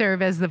 as you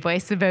serve as the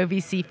voice of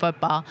OVC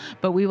football.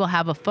 But we will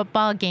have a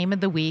football game of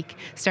the week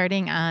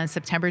starting on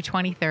September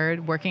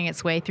 23rd, working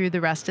its way through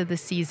the rest of the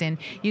season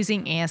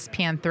using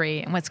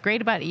ESPN3. And what's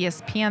great about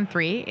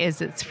ESPN3 is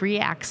it's free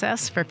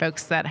access for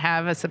folks that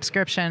have a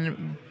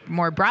subscription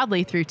more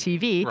broadly through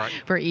TV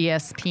for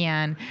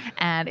ESPN,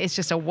 and it's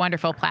just a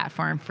wonderful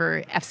platform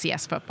for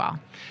FCS football.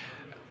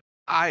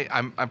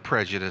 I'm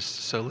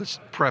prejudiced, so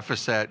let's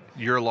preface that.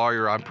 You're a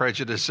lawyer, I'm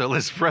prejudiced, so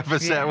let's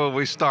preface that when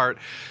we start.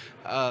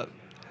 To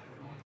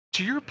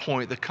your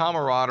point, the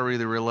camaraderie,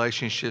 the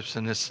relationships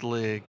in this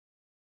league,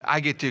 I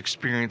get to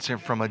experience him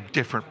from a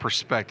different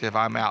perspective.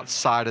 I'm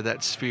outside of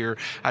that sphere.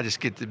 I just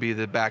get to be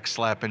the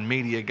backslapping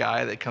media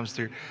guy that comes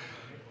through.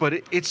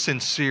 But it's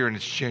sincere and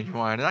it's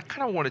genuine, and I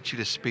kind of wanted you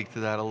to speak to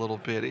that a little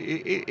bit.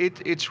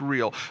 It's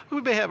real. We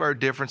may have our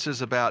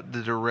differences about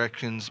the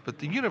directions, but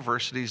the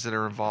universities that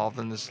are involved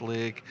in this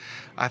league,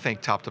 I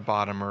think top to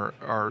bottom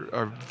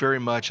are very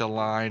much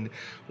aligned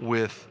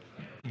with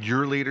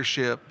your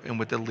leadership and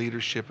with the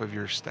leadership of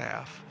your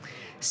staff.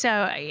 So,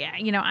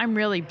 I'm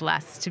really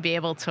blessed to be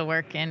able to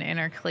work in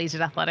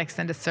intercollegiate athletics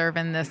and to serve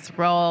in this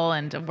role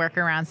and to work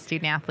around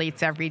student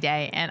athletes every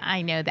day. And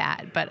I know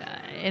that. But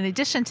in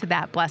addition to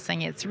that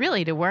blessing, it's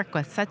really to work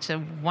with such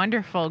a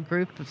wonderful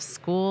group of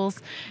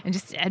schools and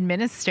just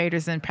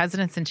administrators and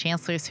presidents and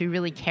chancellors who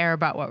really care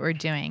about what we're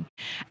doing.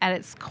 At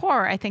its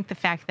core, I think the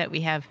fact that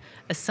we have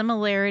a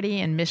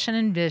similarity in mission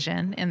and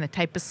vision in the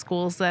type of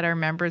schools that are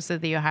members of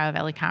the Ohio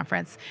Valley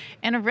Conference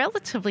and a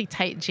relatively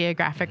tight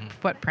geographic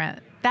footprint,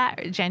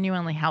 that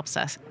genuinely helps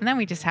us. And then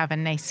we just have a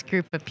nice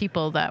group of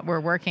people that we're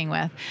working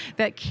with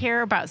that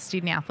care about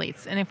student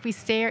athletes. And if we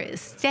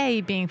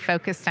stay being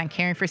focused on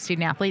caring for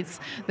student athletes,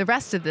 the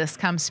rest of this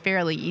comes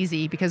fairly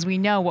easy because we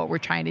know what we're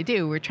trying to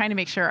do. We're trying to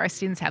make sure our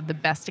students have the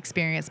best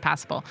experience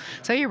possible.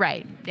 So you're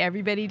right.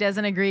 Everybody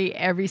doesn't agree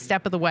every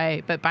step of the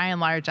way, but by and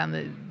large on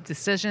the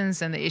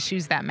decisions and the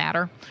issues that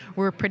matter,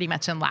 we're pretty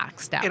much in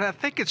lockstep. And I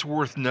think it's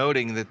worth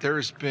noting that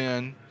there's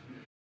been,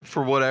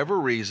 for whatever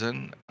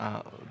reason,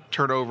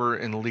 turnover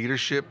in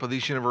leadership of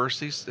these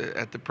universities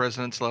at the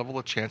president's level,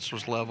 the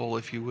chancellor's level,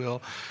 if you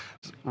will.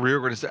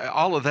 Reorganization,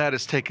 all of that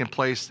has taken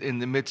place in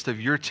the midst of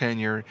your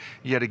tenure,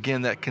 yet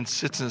again, that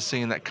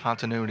consistency and that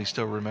continuity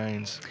still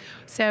remains.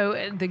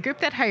 So the group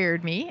that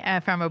hired me,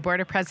 from a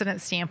board of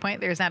presidents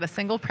standpoint, there's not a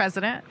single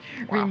president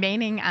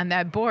remaining on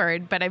that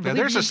board. But I believe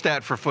there's a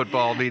stat for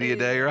Football Media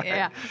Day, right?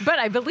 Yeah, but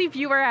I believe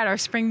you were at our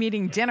spring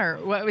meeting dinner.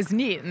 What was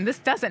neat, and this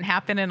doesn't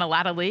happen in a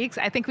lot of leagues,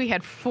 I think we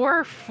had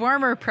 4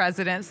 former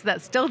presidents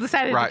that still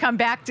decided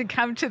to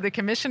come to the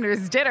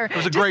commissioners' dinner. It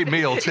was a great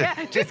meal, too. Yeah,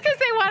 just because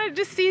they wanted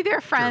to see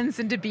their friends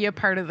and to be a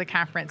part of the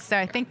conference. So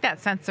I think that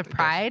sense of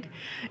pride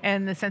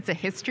and the sense of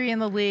history in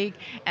the league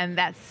and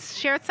that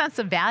shared sense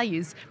of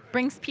values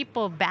brings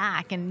people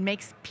back and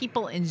makes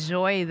people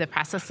enjoy the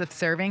process of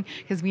serving,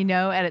 because we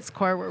know at its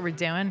core what we're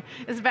doing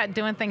is about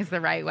doing things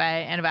the right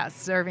way and about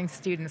serving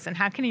students. And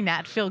how can you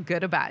not feel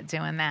good about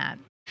doing that?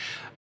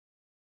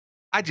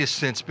 I just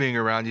sense being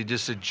around you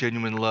just a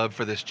genuine love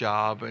for this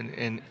job,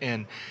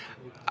 and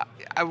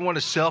I want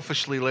to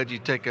selfishly let you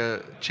take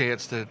a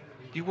chance to,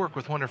 you work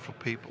with wonderful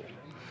people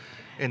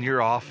in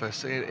your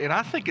office, and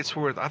I think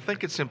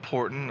it's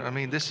important. I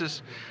mean, this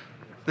is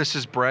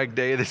brag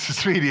day, this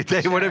is media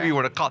day, whatever you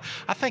want to call it.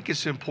 I think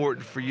it's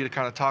important for you to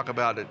kind of talk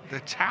about it,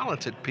 the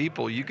talented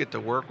people you get to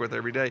work with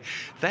every day.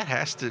 That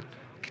has to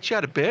get you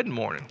out of bed in the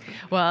morning.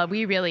 Well,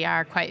 we really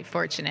are quite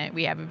fortunate.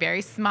 We have a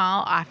very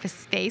small office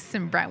space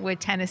in Brentwood,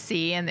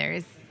 Tennessee, and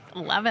there's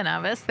 11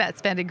 of us that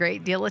spend a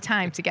great deal of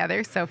time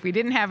together. So if we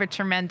didn't have a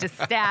tremendous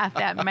staff,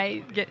 that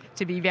might get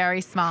to be very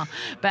small.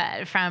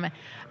 But from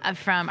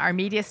our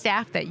media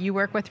staff that you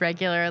work with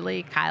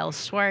regularly, Kyle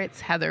Schwartz,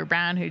 Heather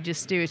Brown, who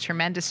just do a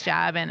tremendous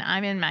job, and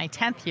I'm in my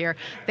 10th year.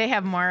 They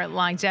have more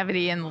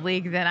longevity in the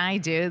league than I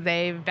do.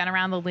 They've been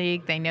around the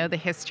league. They know the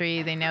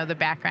history. They know the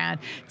background.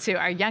 To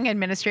our young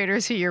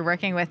administrators who you're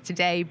working with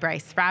today,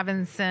 Bryce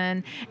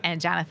Robinson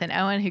and Jonathan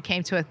Owen, who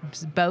came to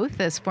us both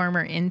as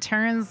former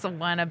interns,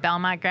 one a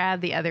Belmont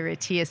grad, the other a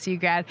TSU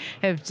grad,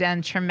 have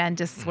done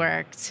tremendous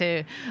work.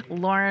 To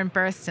Lauren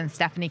Burst and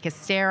Stephanie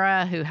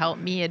Castera, who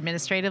helped me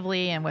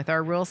administratively and with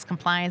our rules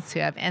compliance, who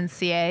have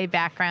NCAA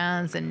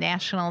backgrounds and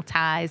national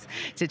ties.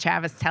 To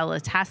Travis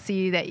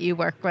Teletasi, that you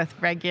work with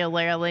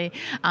regularly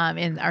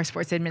in our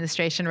sports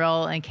administration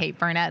role, and Kate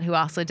Burnett, who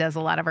also does a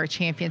lot of our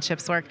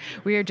championships work.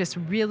 We are just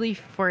really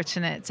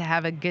fortunate to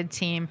have a good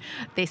team.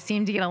 They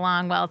seem to get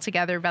along well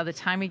together. By the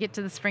time we get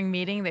to the spring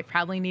meeting, they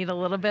probably need a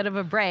little bit of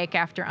a break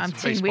after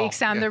umpteen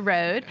weeks on the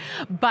road.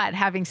 But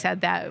having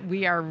said that,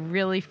 we are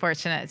really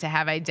fortunate to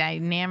have a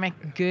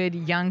dynamic, good,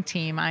 young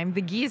team. I'm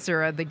the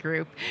geezer of the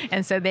group,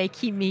 and so they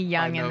keep me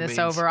young in this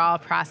overall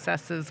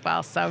process as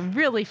well. So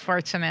really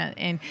fortunate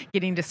in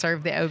getting to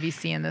serve the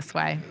OVC in this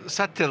way.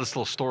 So I'll tell this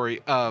little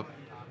story.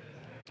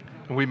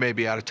 We may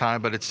be out of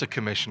time, but it's the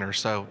commissioner.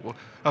 So,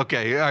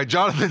 okay. All right,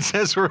 Jonathan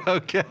says we're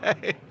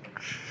okay.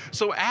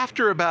 So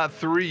after about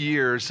 3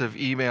 years of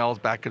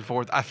emails back and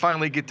forth, I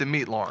finally get to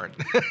meet Lauren.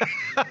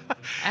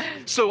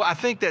 So I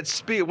think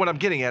what I'm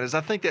getting at is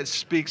I think that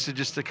speaks to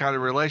just the kind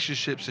of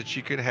relationships that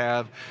you can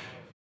have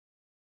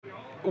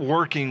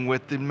working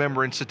with the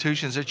member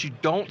institutions that you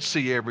don't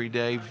see every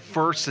day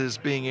versus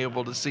being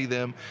able to see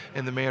them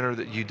in the manner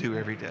that you do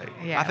every day.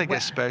 Yeah, I think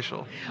that's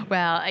special.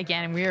 Well,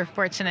 again, we are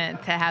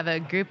fortunate to have a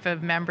group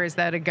of members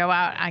that go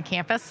out on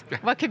campus.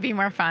 What could be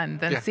more fun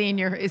than seeing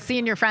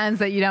your friends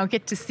that you don't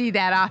get to see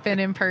that often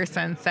in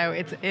person? So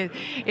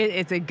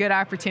it's a good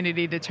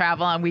opportunity to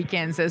travel on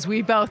weekends, as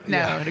we both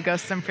know, to go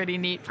some pretty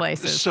neat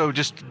places. So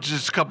just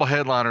a couple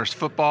headliners.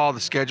 Football,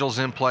 the schedule's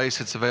in place.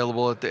 It's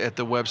available at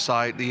the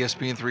website, the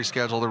ESPN3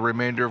 schedule. schedule, the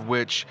remainder of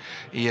which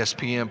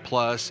ESPN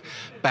Plus.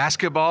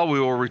 Basketball, we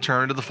will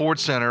return to the Ford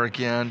Center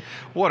again.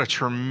 What a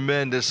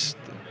tremendous,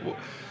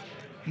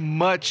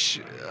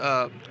 much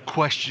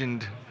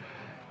questioned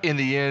in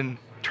the end,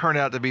 turned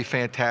out to be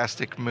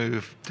fantastic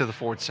move to the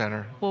Ford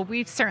Center. Well,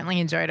 we've certainly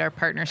enjoyed our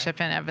partnership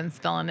in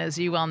Evansville, and as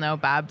you well know,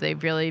 Bob,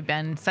 they've really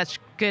been such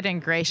good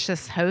and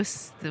gracious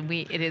hosts.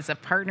 It is a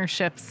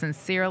partnership,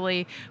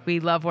 sincerely.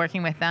 We love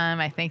working with them.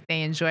 I think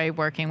they enjoy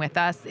working with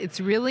us. It's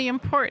really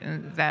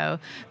important, though,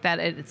 that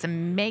it's a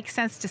make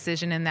sense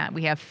decision in that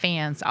we have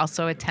fans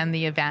also attend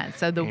the event.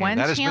 So the one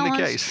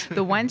challenge,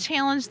 the one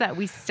challenge that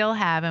we still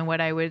have, and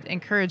what I would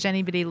encourage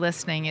anybody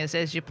listening is,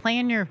 as you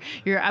plan your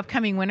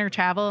upcoming winter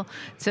travel,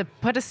 to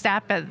put a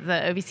stop at the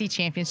OVC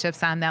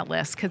Championships on that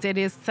list, because it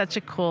is such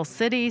a cool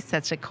city,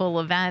 such a cool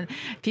event.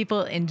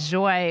 People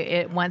enjoy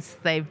it once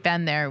they've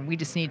been there. We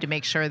just need to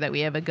make sure that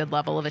we have a good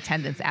level of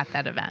attendance at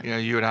that event. You know,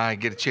 you and I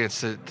get a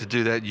chance to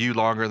do that. You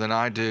longer than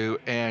I do,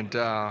 and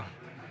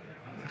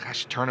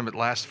gosh, the tournament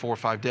lasts 4 or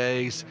 5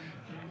 days.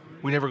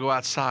 We never go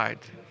outside.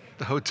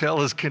 The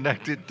hotel is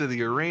connected to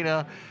the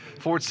arena,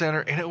 Ford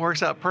Center, and it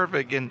works out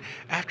perfect. And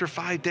after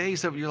 5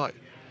 days of it, you're like,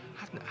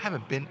 I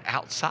haven't been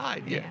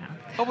outside yet. Yeah.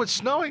 Oh, it's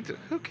snowing.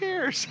 Who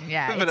cares?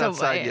 Yeah, I haven't been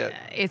outside yet.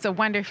 It's a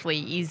wonderfully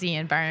easy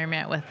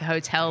environment with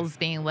hotels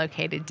being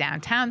located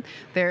downtown.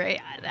 I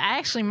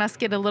actually must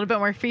get a little bit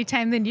more free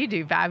time than you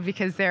do, Bob,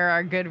 because there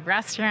are good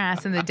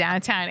restaurants in the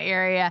downtown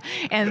area,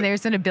 and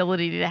there's an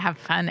ability to have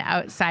fun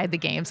outside the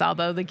games.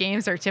 Although the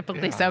games are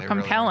typically so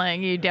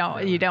compelling, you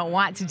don't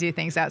want to do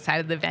things outside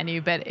of the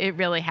venue, but it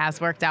really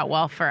has worked out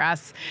well for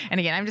us. And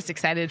again, I'm just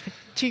excited,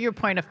 to your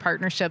point of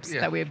partnerships,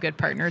 that we have good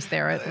partners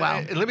there as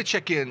well. Let me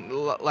check in.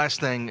 Last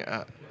thing,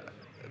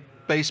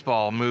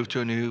 baseball moved to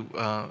a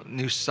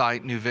new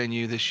site, new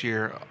venue this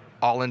year.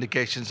 All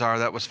indications are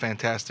that was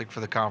fantastic for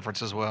the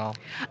conference as well.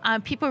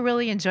 People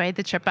really enjoyed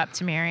the trip up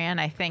to Marion.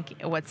 I think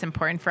what's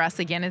important for us,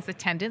 again, is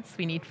attendance.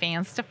 We need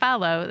fans to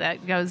follow.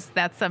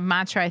 That's a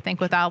mantra, I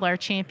think, with all our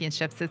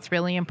championships. It's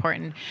really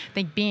important. I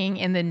think being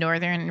in the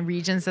northern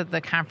regions of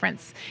the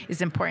conference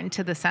is important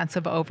to the sense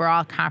of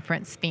overall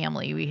conference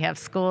family. We have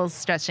schools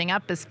stretching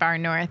up as far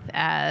north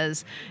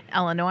as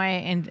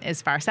Illinois and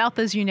as far south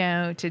as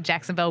to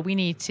Jacksonville. We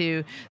need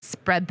to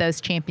spread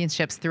those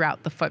championships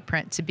throughout the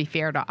footprint to be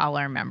fair to all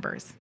our members.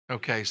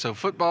 Okay, so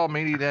football,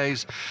 media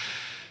days.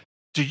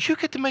 Do you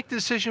get to make the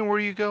decision where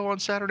you go on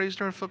Saturdays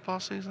during football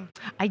season?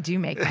 I do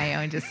make my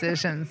own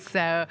decisions.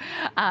 So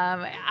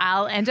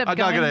I'll end up I'm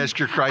not going to ask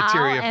your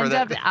criteria for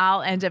that.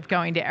 I'll end up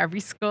going to every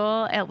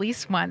school at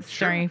least once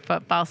during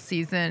football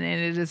season,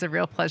 and it is a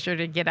real pleasure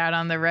to get out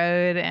on the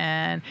road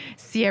and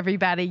see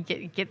everybody,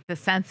 get the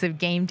sense of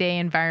game day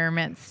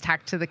environments,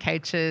 talk to the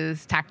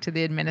coaches, talk to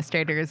the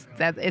administrators.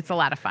 It's a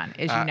lot of fun,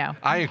 as you know.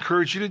 I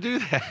encourage you to do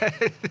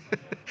that.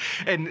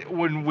 And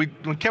when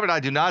Kevin and I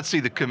do not see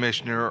the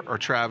commissioner or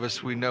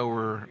Travis, we know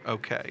we're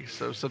okay.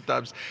 So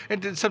sometimes,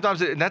 and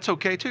that's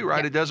okay too,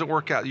 right? Yeah. It doesn't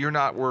work out. You're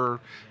not where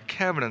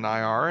Kevin and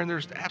I are, and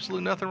there's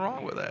absolutely nothing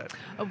wrong with that.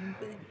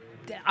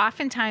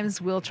 Oftentimes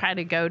we'll try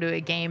to go to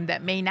a game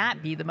that may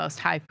not be the most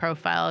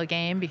high-profile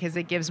game because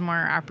it gives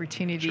more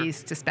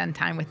opportunities to spend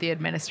time with the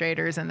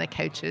administrators and the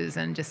coaches,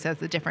 and just has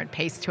a different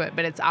pace to it.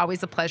 But it's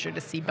always a pleasure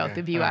to see both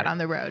of you out on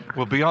the road.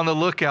 We'll be on the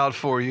lookout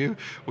for you.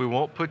 We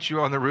won't put you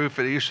on the roof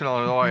at Eastern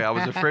Illinois. I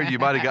was afraid you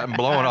might have gotten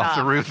blown off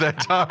the roof that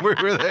time we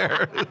were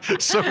there.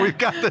 So we've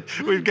got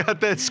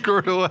that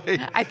squared away.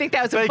 I think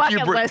that was a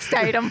bucket list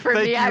item for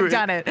me. I've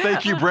done it.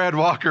 Thank you, Brad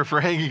Walker, for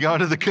hanging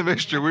on to the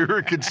commissioner. We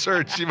were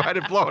concerned she might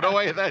have blown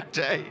away that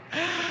day.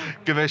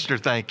 Commissioner,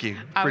 thank you.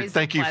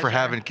 Thank you for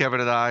having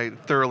Kevin and I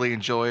thoroughly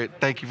enjoy it.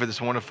 Thank you for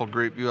this wonderful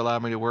group you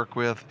allowed me to work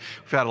with.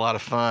 We've had a lot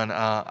of fun.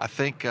 I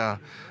think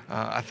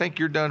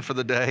you're done for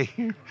the day,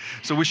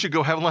 so we should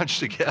go have lunch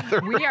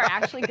together. We are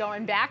actually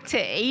going back to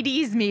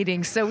 80s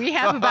meetings, so we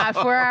have about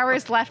 4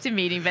 hours left of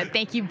meeting. But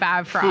thank you,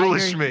 Bob, for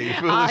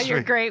all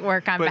your great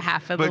work on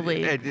behalf of the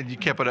league. And you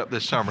kept it up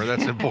this summer.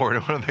 That's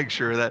important. I want to make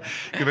sure that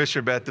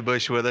Commissioner Beth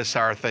DeBauche with us.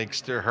 Our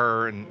thanks to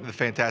her and the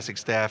fantastic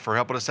staff for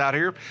helping us out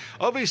here.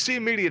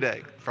 OVC Media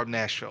Day from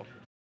Nashville.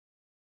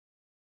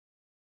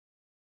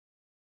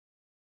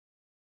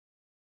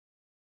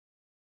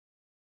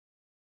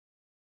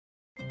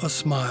 A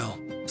smile,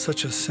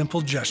 such a simple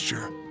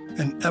gesture,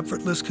 an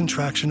effortless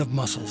contraction of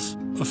muscles,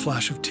 a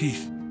flash of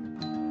teeth.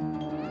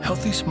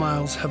 Healthy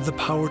smiles have the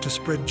power to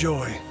spread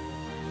joy,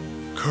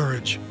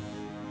 courage,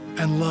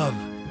 and love.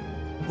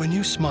 When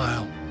you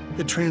smile,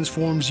 it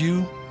transforms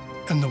you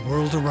and the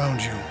world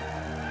around you.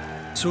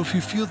 So if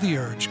you feel the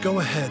urge, go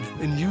ahead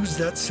and use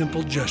that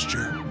simple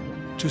gesture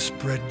to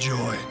spread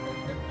joy.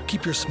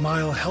 Keep your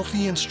smile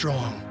healthy and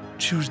strong.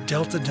 Choose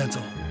Delta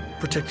Dental,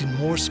 protecting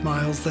more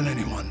smiles than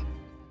anyone.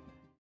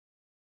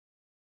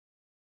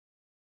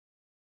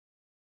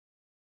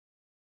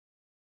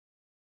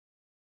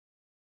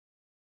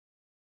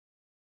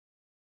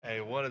 Hey,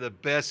 one of the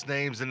best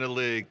names in the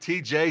league,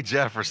 TJ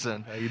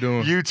Jefferson. How you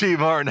doing? UT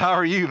Martin. How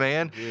are you,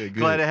 man? Yeah, good.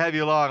 Glad to have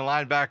you along,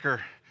 linebacker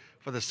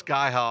for the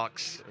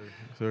Skyhawks.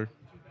 Sir.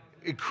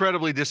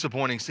 incredibly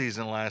disappointing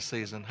season last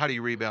season. How do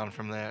you rebound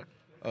from that?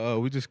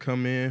 We just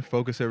come in,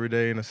 focus every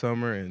day in the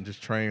summer, and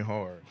just train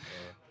hard.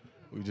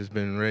 We've just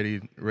been ready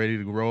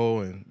to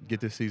roll and get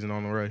this season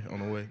on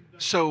the way.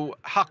 So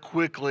how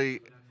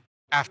quickly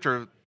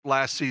after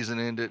last season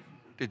ended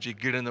did you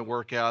get in the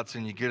workouts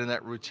and you get in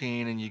that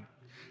routine and you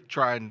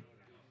try and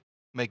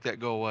make that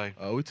go away?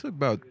 We took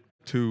about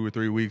 2 or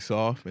 3 weeks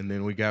off, and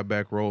then we got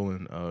back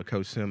rolling.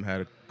 Coach Sim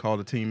had called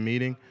a team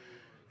meeting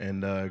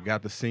and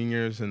got the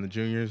seniors and the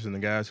juniors and the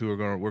guys who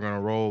we're gonna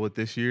roll with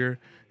this year,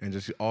 and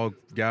just all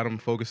got them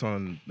focused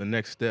on the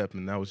next step,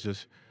 and that was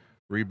just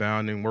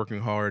rebounding, working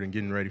hard, and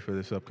getting ready for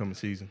this upcoming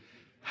season.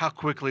 How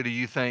quickly do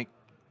you think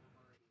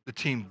the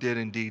team did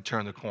indeed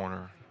turn the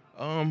corner?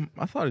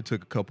 I thought it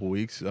took a couple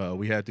weeks.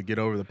 We had to get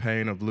over the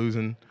pain of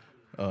losing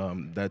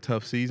that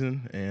tough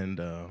season, and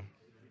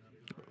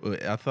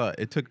I thought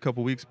it took a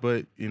couple weeks,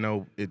 but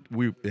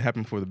it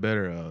happened for the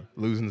better.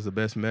 Losing is the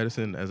best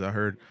medicine, as I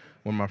heard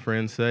one of my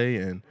friends say,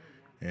 and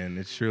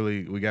it's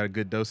surely we got a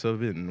good dose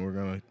of it, and we're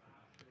gonna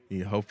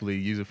hopefully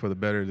use it for the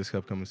better this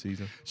upcoming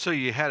season. So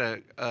you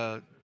had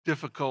a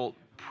difficult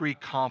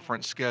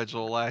pre-conference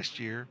schedule last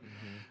year.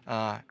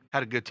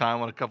 Had a good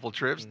time on a couple of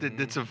trips.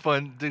 Did some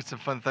fun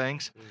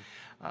things.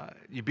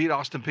 You beat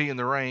Austin Peay in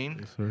the rain.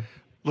 Yes, sir.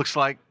 Looks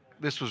like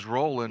this was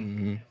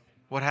rolling.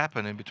 What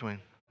happened in between?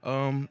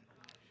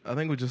 I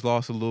think we just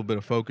lost a little bit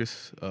of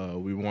focus.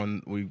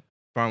 We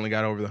finally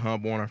got over the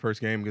hump, won our first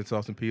game against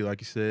Austin Peay,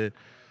 like you said.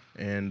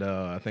 And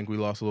I think we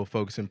lost a little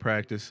focus in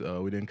practice.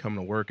 We didn't come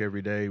to work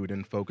every day. We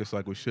didn't focus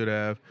like we should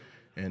have.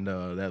 And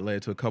that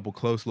led to a couple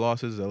close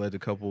losses. That led to a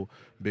couple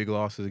big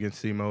losses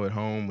against SEMO at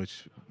home,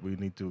 which we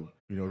need to,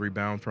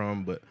 rebound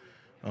from. But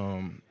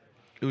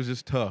it was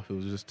just tough. It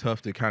was just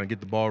tough to kind of get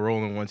the ball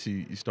rolling once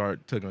you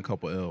start taking a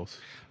couple L's.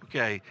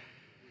 Okay.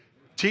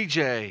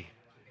 TJ,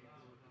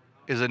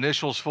 his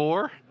initials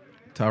for?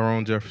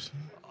 Tyrone Jefferson.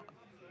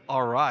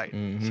 All right.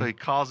 So he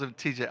calls him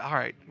TJ. All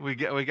right. We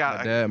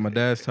got my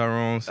dad's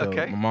Tyrone, so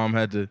okay. My mom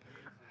had to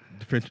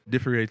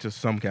differentiate us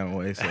some kind of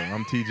way. So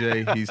I'm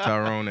TJ, he's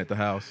Tyrone at the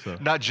house. So.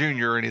 Not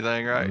junior or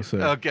anything, right? No,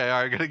 sir. Okay,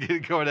 all right, going to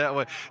get going that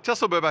way. Tell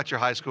us a little bit about your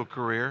high school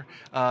career,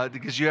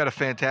 because you had a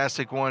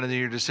fantastic one, and then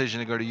your decision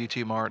to go to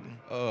UT Martin.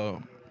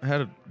 I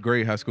had a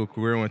great high school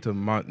career. Went to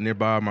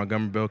nearby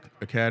Montgomeryville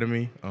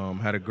Academy.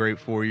 Had a great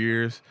 4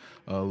 years.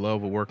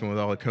 Love working with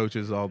all the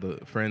coaches, all the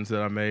friends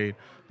that I made.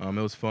 It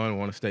was fun.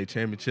 Won a state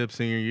championship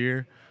senior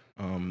year.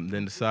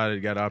 Then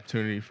decided, got an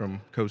opportunity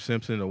from Coach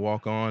Simpson to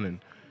walk on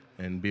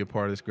and be a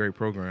part of this great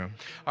program.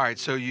 All right,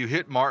 so you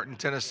hit Martin,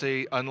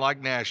 Tennessee,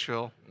 unlike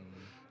Nashville.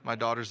 My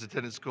daughter's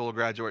attended school,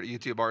 graduate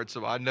at UT Martin,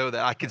 so I know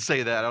that. I can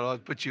say that. I don't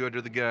want to put you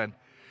under the gun.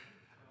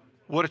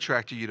 What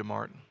attracted you to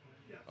Martin?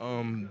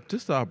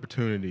 Just the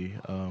opportunity.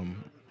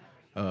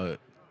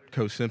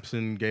 Coach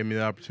Simpson gave me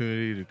the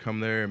opportunity to come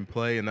there and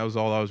play, and that was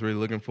all I was really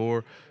looking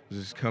for. Was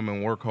just come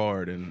and work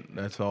hard, and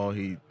that's all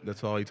he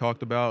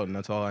talked about, and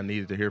that's all I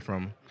needed to hear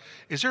from him.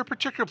 Is there a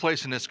particular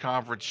place in this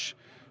conference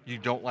you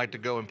don't like to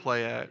go and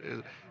play at?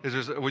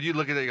 Is there, when you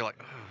look at it, you're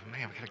like, oh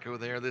man, we gotta go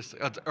there.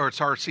 Or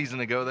it's our season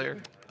to go there.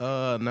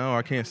 No,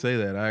 I can't say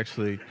that. I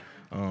actually,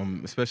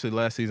 especially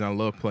last season, I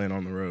love playing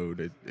on the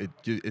road.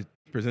 It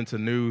presents a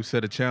new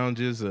set of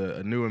challenges,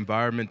 a new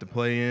environment to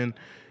play in,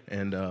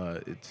 and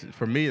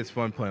for me, it's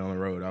fun playing on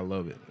the road. I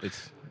love it.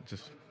 It's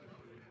just.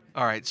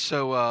 All right,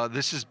 so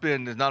this has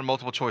been not a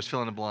multiple choice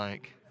fill in the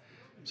blank.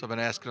 So I've been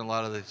asking a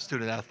lot of the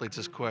student athletes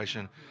this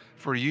question.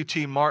 For UT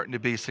Martin to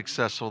be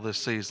successful this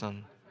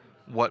season,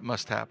 what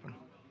must happen?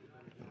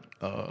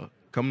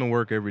 Come to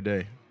work every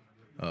day.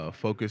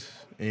 Focus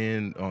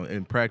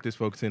in practice,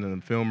 focusing in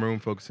the film room,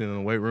 focusing in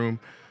the weight room.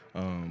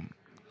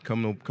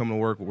 Come to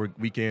work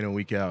week in and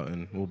week out,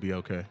 and we'll be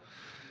okay.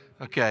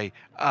 Okay.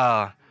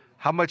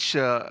 How much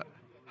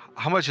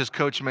does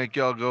Coach make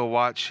y'all go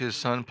watch his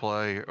son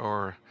play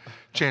or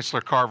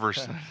Chancellor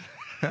Carver's?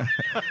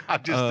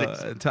 I'm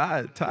just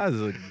Ty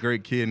is a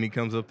great kid, and he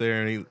comes up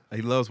there and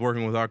he loves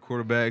working with our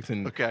quarterbacks,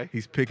 and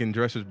he's picking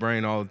Dresser's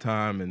brain all the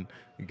time, and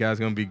the guy's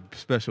going to be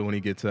special when he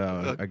gets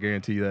out. I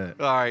guarantee you that.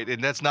 All right,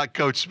 and that's not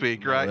coach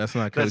speak, right? No, that's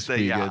not coach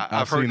speak. Yeah,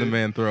 I've seen the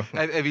man throw.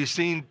 Have you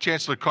seen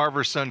Chancellor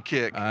Carver's son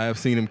kick? I have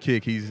seen him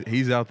kick.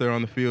 He's out there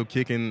on the field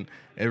kicking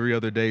every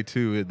other day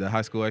too. The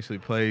high school actually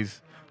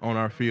plays on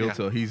our field,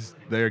 so he's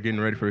there getting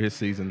ready for his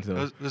season.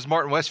 So those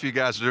Martin Westview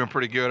guys are doing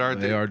pretty good,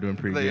 aren't they? They are doing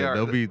pretty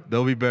good.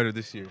 They'll be better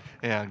this year.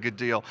 Yeah, good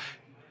deal.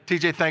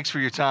 TJ, thanks for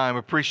your time.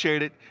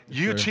 Appreciate it.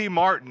 Yes, UT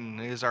Martin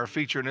is our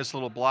feature in this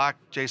little block.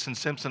 Jason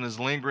Simpson is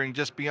lingering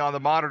just beyond the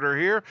monitor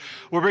here.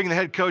 We're bringing the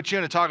head coach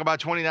in to talk about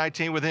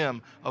 2019 with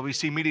him.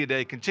 OVC Media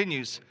Day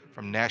continues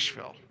from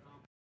Nashville.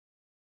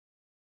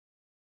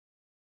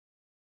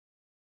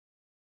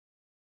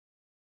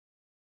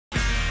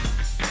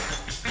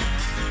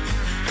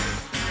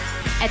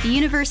 At the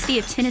University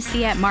of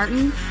Tennessee at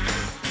Martin,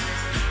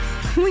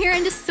 we are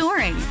into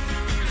soaring,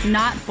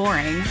 not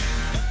boring.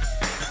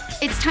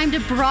 It's time to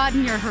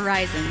broaden your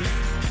horizons.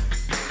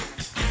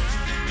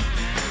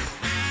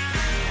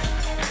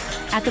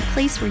 At the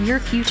place where your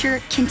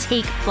future can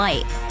take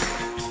flight.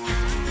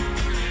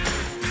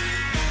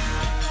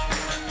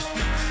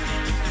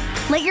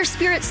 Let your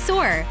spirit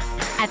soar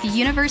at the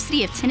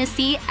University of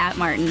Tennessee at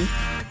Martin.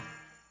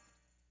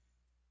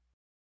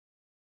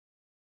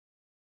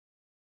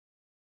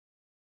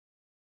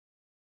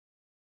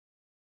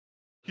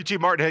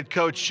 UT Martin head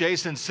coach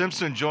Jason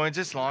Simpson joins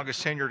us,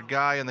 longest tenured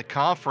guy in the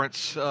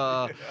conference.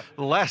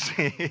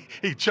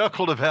 He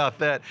chuckled about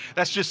that.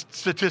 That's just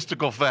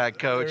statistical fact,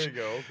 Coach. There you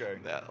go,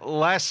 okay.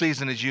 Last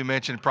season, as you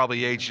mentioned,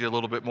 probably aged you a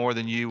little bit more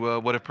than you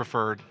would have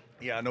preferred.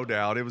 Yeah, no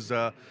doubt. It was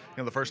the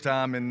first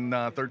time in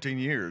 13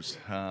 years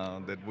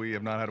that we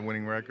have not had a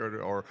winning record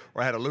or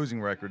had a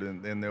losing record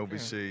in the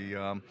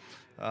OVC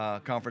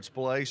conference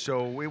play.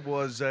 So it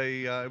was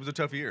a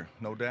tough year,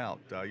 no doubt.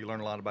 You learn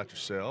a lot about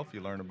yourself.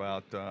 You learn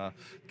about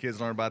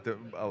kids learn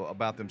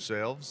about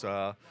themselves.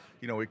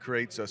 It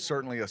creates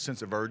certainly a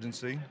sense of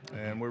urgency,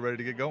 and we're ready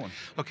to get going.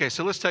 Okay,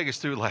 so let's take us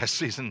through last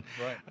season.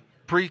 Right.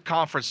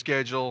 Pre-conference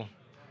schedule,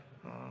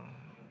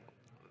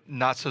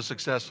 not so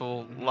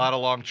successful. A lot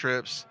of long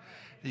trips.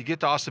 You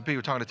get to Austin Peay.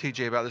 We're talking to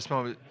TJ about this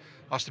moment.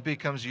 Austin Peay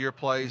comes to your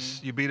place.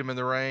 You beat them in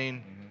the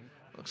rain.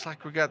 Looks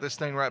like we got this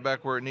thing right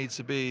back where it needs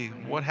to be.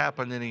 What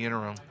happened in the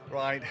interim?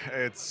 Right.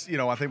 It's,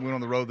 I think we went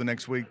on the road the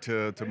next week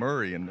to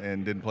Murray and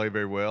didn't play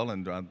very well,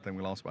 and I think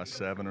we lost by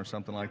 7 or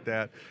something like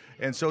that.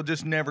 And so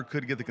just never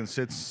could get the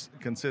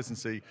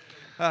consistency.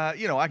 I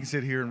can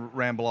sit here and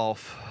ramble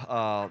off,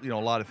 a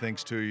lot of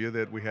things to you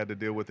that we had to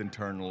deal with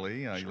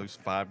internally. You lose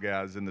 5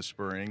 guys in the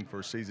spring for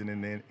a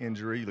season-ending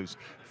injury. You lose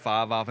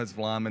 5 offensive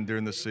linemen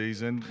during the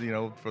season,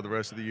 for the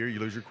rest of the year.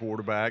 You lose your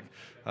quarterback,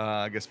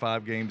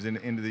 5 games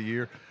into the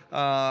year.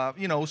 And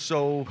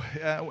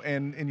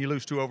you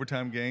lose 2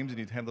 overtime games, and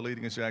you have the lead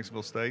against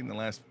Jacksonville State in the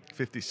last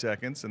 50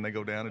 seconds, and they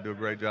go down and do a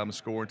great job and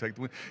score and take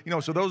the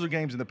win. So those are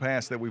games in the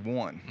past that we've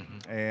won,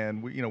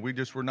 and we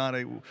just were not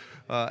able.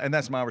 And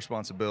that's my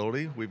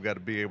responsibility. We've got to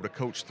be able to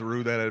coach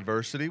through that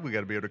adversity. We got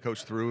to be able to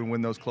coach through and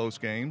win those close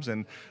games.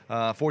 And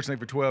fortunately,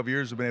 for 12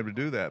 years, we've been able to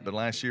do that. But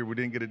last year, we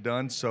didn't get it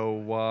done.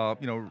 So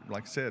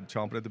like I said,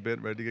 chomping at the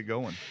bit, ready to get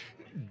going.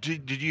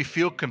 Did you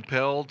feel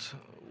compelled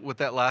with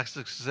that last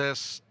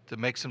success to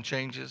make some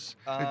changes?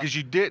 Because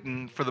you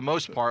didn't for the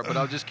most part, but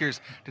I was just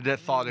curious, did that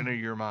thought enter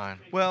your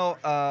mind? Well,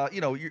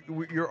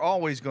 you're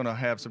always going to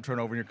have some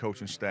turnover in your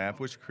coaching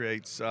staff, which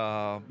creates,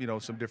 some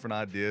different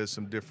ideas,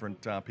 some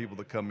different people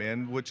that come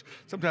in, which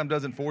sometimes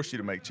doesn't force you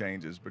to make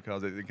changes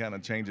because it kind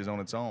of changes on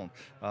its own.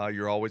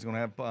 You're always going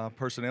to have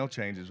personnel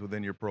changes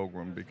within your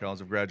program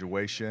because of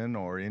graduation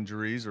or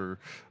injuries or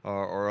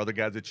other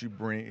guys that you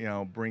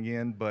bring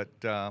in, but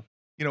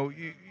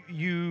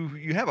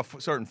you have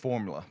a certain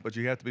formula, but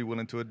you have to be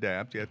willing to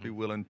adapt. You have to be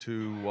willing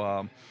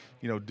to,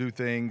 do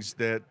things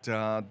that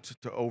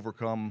to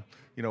overcome.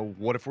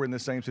 What if we're in the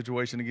same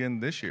situation again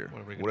this year?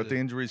 What if the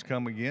injuries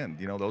come again?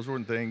 Those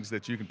are things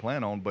that you can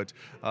plan on, but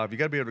you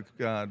got to be able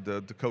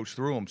to coach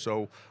through them.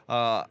 So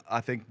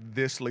I think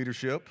this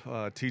leadership,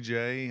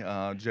 TJ,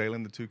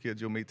 Jalen, the 2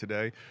 kids you'll meet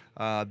today,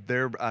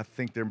 I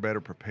think they're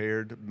better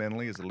prepared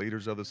mentally as the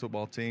leaders of this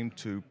football team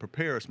to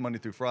prepare us Monday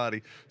through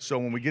Friday. So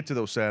when we get to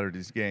those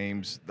Saturdays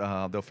games,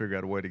 they'll figure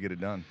out a way to get it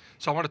done.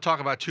 So I want to talk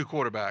about 2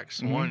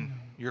 quarterbacks. One,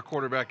 your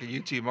quarterback at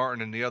UT Martin,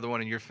 and the other one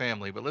in your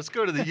family. But let's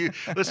go to the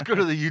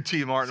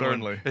UT Martin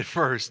Certainly. one at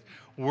first.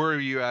 Where are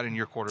you at in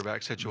your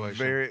quarterback situation?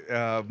 Very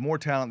more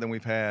talent than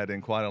we've had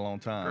in quite a long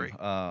time.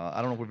 I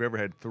don't know if we've ever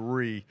had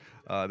 3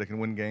 that can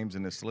win games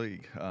in this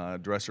league.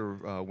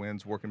 Dresser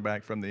wins working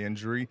back from the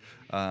injury.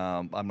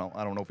 I don't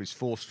know if he's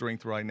full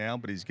strength right now,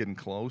 but he's getting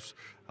close.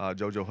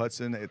 JoJo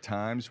Hudson at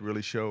times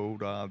really showed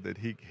that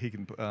he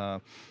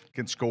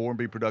can score and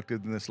be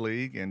productive in this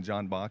league. And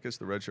John Bacchus,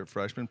 the redshirt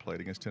freshman, played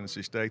against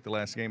Tennessee State the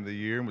last game of the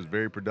year and was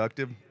very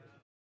productive.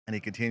 And he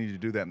continued to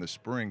do that in the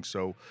spring.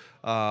 So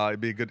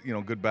it'd be a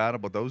good battle.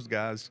 But those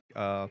guys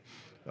are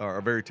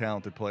very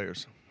talented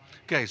players.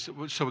 Okay, so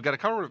we got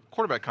a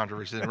quarterback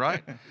controversy then,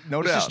 right?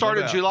 No doubt. This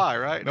started in July,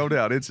 right? No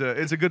doubt. It's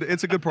a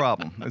good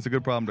problem. It's a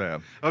good problem to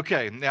have.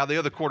 Okay, now the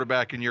other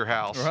quarterback in your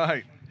house.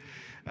 Right.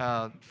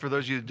 For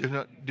those of you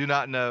who do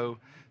not know,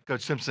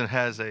 Coach Simpson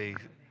has a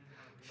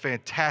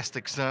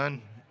fantastic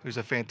son who's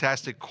a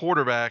fantastic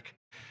quarterback.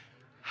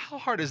 How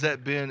hard has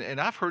that been? And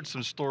I've heard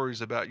some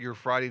stories about your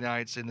Friday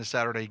nights and the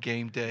Saturday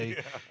game day.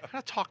 Yeah. Kind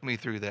of talk me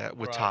through that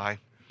with Right. Ty.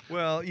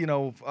 Well,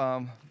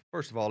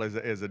 first of all,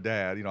 as a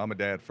dad, I'm a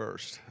dad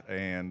first,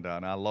 and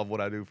I love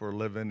what I do for a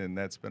living, and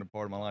that's been a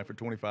part of my life for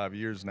 25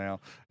 years now,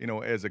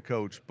 as a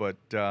coach. But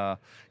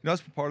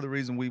that's part of the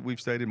reason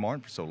we've stayed in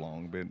Martin for so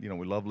long.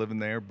 We love living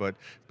there, but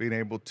being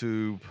able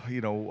to,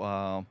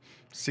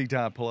 see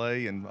Ty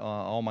play and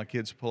all my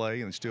kids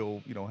play and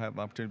still, have an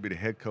opportunity to be the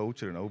head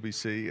coach at an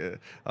OVC.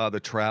 The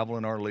travel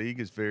in our league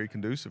is very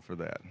conducive for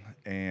that.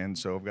 And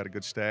so I've got a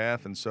good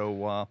staff. And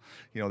so,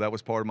 that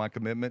was part of my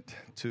commitment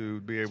to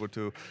be able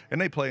to,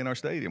 and they play in our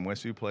stadium.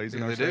 stadium. Westview plays in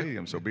Yeah, our they do.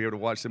 stadium, so be able to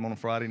watch them on a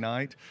Friday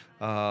night,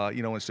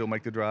 and still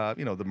make the drive.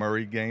 The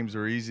Murray games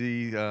are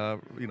easy. I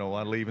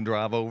leave and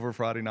drive over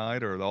Friday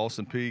night, or the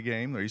Austin Peay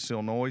game, or East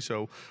Illinois.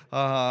 So,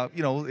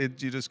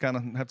 you just kind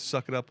of have to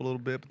suck it up a little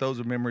bit. But those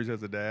are memories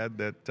as a dad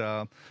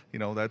that,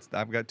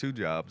 I've got 2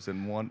 jobs,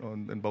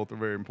 and both are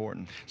very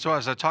important. So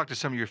as I talk to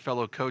some of your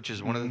fellow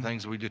coaches, one of the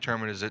things we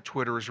determined is that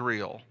Twitter is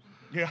real.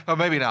 Yeah. Oh,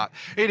 maybe not.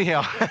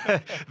 Anyhow,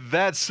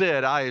 that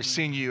said, I have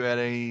seen you at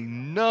a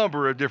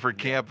number of different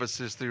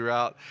campuses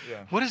throughout.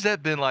 Yeah. What has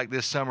that been like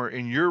this summer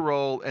in your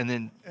role? And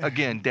then,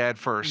 again, Dad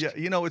first. Yeah,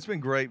 it's been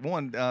great.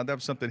 One, that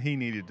was something he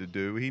needed to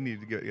do. He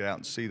needed to get out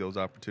and see those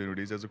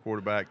opportunities as a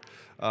quarterback.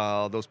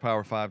 Those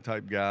Power 5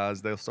 type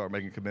guys, they'll start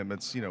making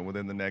commitments,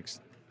 within the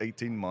next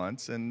 18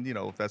 months, and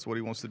if that's what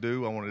he wants to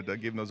do, I wanted to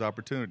give him those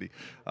opportunity.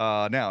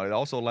 Now it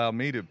also allowed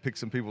me to pick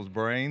some people's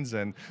brains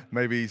and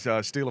maybe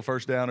steal a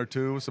first down or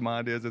two, some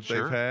ideas that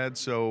they've had.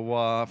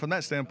 So from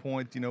that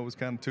standpoint, it was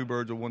kind of 2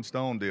 birds with 1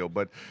 stone deal.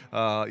 But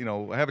I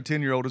have a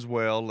 10-year-old as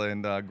well,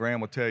 and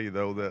Graham will tell you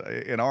though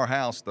that in our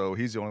house though,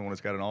 he's the only one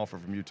that's got an offer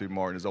from UT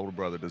Martin. His older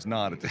brother does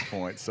not at this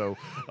point. So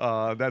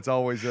that's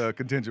always a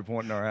contingent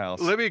point in our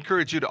house. Let me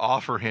encourage you to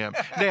offer him.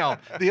 Now,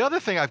 the other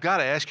thing I've got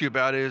to ask you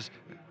about is,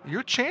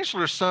 your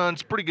chancellor's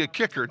son's pretty good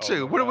kicker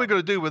too. What are we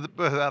going to do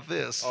without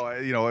this?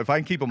 If I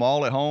can keep them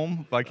all at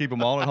home,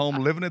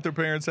 living at their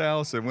parents'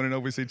 house and winning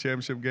OVC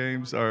championship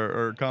games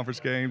or conference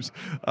games,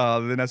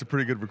 then that's a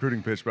pretty good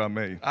recruiting pitch by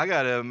me. I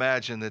got to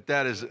imagine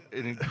that is an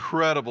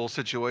incredible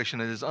situation.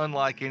 It is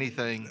unlike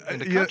anything in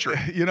the country.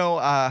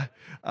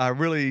 I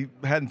really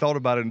hadn't thought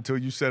about it until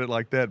you said it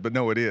like that, but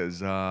no, it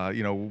is.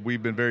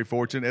 We've been very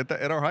fortunate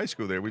at our high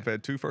school there. We've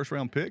had 2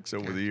 first-round picks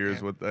over the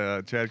years with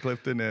Chad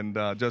Clifton and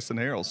Justin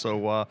Harrell.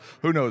 So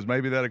who knows?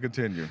 Maybe that'll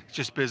continue. It's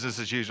just business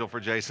as usual for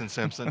Jason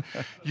Simpson.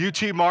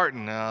 UT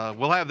Martin,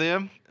 we'll have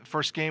them.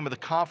 First game of the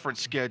conference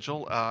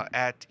schedule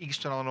at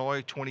Eastern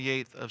Illinois,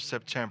 28th of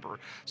September.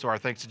 So our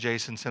thanks to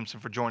Jason Simpson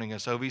for joining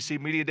us. OVC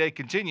Media Day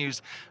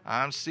continues.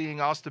 I'm seeing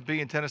Austin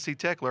Peay and Tennessee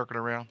Tech lurking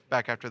around.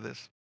 Back after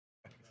this.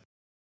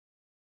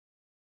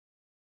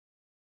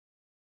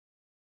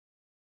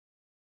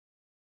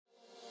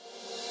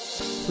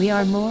 We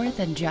are more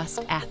than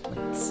just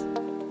athletes.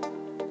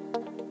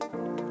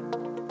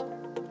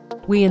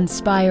 We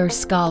inspire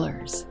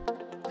scholars.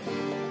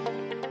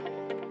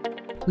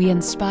 We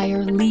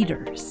inspire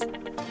leaders.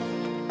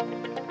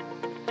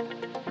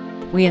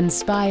 We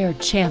inspire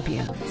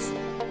champions.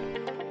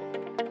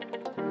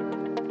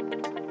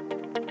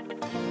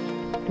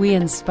 We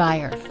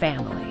inspire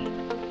family.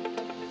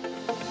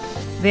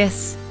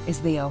 This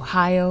is the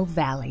Ohio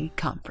Valley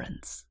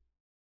Conference.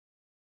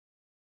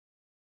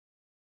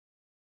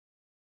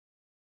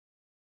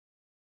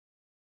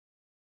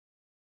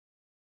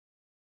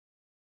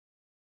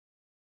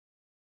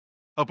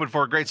 Open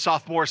for a great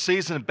sophomore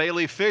season,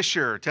 Bailey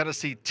Fisher,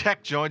 Tennessee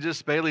Tech joins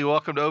us. Bailey,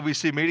 welcome to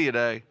OVC Media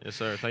Day. Yes,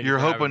 sir. Thank you. You're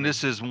hoping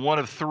this is one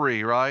of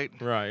 3, right?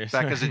 Right. Yes,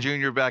 back sir. as a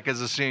junior, back as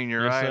a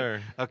senior, yes, right?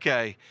 Sir.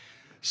 Okay.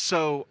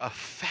 So a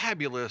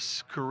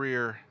fabulous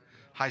career,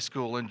 high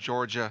school in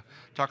Georgia.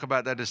 Talk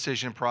about that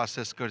decision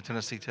process to go to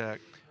Tennessee Tech.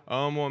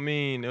 Well,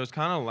 it was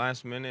kind of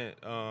last minute.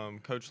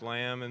 Coach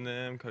Lamb and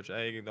them, Coach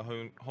A,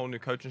 the whole new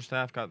coaching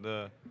staff got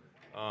the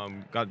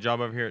job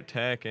over here at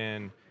Tech,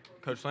 and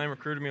Coach Lamb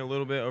recruited me a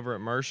little bit over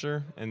at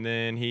Mercer, and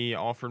then he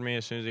offered me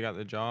as soon as he got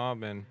the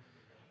job. And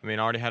I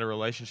already had a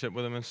relationship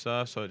with him and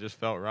stuff, so it just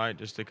felt right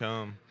just to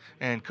come.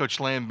 And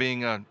Coach Lamb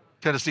being a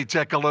Tennessee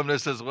Tech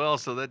alumnus as well,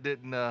 so that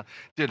didn't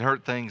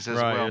hurt things as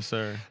well. Right, yes,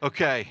 sir.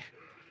 Okay,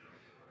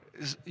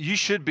 you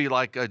should be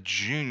like a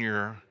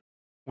junior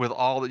with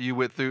all that you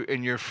went through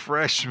in your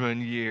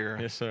freshman year.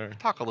 Yes, sir.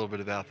 Talk a little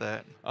bit about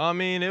that.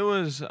 It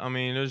was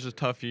a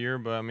tough year,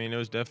 but it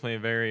was definitely a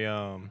very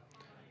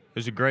it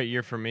was a great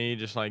year for me,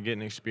 just like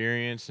getting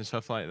experience and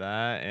stuff like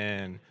that.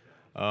 And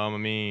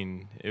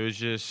it was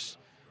just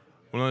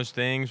one of those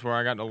things where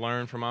I got to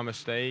learn from my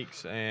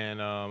mistakes, and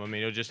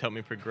it'll just help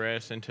me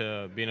progress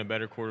into being a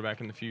better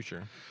quarterback in the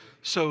future.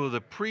 So the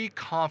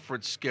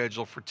pre-conference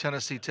schedule for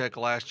Tennessee Tech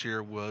last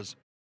year was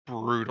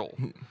brutal.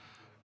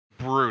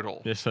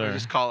 Brutal. Yes, sir. I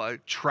just call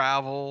it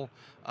travel.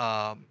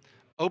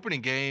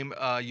 Opening game,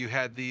 you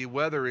had the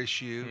weather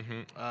issue.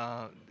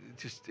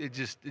 It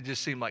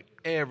just seemed like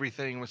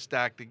everything was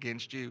stacked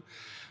against you.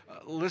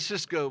 Let's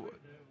just go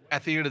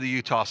at the end of the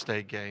Utah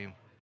State game.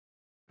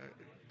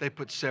 They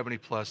put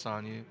 70+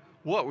 on you.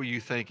 What were you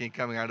thinking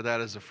coming out of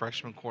that as a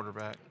freshman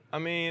quarterback?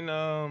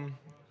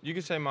 You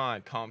could say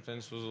my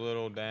confidence was a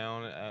little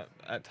down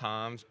at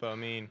times, but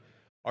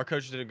our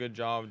coach did a good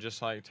job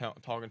just like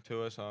talking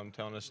to us,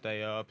 telling us to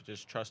stay up,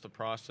 just trust the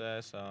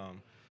process.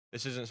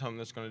 This isn't something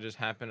that's going to just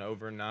happen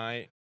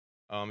overnight.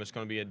 It's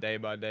going to be a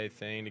day-by-day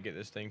thing to get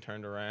this thing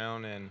turned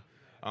around, and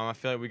I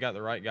feel like we got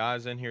the right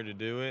guys in here to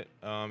do it.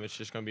 It's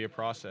just going to be a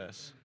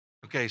process.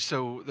 Okay,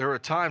 so there were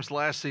times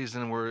last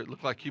season where it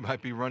looked like you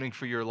might be running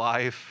for your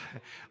life.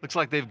 Looks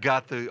like they've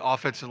got the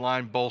offensive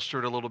line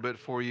bolstered a little bit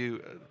for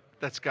you.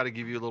 That's got to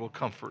give you a little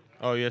comfort.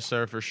 Oh, yes,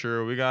 sir, for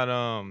sure. We got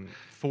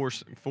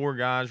four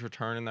guys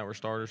returning that were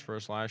starters for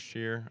us last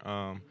year.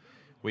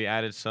 we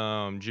added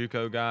some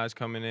JUCO guys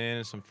coming in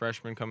and some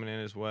freshmen coming in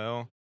as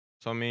well.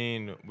 So I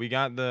mean, we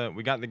got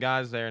the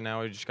guys there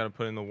now. We just got to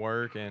put in the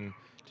work and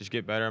just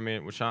get better. I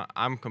mean,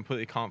 I'm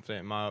completely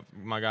confident in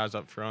my guys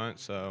up front.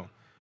 So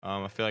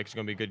I feel like it's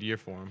going to be a good year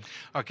for them.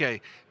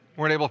 Okay,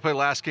 weren't able to play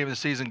last game of the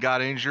season.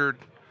 Got injured.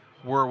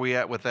 Where are we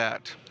at with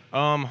that?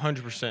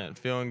 100%.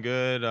 Feeling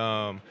good.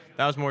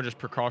 That was more just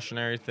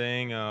precautionary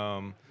thing.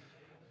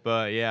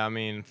 But yeah, I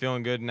mean,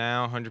 feeling good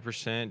now.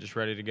 100%. Just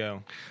ready to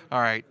go. All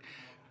right.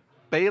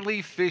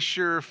 Bailey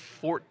Fisher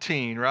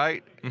 14,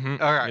 right?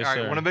 Mm-hmm. All right, yes, all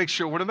right. Sir.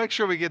 Want to make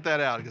sure we get that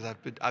out because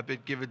I've been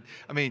given.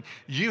 I mean,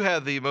 you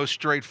have the most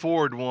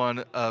straightforward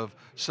one of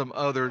some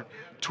other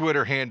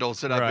Twitter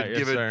handles that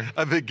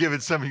I've been giving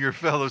some of your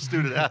fellow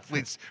student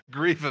athletes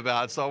grief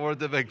about. So I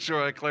wanted to make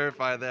sure I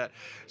clarify that.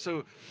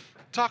 So,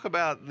 talk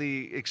about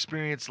the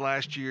experience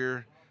last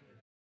year.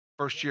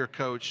 First year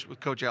coach with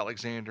Coach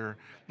Alexander,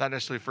 not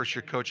necessarily first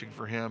year coaching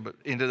for him, but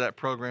into that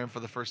program for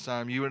the first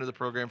time. You into the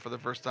program for the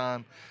first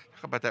time.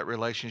 Talk about that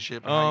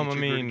relationship and how you two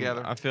grew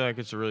together. I feel like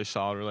it's a really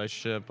solid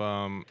relationship.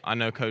 I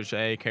know Coach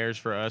A cares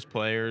for us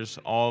players,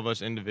 all of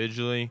us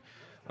individually,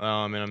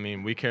 and I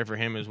mean we care for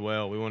him as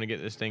well. We want to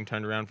get this thing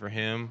turned around for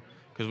him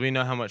because we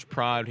know how much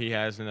pride he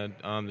has in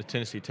the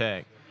Tennessee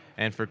Tech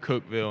and for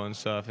Cookeville and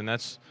stuff, and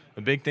that's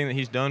a big thing that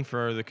he's done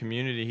for the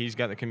community. He's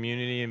got the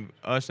community and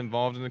us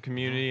involved in the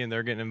community, and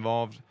they're getting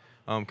involved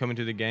coming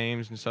to the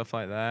games and stuff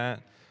like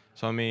that.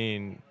 So, I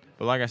mean,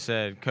 but like I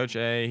said, Coach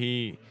A,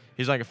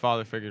 he's like a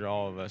father figure to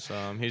all of us.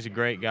 He's a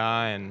great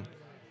guy, and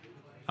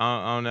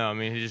I don't know. I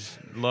mean, he just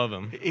love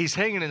him. He's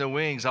hanging in the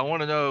wings. I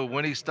want to know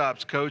when he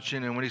stops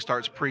coaching and when he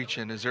starts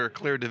preaching. Is there a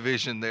clear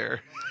division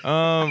there?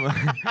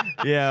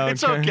 Yeah.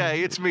 It's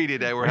okay. It's media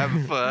day. We're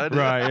having fun.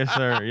 Right, yes,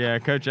 sir. Yeah,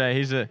 Coach A,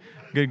 he's a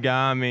good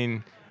guy. I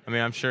mean,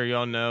 I'm sure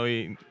y'all know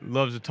he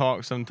loves to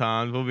talk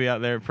sometimes. We'll be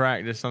out there at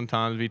practice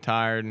sometimes, be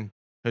tired, and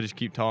he'll just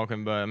keep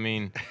talking. But, I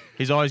mean,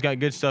 he's always got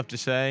good stuff to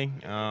say.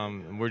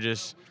 We're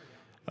just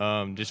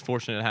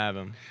fortunate to have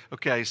him.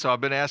 Okay, so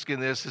I've been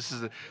asking this. This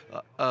is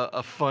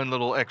a fun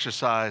little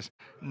exercise,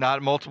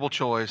 not multiple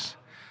choice,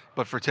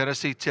 but for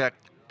Tennessee Tech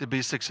to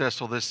be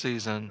successful this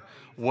season,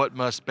 what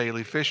must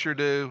Bailey Fisher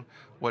do?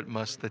 What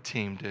must the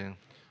team do?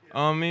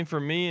 I mean, for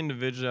me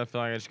individually, I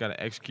feel like I just got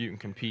to execute and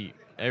compete.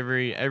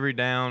 Every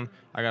down,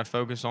 I got to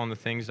focus on the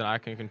things that I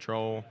can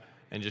control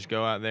and just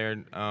go out there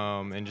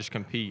and just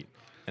compete.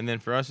 And then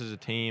for us as a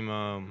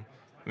team,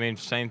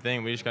 same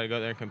thing. We just got to go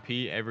out there and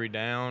compete every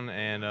down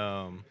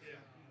and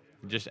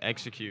just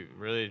execute.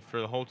 Really,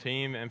 for the whole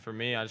team and for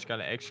me, I just got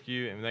to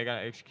execute, and they got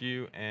to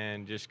execute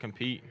and just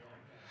compete.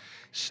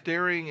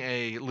 Staring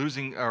a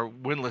losing or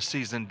winless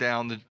season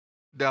down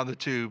the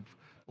tube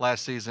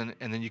last season,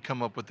 and then you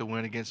come up with the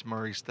win against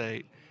Murray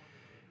State.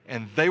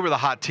 And they were the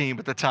hot team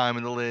at the time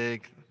in the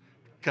league.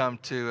 Come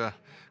to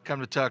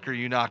Tucker,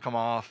 you knock them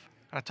off.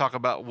 I talk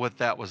about what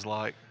that was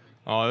like.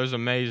 Oh, it was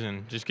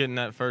amazing. Just getting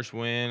that first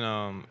win.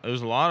 It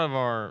was a lot of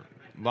our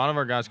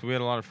guys, because we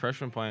had a lot of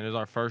freshmen playing. It was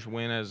our first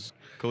win as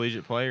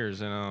collegiate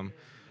players, and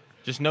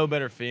just no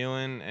better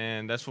feeling.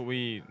 And that's what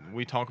we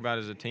talk about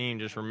as a team.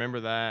 Just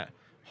remember that,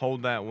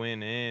 hold that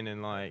win in,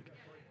 and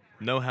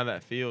know how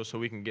that feels, so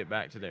we can get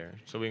back to there.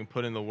 So we can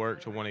put in the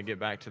work to want to get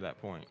back to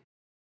that point.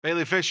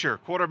 Bailey Fisher,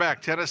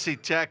 quarterback, Tennessee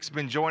Tech's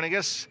been joining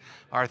us.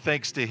 Our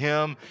thanks to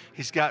him.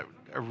 He's got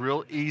a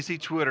real easy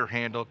Twitter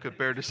handle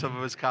compared to some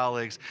of his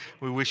colleagues.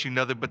 We wish you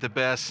nothing but the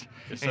best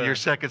in your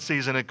second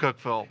season at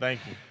Cookeville. Thank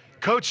you.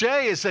 Coach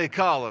A is a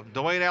column.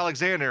 Dwayne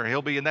Alexander,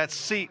 he'll be in that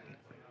seat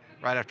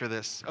right after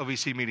this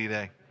OVC Media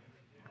Day.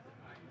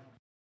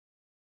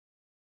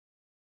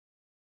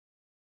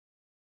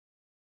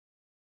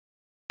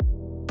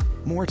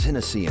 More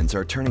Tennesseans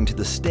are turning to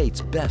the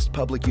state's best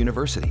public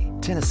university,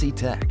 Tennessee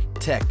Tech.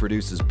 Tech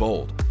produces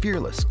bold,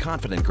 fearless,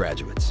 confident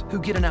graduates who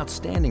get an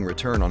outstanding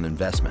return on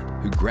investment,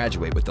 who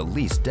graduate with the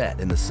least debt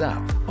in the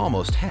South,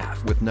 almost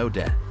half with no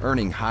debt,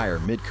 earning higher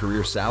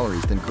mid-career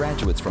salaries than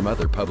graduates from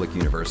other public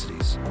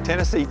universities.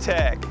 Tennessee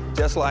Tech,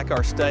 just like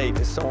our state,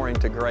 is soaring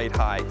to great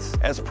heights.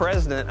 As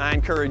president, I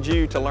encourage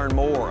you to learn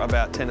more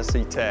about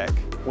Tennessee Tech.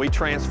 We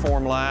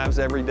transform lives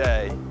every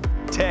day.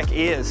 Tech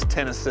is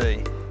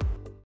Tennessee.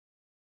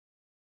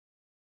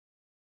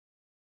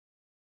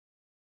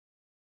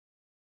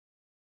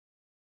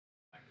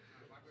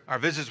 Our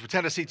visits with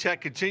Tennessee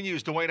Tech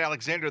continues. Dwayne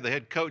Alexander, the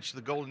head coach of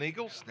the Golden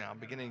Eagles, now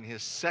beginning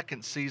his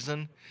second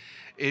season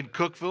in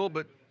Cookeville,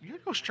 but you're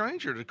no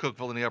stranger to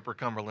Cookeville in the Upper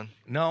Cumberland.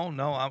 No,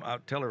 I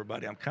tell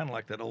everybody I'm kind of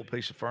like that old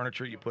piece of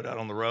furniture you put out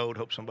on the road,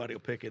 hope somebody will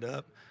pick it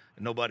up.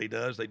 And nobody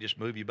does. They just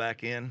move you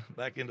back into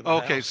the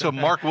house. Okay, so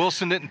Mark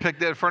Wilson didn't pick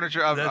that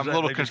furniture? I'm a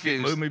little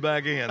confused. Move me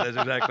back in. That's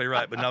exactly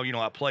right. But no,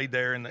 I played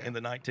there in the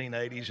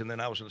 1980s, and then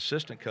I was an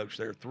assistant coach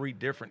there 3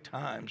 different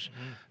times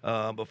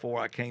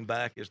before I came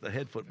back as the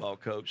head football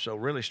coach. So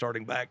really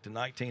starting back to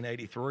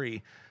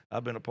 1983,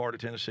 I've been a part of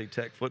Tennessee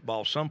Tech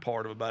football, some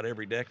part of about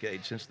every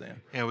decade since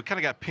then. Yeah, we kind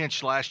of got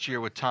pinched last year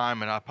with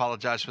time, and I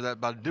apologize for that,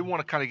 but I do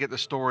want to kind of get the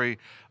story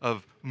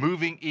of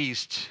moving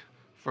east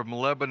from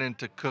Lebanon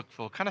to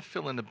Cookeville. Kind of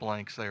fill in the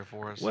blanks there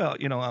for us. Well,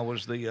 I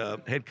was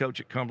the head coach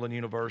at Cumberland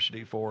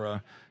University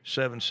for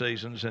 7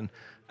 seasons, and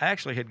I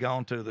actually had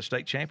gone to the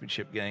state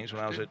championship games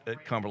when I was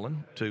at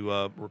Cumberland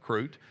to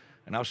recruit,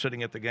 and I was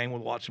sitting at the game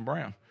with Watson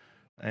Brown.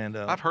 And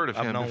I've heard of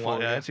him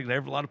before. Yeah, a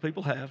lot of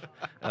people have.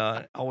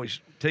 I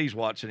always tease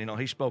Watson.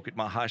 He spoke at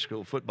my high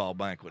school football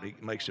banquet.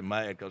 It makes him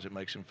mad because it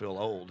makes him feel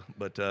old.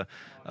 But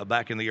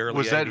back in the early 80s.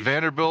 Was that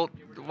Vanderbilt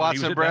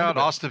Watson Brown,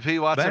 Vanderbilt. Austin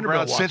Peay Watson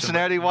Brown,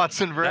 Cincinnati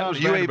Watson Brown, That was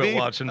UAB? Vanderbilt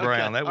Watson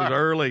Brown. Okay. That was Right.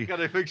 early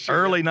That's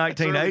early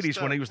 1980s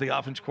stuff. when he was the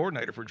offense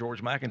coordinator for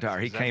George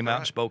McIntyre. He came out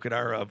and spoke at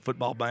our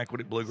football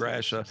banquet at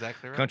Bluegrass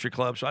exactly right. Country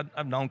Club. So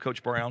I've known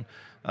Coach Brown.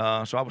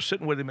 So I was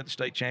sitting with him at the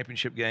state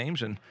championship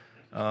games, and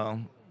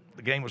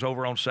the game was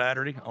over on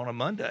Saturday. On a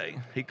Monday,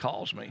 he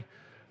calls me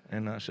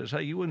and says,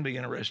 "Hey, you wouldn't be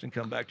interested in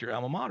coming back to your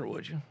alma mater,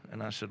 would you?"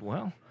 And I said,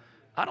 "Well,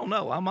 I don't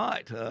know. I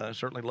might.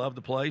 Certainly love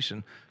the place."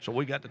 And so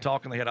we got to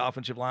talking. They had an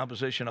offensive line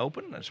position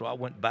open. And so I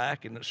went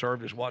back and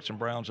served as Watson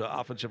Brown's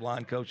offensive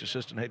line coach,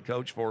 assistant head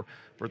coach for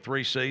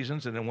 3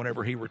 seasons. And then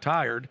whenever he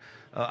retired,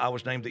 I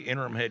was named the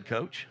interim head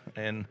coach.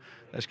 And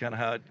that's kind of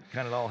how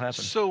it all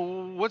happened. So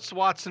what's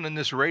Watson and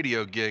this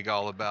radio gig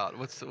all about?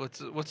 What's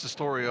the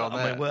story on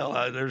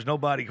that? There's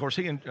nobody. Of course,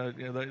 he and how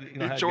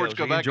it George goes. go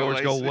He and back a George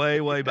ways.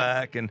 go way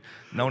back, and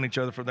known each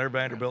other from their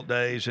Vanderbilt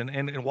days.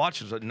 And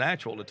Watson's a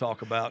natural to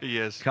talk about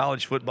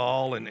college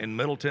football and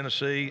Middle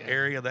Tennessee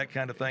area, that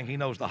kind of thing. He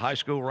knows the high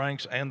school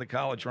ranks and the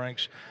college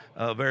ranks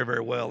very,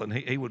 very well, and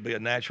he would be a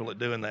natural at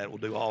doing that. Will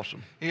do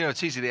awesome.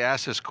 It's easy to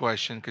ask this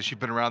question because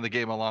you've been around the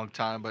game a long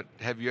time, but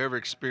have you ever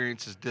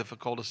experienced as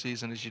difficult a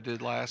season as you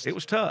did last? It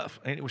was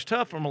tough, and it was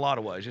tough from a lot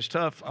of ways. It's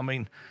tough. I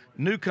mean,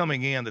 knew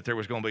coming in that there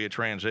was going to be a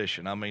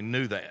transition. I mean,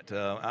 knew that.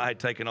 I had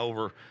taken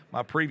over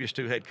my previous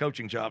 2 head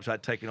coaching jobs.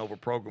 I'd taken over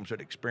programs that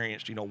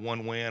experienced,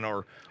 1 win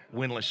or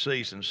winless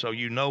seasons. So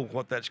you know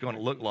what that's going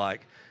to look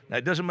like. Now,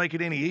 it doesn't make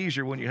it any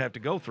easier when you have to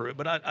go through it,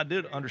 but I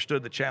did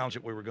understood the challenge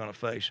that we were going to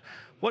face.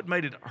 What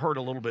made it hurt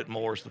a little bit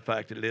more is the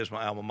fact that it is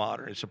my alma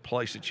mater. It's a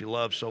place that you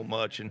love so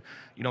much, and,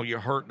 you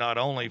hurt not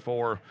only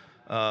for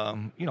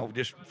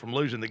just from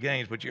losing the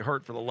games, but you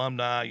hurt for the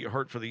alumni, you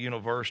hurt for the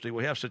university.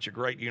 We have such a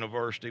great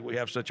university. We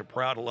have such a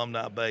proud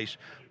alumni base.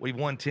 We've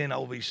won 10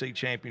 OVC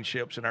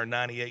championships in our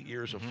 98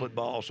 years of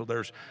football, so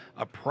there's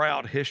a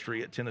proud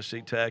history at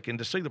Tennessee Tech. And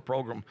to see the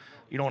program,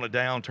 on a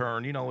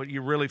downturn,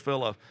 you really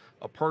feel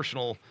a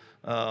personal,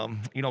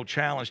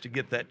 challenge to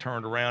get that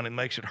turned around. It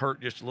makes it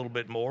hurt just a little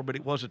bit more, but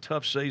it was a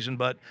tough season,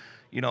 but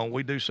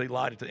we do see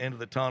light at the end of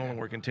the tunnel, and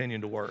we're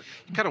continuing to work.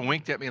 You kind of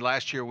winked at me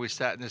last year. We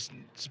sat in this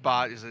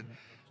spot. You said,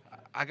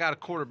 "I got a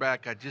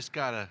quarterback. I just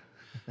gotta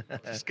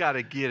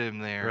get him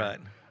there." Right.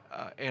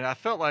 And I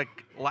felt like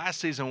last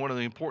season one of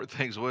the important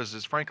things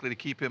is frankly to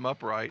keep him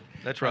upright.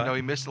 That's right. I know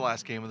he missed the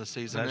last game of the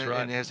season. That's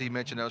right. And as he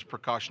mentioned, that was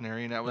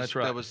precautionary, and that was That's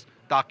right. that was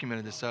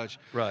documented as such.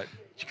 Right.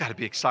 You got to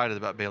be excited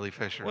about Bailey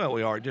Fisher. Well,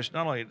 we are. Just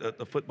not only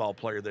the football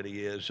player that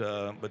he is,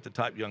 but the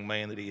type young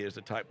man that he is,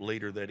 the type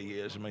leader that he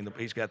is. I mean,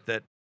 he's got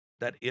that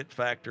it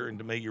factor, and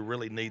to me, you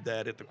really need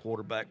that at the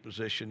quarterback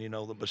position.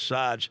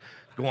 Besides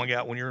going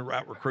out when you're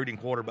out recruiting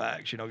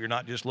quarterbacks, you're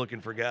not just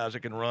looking for guys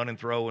that can run and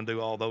throw and do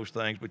all those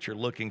things, but you're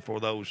looking for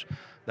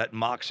that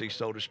moxie,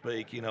 so to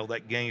speak.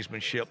 That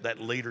gamesmanship,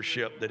 that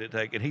leadership that it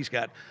takes, and he's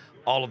got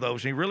all of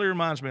those. And he really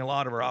reminds me a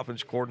lot of our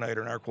offense coordinator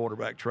and our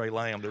quarterback, Trey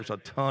Lamb. There's a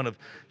ton of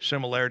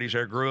similarities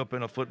there. Grew up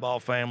in a football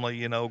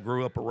family,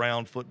 grew up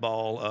around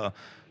football.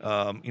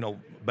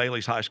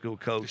 Bailey's high school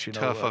coach,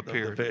 tough up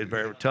here.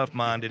 Very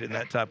tough-minded and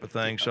that type of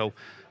thing. So,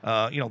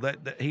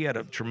 that he had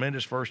a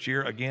tremendous first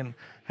year. Again,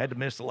 had to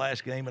miss the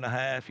last game and a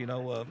half,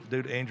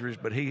 due to injuries.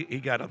 But he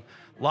got a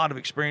lot of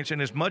experience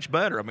and is much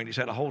better. I mean, he's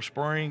had a whole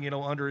spring,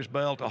 under his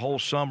belt, a whole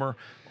summer.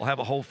 We'll have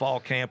a whole fall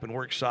camp, and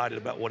we're excited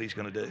about what he's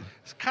going to do.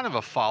 It's kind of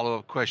a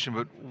follow-up question,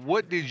 but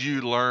what did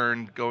you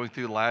learn going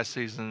through last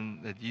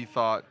season that you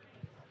thought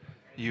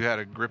you had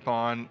a grip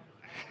on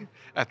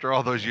after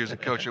all those years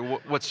of coaching?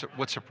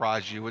 What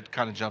surprised you? What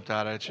kind of jumped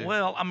out at you?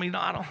 Well, I mean,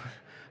 I don't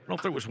know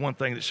if there was one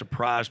thing that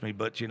surprised me,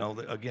 but,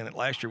 again,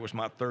 last year was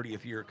my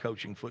 30th year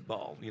coaching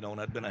football,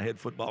 and I'd been a head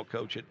football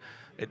coach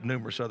at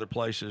numerous other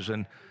places.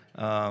 And,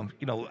 I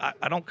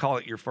don't call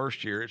it your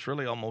first year. It's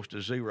really almost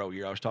a 0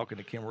 year. I was talking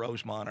to Kim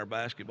Rosemont, our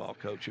basketball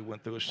coach, who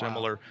went through a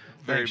similar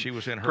thing. She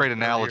was in her great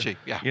analogy.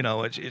 Yeah.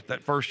 It's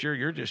that first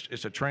year,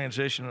 it's a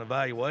transition and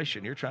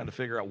evaluation. You're trying to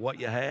figure out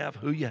what you have,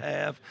 who you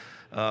have.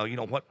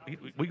 What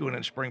we go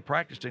in spring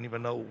practice, didn't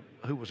even know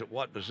who was at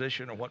what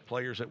position or what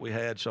players that we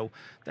had. So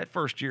that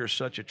first year is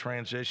such a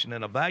transition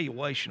and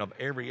evaluation of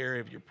every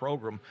area of your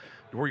program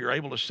where you're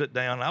able to sit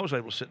down. And I was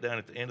able to sit down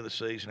at the end of the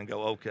season and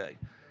go, okay,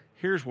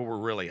 here's where we're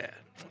really at.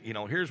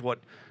 Here's what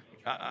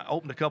I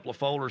opened a couple of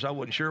folders. I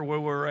wasn't sure where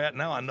we were at.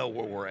 Now I know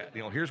where we're at.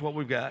 Here's what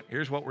we've got.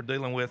 Here's what we're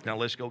dealing with. Now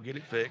let's go get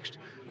it fixed.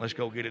 Let's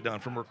go get it done.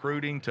 From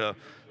recruiting to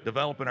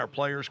developing our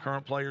players,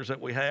 current players that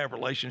we have,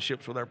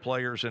 relationships with our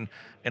players, and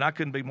I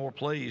couldn't be more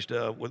pleased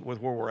with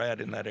where we're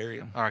at in that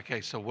area. All right, okay,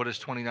 so what does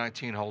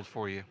 2019 hold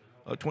for you?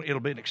 it'll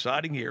be an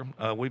exciting year.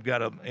 We've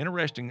got an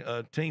interesting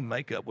team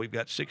makeup. We've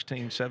got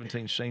 16,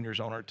 17 seniors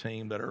on our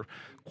team that are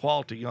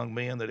quality young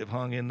men that have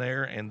hung in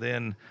there, and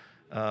then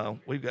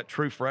we've got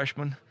true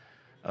freshmen.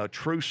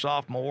 True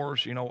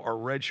sophomores, or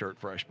redshirt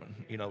freshmen,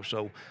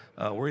 so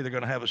we're either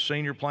going to have a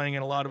senior playing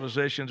in a lot of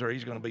positions, or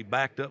he's going to be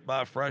backed up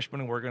by a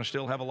freshman, and we're going to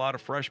still have a lot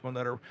of freshmen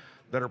that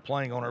are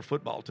playing on our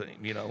football team,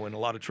 and a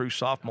lot of true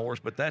sophomores.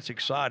 But that's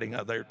exciting.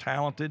 They're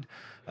talented.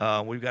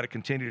 We've got to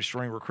continue to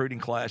string recruiting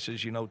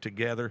classes,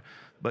 together.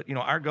 But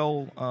our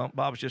goal,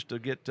 Bob, is just to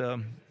get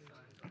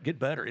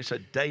better. It's a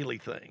daily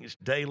thing. It's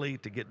daily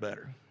to get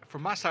better.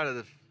 From my side of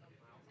the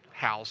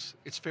house,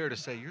 it's fair to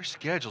say your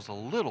schedule's a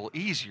little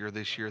easier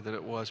this year than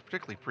it was,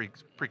 particularly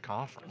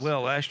pre-conference.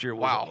 Well, last year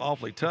was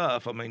awfully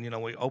tough. I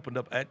mean, we opened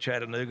up at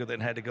Chattanooga, then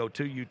had to go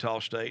to Utah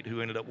State, who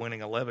ended up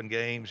winning 11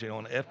 games,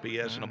 an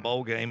FBS and a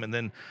bowl game, and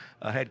then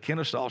had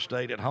Kennesaw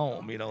State at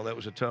home. That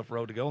was a tough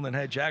road to go, and then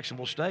had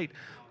Jacksonville State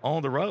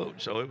on the road.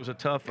 So it was a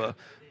tough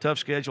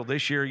schedule.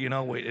 This year,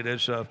 it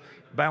is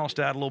balanced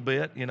out a little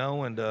bit,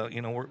 and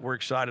we're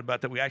excited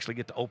about that. We actually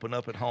get to open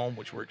up at home,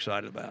 which we're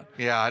excited about.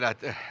 Yeah,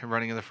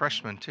 running in the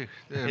freshmen too.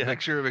 Yeah.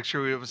 Make sure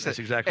we have a set. That's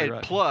exactly and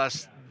right.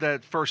 Plus,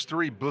 that first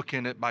three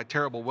bookend it by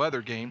terrible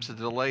weather games, the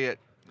delay at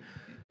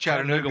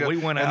Chattanooga, we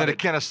went and out then a at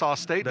Kennesaw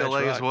State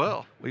delay as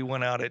well. We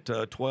went out at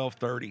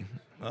 12:30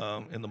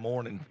 in the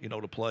morning,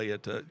 to play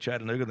at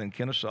Chattanooga. Then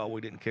Kennesaw,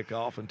 we didn't kick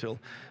off until.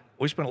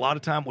 We spent a lot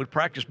of time. We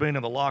practiced being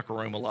in the locker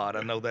room a lot.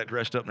 I know that,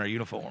 dressed up in our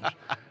uniforms.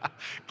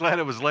 Glad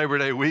it was Labor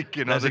Day week,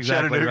 That's the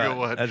exactly Chattanooga right.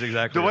 one. That's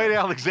exactly Dewayne right.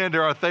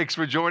 Alexander, our thanks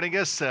for joining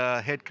us,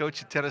 head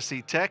coach at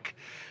Tennessee Tech.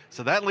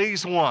 So that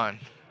leaves one.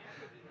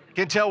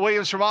 Kentel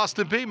Williams from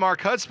Austin Peay,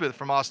 Mark Hudspeth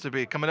from Austin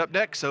Peay. Coming up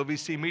next,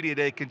 OVC Media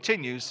Day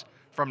continues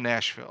from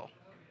Nashville.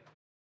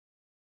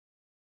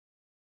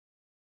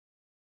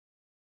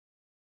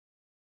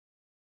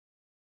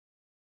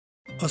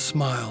 A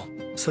smile,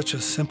 such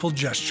a simple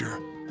gesture,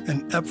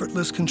 an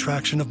effortless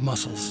contraction of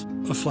muscles,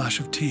 a flash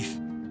of teeth.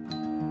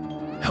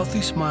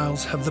 Healthy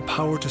smiles have the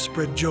power to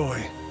spread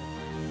joy,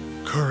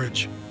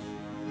 courage,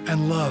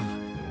 and love.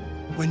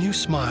 When you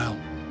smile,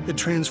 it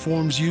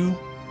transforms you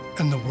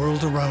and the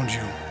world around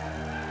you.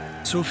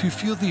 So if you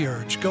feel the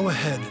urge, go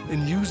ahead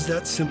and use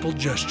that simple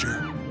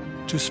gesture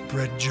to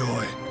spread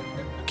joy.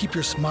 Keep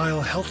your smile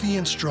healthy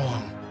and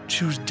strong.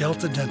 Choose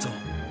Delta Dental,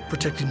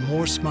 protecting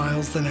more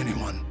smiles than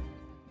anyone.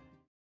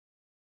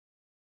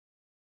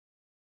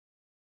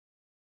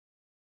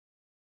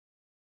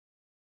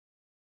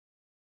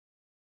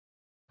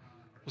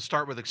 We'll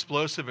start with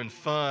explosive and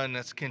fun.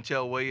 That's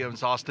Kentel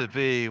Williams, Austin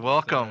Peay.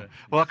 Welcome.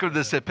 Welcome to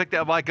this. Pick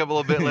that mic up a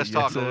little bit. Let's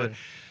talk a little bit.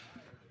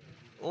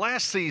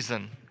 Last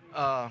season,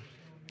 a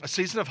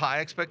season of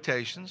high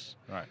expectations.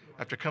 Right.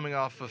 After coming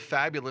off a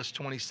fabulous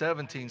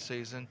 2017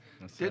 season,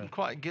 didn't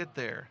quite get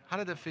there. How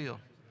did that feel?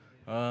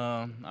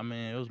 I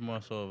mean, it was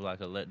more so of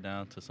like a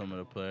letdown to some of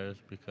the players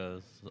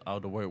because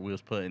all the work we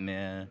was putting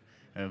in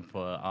and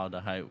for all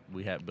the hype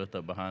we had built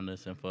up behind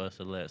us, and for us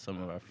to let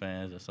some of our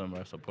fans and some of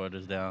our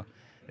supporters down,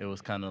 it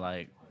was kind of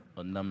like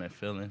a numbing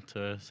feeling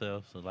to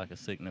ourselves, so like a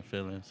sickening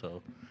feeling.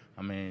 So,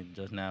 I mean,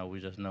 just now we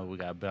just know we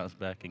got to bounce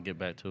back and get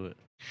back to it.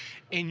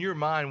 In your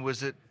mind,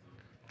 was it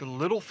the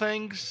little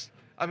things?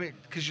 I mean,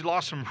 because you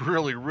lost some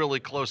really, really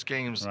close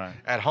games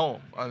at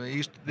home. I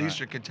mean, the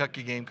Eastern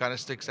Kentucky game kind of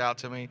sticks out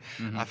to me.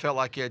 Mm-hmm. I felt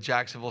like you had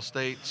Jacksonville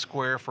State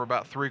square for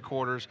about 3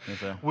 quarters.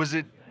 Okay. Was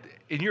it,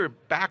 in your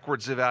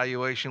backwards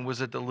evaluation,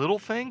 was it the little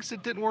things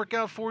that didn't work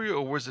out for you,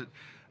 or was it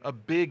a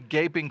big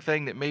gaping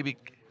thing that maybe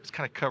it's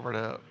kind of covered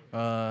up?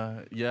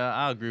 Yeah,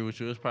 I agree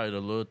with you. It's probably the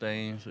little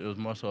things. It was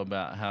more so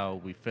about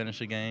how we finish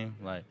a game.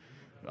 Like,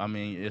 I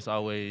mean,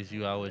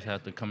 you always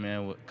have to come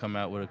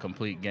out with a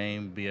complete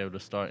game, be able to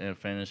start and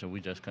finish, and we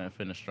just couldn't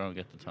finish strong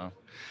at the time.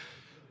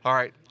 All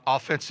right,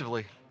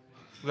 offensively,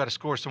 we got to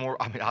score some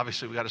more. I mean,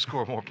 obviously, we got to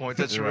score more points.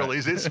 That's real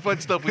easy. It's fun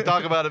stuff we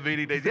talk about at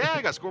meeting days. Yeah,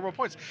 I got to score more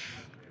points.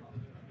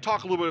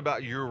 Talk a little bit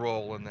about your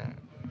role in that.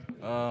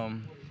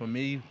 For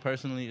me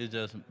personally, it's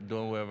just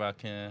doing whatever I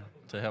can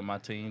to help my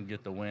team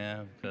get the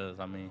win, because,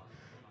 I mean,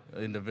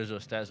 individual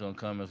stats going to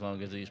come as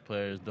long as each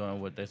player is doing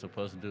what they're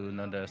supposed to do,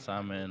 know their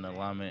assignment and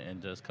alignment,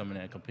 and just coming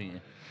in and competing.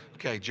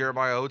 Okay,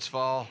 Jeremiah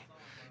Oatsfall,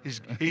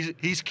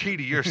 he's key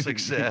to your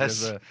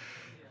success. Yes,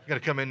 you got to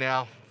come in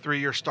now,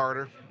 3-year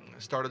starter.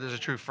 Started as a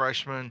true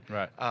freshman.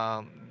 Right.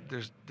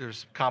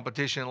 There's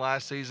competition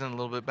last season, a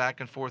little bit back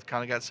and forth,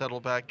 kind of got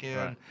settled back in.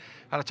 Right.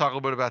 How to talk a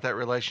little bit about that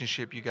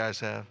relationship you guys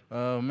have?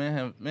 Me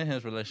and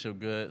his relationship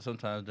good.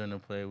 Sometimes during the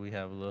play we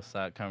have a little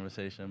side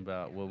conversation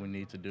about what we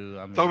need to do.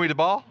 I mean, throw me the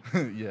ball?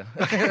 Yeah.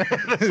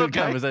 That's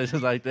okay.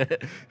 Conversations like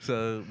that.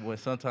 So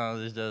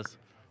sometimes it's just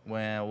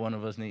when one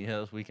of us need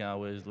help, we can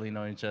always lean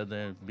on each other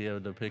and be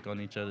able to pick on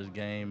each other's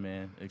game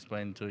and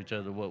explain to each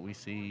other what we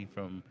see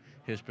from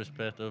his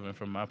perspective and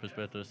from my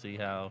perspective, see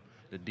how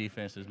the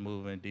defense is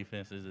moving,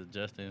 defense is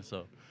adjusting.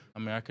 So, I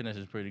mean, our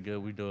connection is pretty good.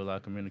 We do a lot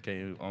of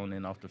communicating on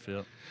and off the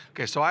field.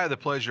 Okay, so I have the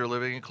pleasure of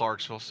living in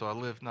Clarksville, so I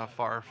live not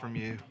far from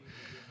you.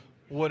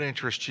 What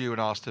interests you in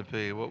Austin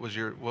Peay? What was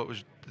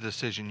the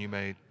decision you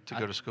made to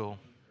go to school?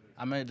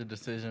 I made the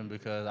decision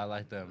because I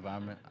like the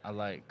environment. I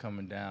like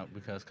coming down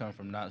because coming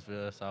from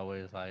Knoxville, it's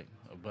always like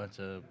a bunch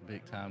of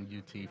big-time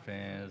UT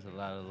fans, a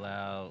lot of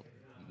loud,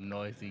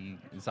 noisy.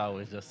 It's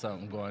always just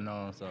something going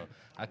on. So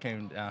I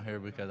came down here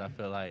because I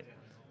feel like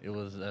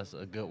that's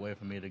a good way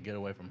for me to get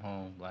away from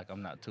home. Like,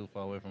 I'm not too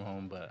far away from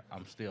home, but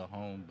I'm still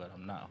home, but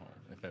I'm not home,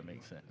 if that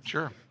makes sense.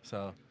 Sure.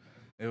 So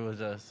it was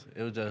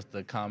just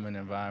the common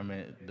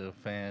environment, the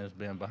fans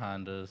being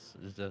behind us.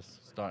 It's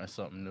just starting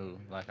something new.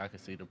 Like, I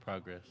could see the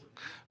progress.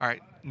 All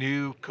right,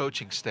 new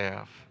coaching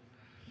staff.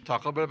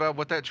 Talk a little bit about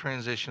what that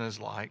transition is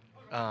like.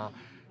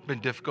 Been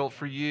difficult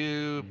for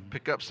you,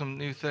 pick up some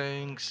new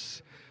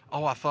things.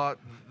 Oh, I thought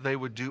they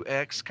would do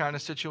X kind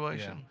of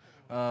situation.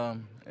 Yeah.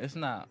 It's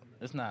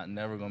not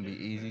never going to be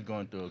easy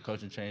going through a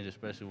coaching change,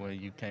 especially when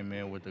you came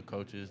in with the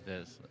coaches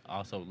that's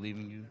also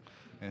leaving you.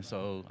 And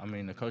so, I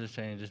mean, the coaching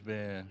change it's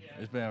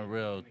been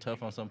real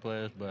tough on some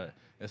players, but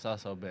it's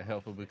also been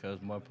helpful because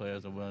more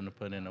players are willing to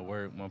put in the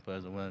work, more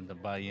players are willing to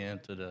buy in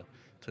to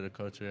the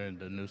culture and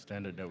the new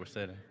standard that we're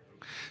setting.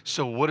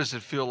 So what does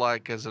it feel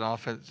like as an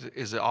offense?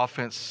 Is the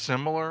offense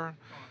similar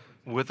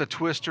with a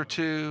twist or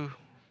two?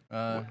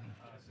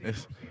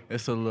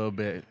 It's a little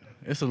bit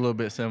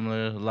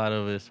similar. A lot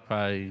of it's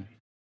probably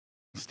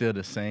still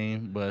the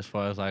same, but as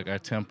far as like our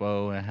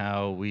tempo and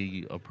how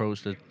we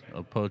approach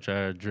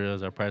our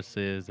drills, our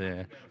practices,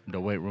 and the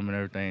weight room and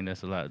everything,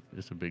 it's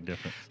a big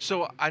difference.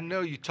 So I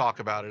know you talk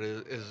about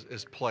it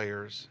as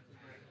players.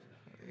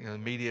 You know, the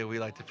media, we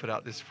like to put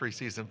out this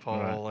preseason poll,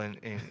 right,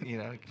 and you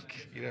know,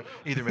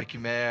 either make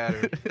you mad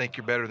or think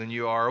you're better than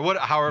you are, or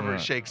however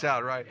it shakes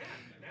out, right?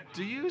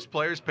 Do you as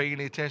players pay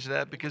any attention to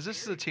that? Because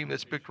this is a team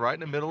that's picked right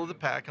in the middle of the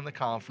pack in the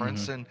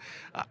conference, and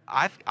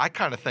I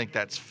kind of think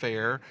that's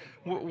fair.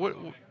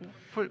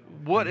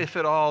 What, if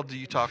at all, do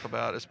you talk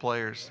about as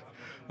players?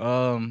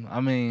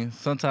 I mean,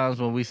 sometimes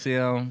when we see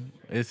them,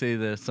 it's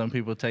either some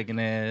people taking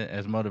it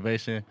as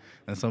motivation,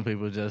 and some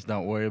people just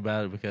don't worry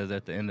about it because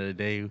at the end of the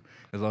day,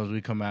 as long as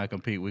we come out and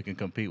compete, we can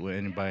compete with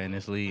anybody in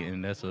this league,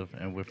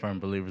 and we're firm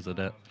believers of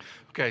that.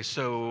 Okay,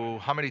 so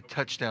how many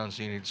touchdowns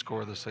do you need to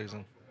score this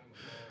season?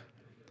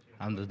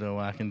 I'm just doing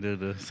what I can do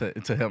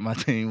to help my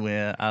team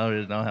win. I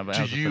really don't have an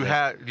answer. You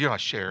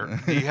don't share.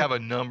 Do you have a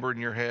number in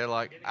your head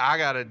like I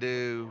got to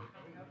do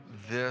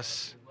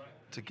this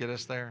to get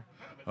us there?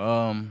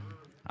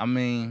 I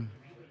mean,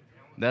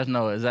 there's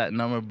no exact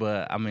number,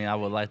 but I mean I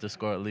would like to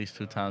score at least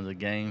 2 times a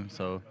game.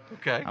 So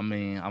okay. I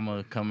mean I'm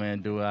gonna come in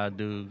and do what I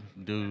do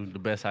the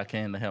best I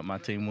can to help my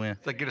team win.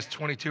 Like get us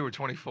 22 or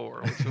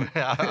 24.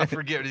 I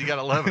forget. You got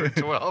 11 or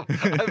 12.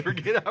 I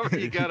forget how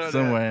many you got on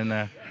somewhere that. In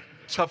there.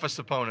 Toughest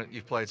opponent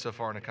you've played so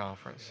far in the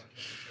conference?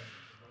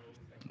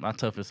 My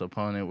toughest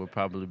opponent would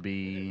probably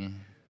be,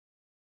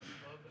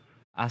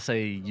 I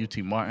say UT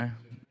Martin,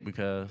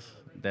 because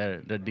their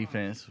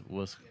defense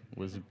was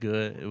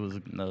good. It was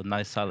a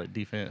nice, solid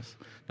defense.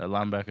 Their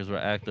linebackers were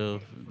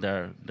active.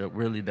 Their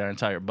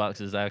entire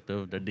box is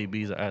active. Their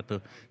DBs are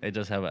active. They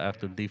just have an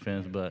active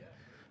defense, but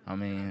I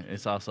mean,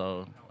 it's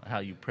also how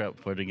you prep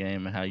for the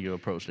game and how you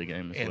approach the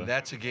game as well. And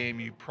that's a game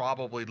you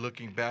probably,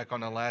 looking back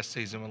on the last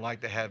season, would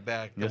like to have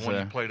back, the one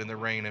you played in the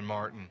rain in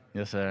Martin.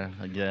 Yes, sir.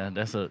 Yeah,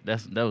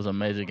 that was a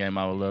major game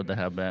I would love to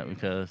have back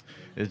because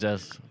it's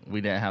just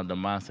we didn't have the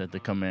mindset to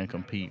come in and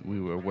compete.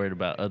 We were worried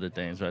about other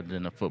things rather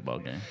than a football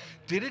game.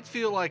 Did it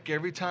feel like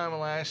every time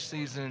last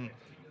season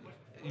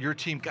your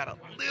team got a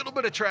little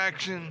bit of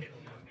traction,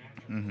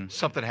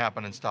 something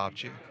happened and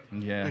stopped you?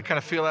 Yeah. You kind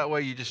of feel that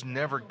way? You just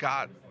never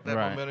got that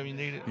momentum you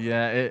needed?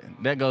 Yeah,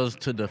 that goes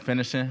to the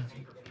finishing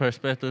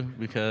perspective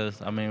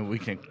because, I mean, we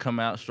can come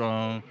out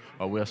strong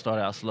or we'll start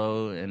out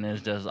slow, and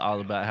it's just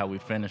all about how we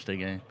finish the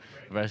game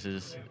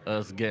versus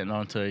us getting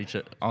onto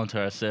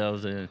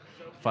ourselves and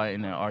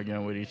fighting and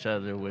arguing with each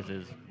other, which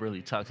is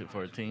really toxic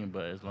for a team.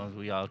 But as long as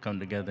we all come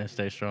together and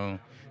stay strong,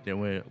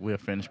 then we'll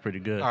finish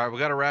pretty good. All right, we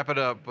got to wrap it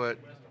up, but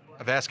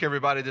I've asked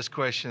everybody this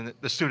question,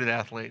 the student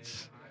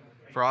athletes.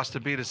 For us to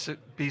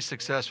be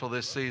successful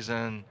this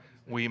season,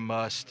 we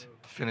must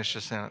finish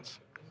the sentence.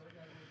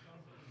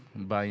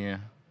 Buy in.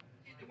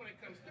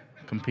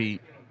 Compete.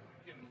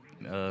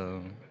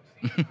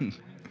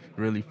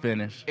 Really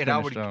finish. And I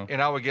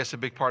would guess a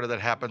big part of that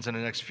happens in the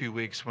next few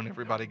weeks when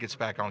everybody gets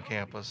back on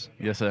campus.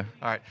 Yes, sir.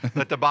 All right,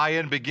 let the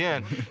buy-in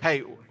begin.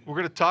 Hey, we're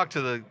going to talk to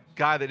the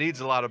guy that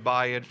needs a lot of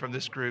buy-in from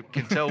this group.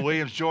 Kentel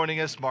Williams joining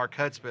us, Mark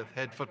Hudspeth,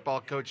 head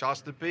football coach,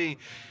 Austin Peay,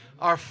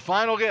 our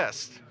final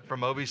guest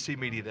from OVC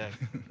Media Day.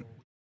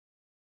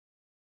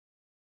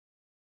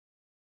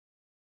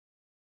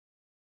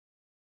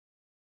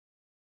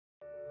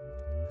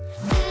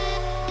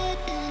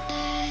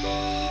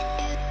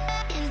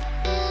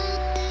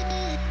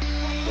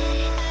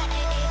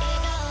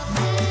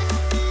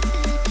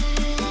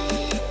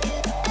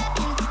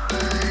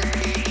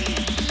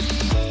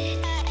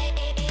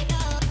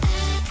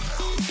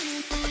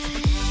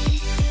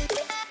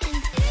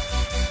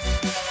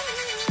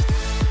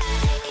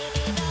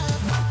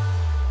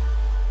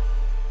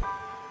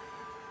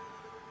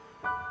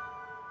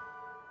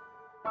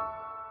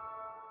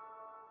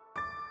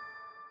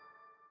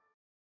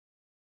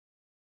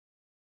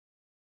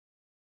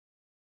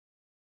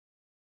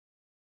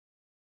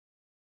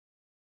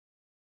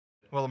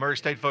 Well, the Murray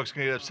State folks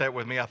can get upset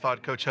with me. I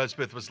thought Coach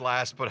Hudspeth was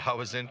last, but I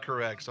was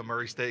incorrect. So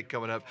Murray State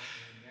coming up.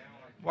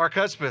 Mark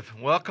Hudspeth,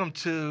 welcome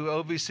to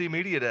OVC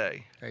Media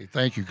Day. Hey,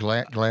 thank you.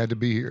 Glad to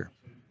be here.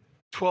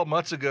 12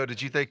 months ago,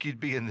 did you think you'd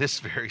be in this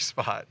very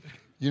spot?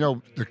 You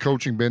know, the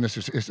coaching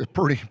business is a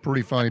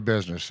pretty funny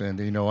business, and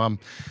you know, I'm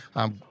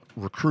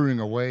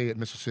recruiting away at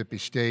Mississippi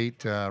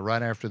State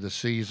right after the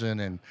season,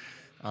 and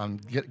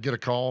get a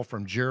call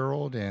from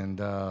Gerald, and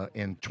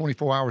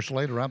 24 hours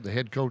later, I'm the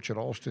head coach at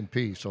Austin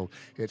Peay. So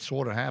it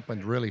sort of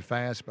happened really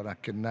fast, but I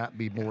could not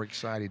be more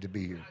excited to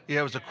be here. Yeah,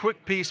 it was a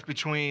quick piece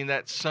between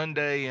that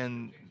Sunday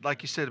and,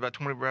 like you said,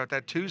 about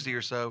that Tuesday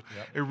or so.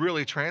 Yep. It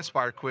really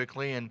transpired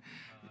quickly. And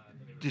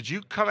did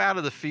you come out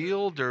of the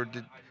field, or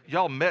did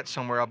y'all met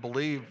somewhere? I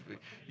believe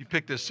you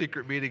picked a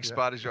secret meeting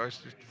spot as you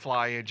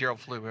fly in.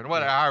 Gerald flew in.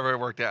 However it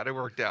worked out. It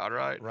worked out,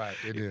 right? Right,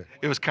 it did.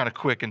 It was kind of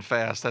quick and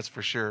fast, that's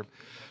for sure.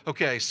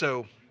 Okay,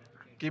 so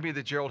give me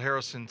the Gerald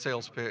Harrison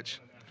sales pitch.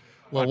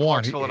 Well,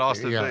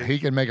 he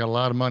can make a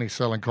lot of money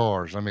selling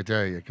cars, let me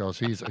tell you, because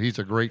he's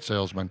a great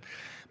salesman.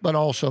 But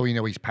also, you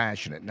know, he's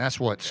passionate, and that's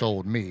what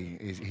sold me.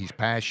 He's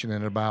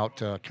passionate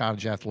about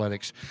college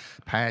athletics,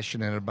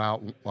 passionate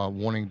about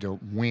wanting to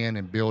win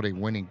and build a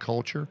winning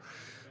culture.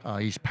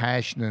 He's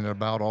passionate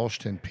about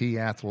Austin Peay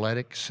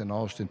athletics and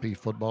Austin Peay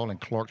football in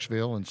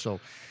Clarksville, and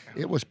so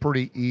it was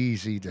pretty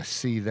easy to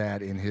see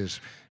that in his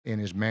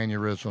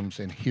mannerisms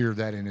and hear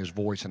that in his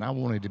voice, and I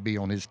wanted to be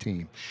on his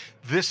team.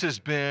 This has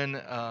been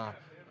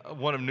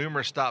one of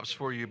numerous stops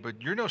for you,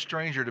 but you're no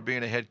stranger to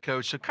being a head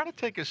coach, so kind of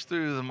take us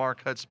through the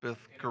Mark Hudspeth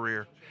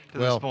career to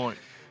this point.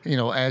 You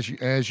know, as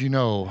you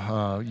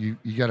know, you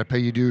got to pay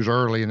your dues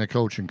early in the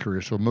coaching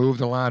career, so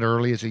moved a lot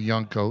early as a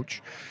young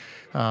coach.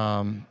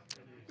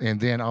 And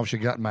then obviously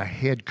got my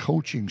head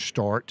coaching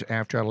start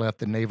after I left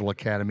the Naval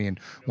Academy and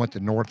went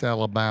to North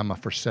Alabama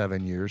for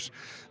 7 years.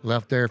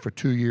 Left there for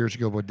 2 years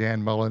ago with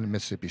Dan Mullen at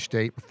Mississippi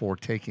State before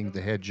taking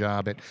the head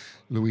job at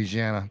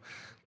Louisiana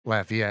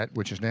Lafayette,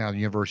 which is now the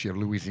University of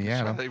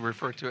Louisiana. That's how they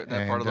refer to it in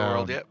that part of the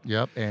world, yep.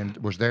 Yep, and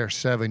was there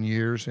 7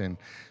 years, and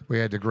we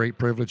had the great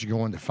privilege of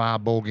going to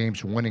 5 bowl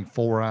games, winning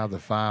 4 out of the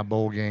 5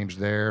 bowl games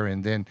there,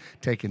 and then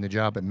taking the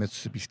job at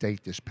Mississippi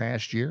State this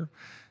past year.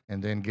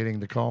 And then getting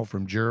the call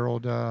from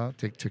Gerald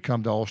to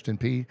come to Austin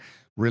Peay.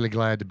 Really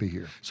glad to be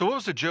here. So what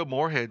was the Joe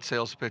Moorhead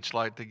sales pitch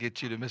like to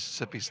get you to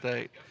Mississippi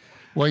State?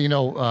 Well, you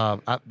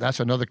know, that's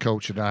another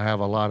coach that I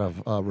have a lot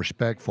of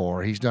respect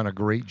for. He's done a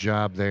great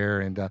job there,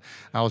 and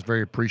I was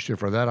very appreciative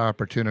for that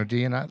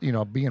opportunity.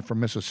 And, being from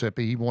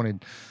Mississippi, he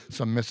wanted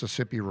some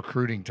Mississippi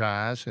recruiting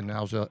ties, and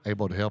I was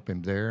able to help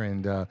him there.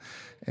 And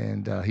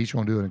he's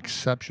going to do an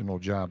exceptional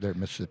job there at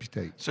Mississippi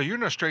State. So you're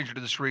no stranger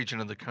to this region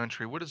of the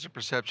country. What is the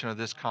perception of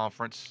this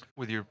conference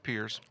with your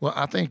peers? Well,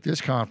 I think this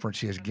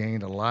conference has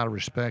gained a lot of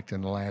respect in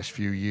the last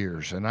few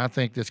years, and I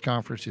think this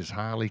conference is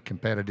highly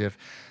competitive.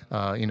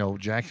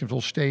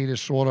 Jacksonville State has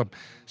sort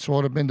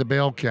of been the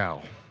bell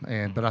cow,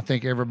 but I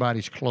think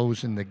everybody's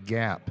closing the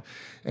gap,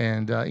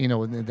 and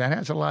that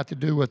has a lot to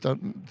do with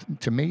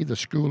to me the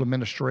school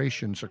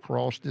administrations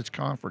across this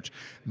conference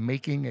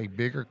making a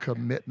bigger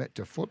commitment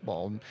to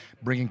football, and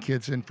bringing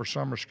kids in for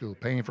summer school,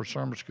 paying for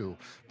summer school,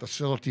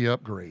 facility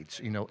upgrades,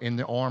 in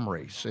the arm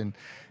race,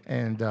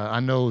 and I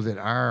know that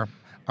our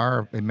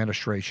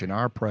administration,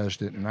 our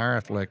president, and our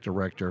athletic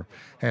director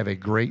have a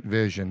great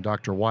vision.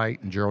 Dr.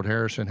 White and Gerald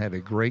Harrison have a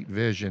great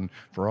vision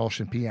for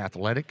Austin Peay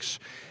athletics.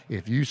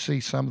 If you see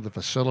some of the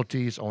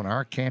facilities on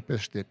our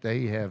campus that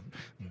they have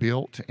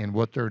built and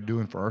what they're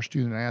doing for our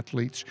student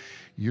athletes,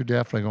 you're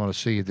definitely going to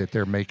see that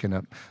they're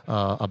making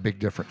a big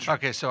difference.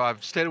 Okay, so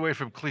I've stayed away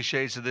from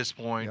cliches at this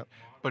point,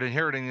 but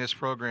inheriting this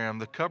program,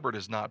 the cupboard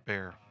is not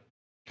bare.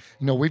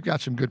 We've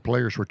got some good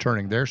players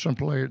returning. There's some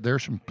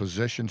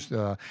positions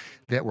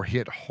that were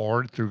hit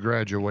hard through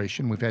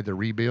graduation. We've had to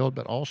rebuild,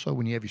 but also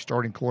when you have your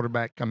starting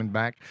quarterback coming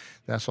back,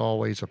 that's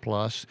always a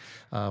plus.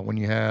 When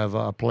you have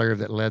a player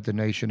that led the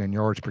nation in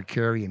yards per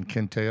carry in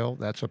Kentel,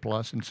 that's a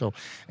plus.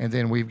 And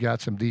then we've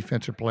got some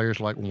defensive players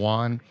like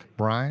Juan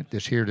Bryant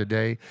that's here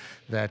today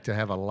that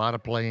have a lot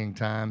of playing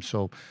time.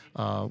 So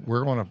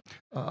we're going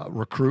to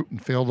recruit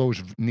and fill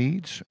those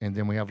needs, and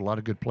then we have a lot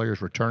of good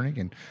players returning,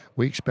 and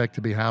we expect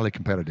to be highly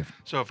competitive.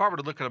 So if I were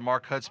to look at a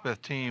Mark Hudspeth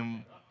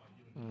team,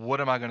 what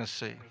am I going to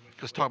see?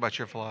 Let's talk about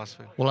your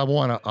philosophy. Well,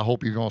 I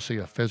hope you're going to see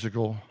a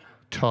physical,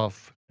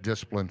 tough,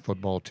 disciplined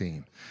football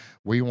team.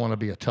 We want to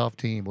be a tough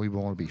team. We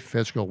want to be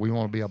physical. We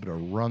want to be able to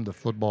run the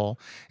football.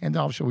 And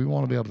obviously, we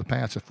want to be able to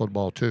pass the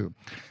football, too.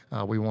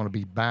 We want to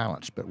be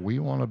balanced, but we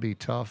want to be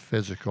tough,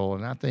 physical.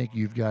 And I think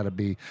you've got to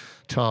be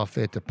tough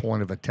at the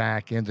point of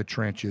attack, in the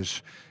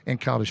trenches, in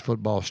college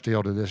football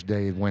still to this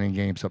day, winning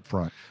games up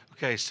front.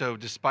 Okay, so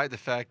despite the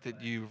fact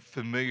that you're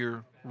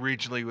familiar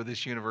regionally with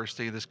this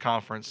university, this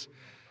conference,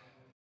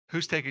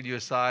 Who's taken you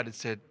aside and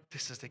said,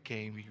 this is the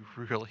game you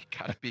really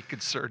got to be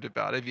concerned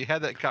about? Have you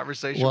had that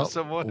conversation with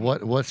someone?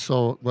 What's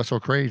so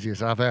crazy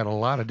is I've had a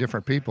lot of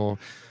different people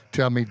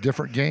tell me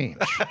different games.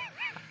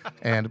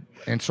 And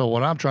so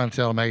what I'm trying to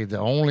tell them, hey, the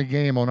only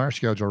game on our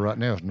schedule right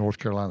now is North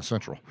Carolina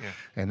Central. Yeah.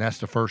 And that's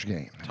the first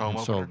game. Home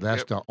So opener.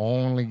 that's the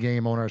only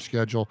game on our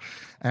schedule.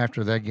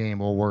 After that game,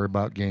 we'll worry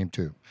about game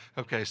 2.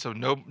 Okay, so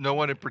no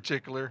one in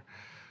particular.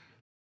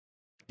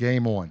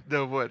 Game 1.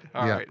 No one.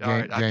 All right.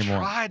 Game I one.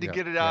 tried to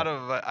get it out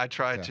of. I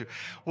tried to.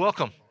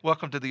 Welcome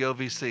to the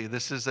OVC.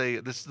 This is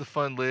the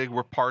fun league.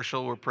 We're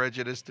partial. We're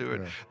prejudiced to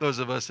it. Yeah. Those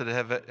of us that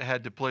have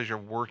had the pleasure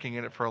of working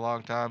in it for a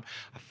long time,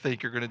 I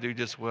think you're going to do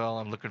just well.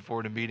 I'm looking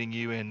forward to meeting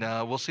you, and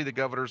we'll see the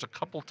Governors a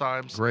couple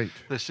times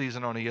this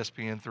season on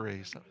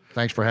ESPN3. So,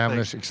 Thanks for having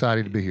us.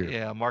 Excited to be here.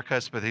 Yeah, Mark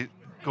Hudspeth.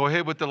 Go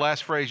ahead with the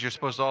last phrase you're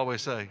supposed to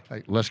always say.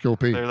 Hey, let's go,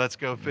 Peay. There, let's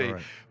go, Peay.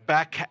 Right.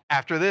 Back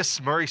after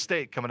this, Murray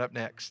State coming up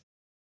next.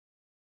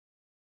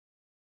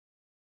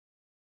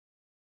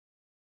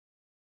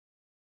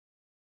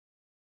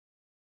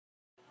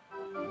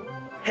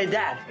 Hey,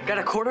 Dad, got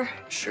a quarter?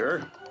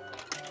 Sure.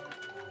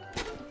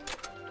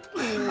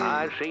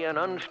 I see an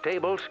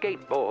unstable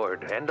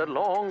skateboard and a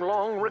long,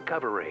 long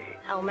recovery.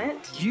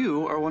 Helmet.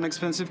 You are one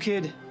expensive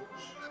kid.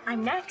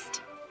 I'm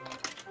next.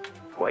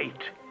 Wait,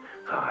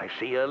 I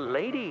see a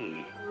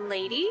lady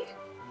Lady?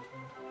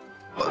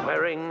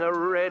 wearing a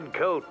red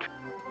coat.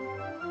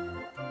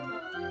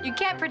 You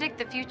can't predict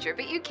the future,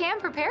 but you can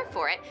prepare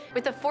for it.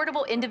 With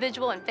affordable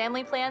individual and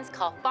family plans,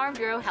 call Farm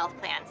Bureau Health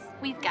Plans.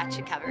 We've got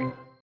you covered.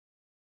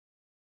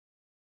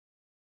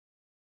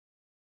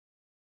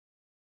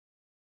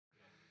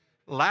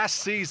 Last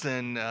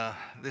season,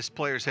 this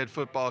player's head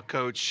football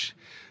coach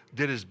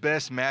did his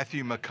best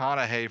Matthew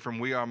McConaughey from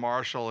We Are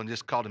Marshall and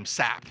just called him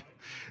Sap.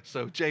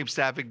 So James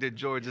Sappington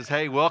joins us.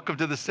 Hey, welcome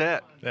to the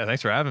set. Yeah,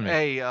 thanks for having me.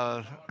 Hey,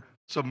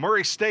 so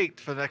Murray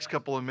State for the next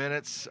couple of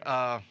minutes.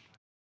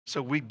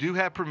 So we do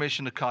have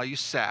permission to call you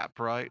Sap,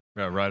 right?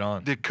 Yeah, right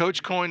on. Did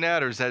Coach coin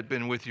that, or has that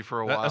been with you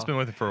for a while? That's been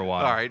with you for a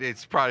while. All right,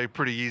 it's probably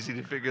pretty easy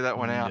to figure that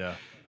one out. Yeah.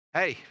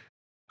 Hey,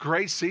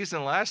 great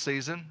season last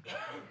season.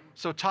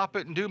 So top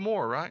it and do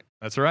more, right?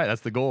 That's right.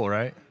 That's the goal,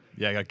 right?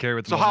 Yeah, I got to carry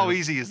with the So how momentum.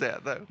 easy is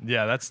that, though?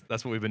 Yeah, that's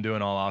what we've been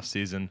doing all off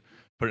season,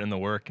 putting in the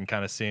work and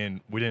kind of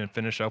seeing we didn't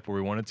finish up where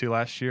we wanted to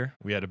last year.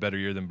 We had a better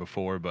year than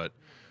before, but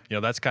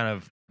that's kind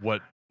of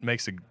what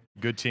makes a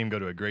good team go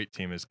to a great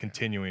team is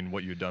continuing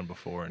what you've done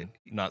before and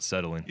not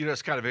settling.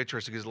 It's kind of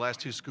interesting because the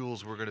last two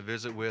schools we're going to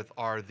visit with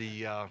are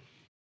the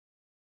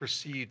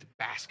perceived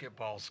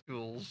basketball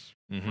schools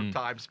from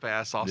times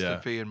past, Austin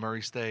Peay and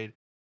Murray State.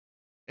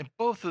 And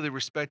both of the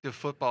respective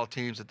football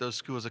teams at those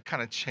schools have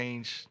kind of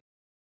changed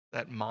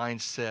that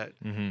mindset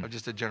of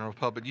just the general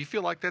public. Do you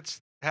feel like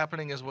that's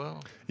happening as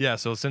well? Yeah,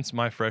 so since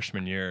my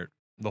freshman year,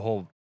 the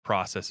whole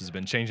process has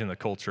been changing the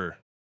culture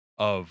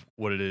of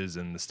what it is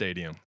in the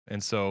stadium.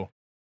 And so,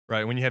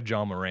 right, when you have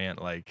John Morant,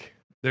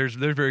 there's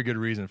very good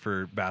reason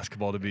for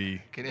basketball to be. You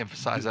can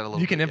emphasize that a little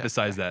bit. You can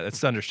emphasize that.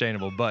 It's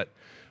understandable. But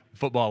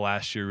football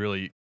last year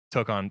really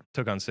took on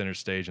center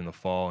stage in the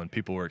fall, and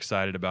people were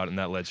excited about it, and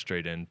that led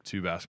straight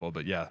into basketball.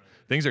 But yeah,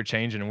 things are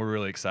changing, and we're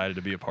really excited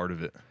to be a part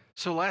of it.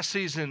 So last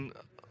season,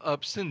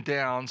 ups and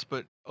downs,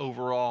 but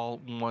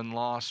overall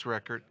 1-loss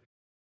record,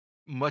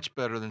 much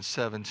better than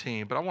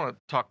 17. But I want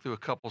to talk through a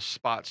couple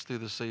spots through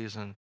the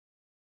season.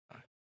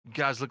 You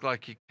guys look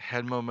like you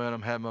had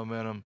momentum,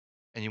 and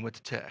you went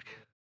to Tech,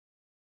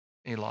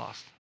 and you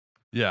lost.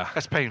 Yeah.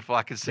 That's painful.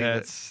 I can see that.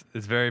 It's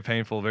very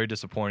painful, very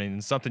disappointing,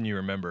 and something you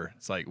remember.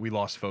 It's like we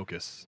lost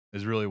focus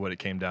is really what it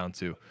came down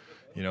to.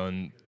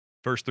 In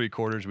first 3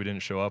 quarters, we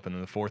didn't show up, and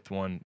then the fourth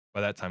one,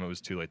 by that time, it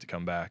was too late to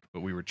come back.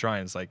 But we were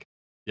trying. It's like,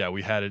 yeah,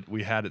 we had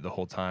it the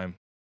whole time.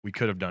 We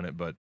could have done it,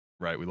 but,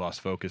 right, we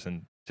lost focus,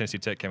 and Tennessee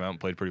Tech came out and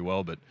played pretty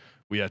well, but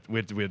we had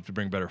to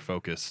bring better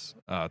focus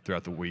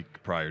throughout the week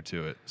prior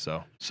to it.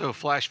 So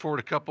flash forward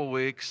a couple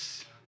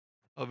weeks.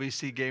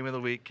 OVC Game of the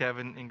Week,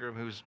 Kevin Ingram,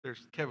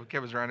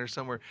 Kevin's around here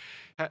somewhere,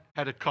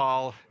 had a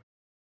call,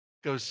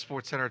 goes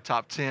Sports Center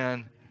top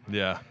 10.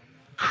 Yeah.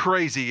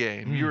 Crazy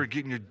game. You were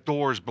getting your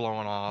doors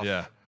blown off.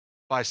 Yeah.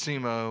 By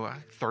SEMO,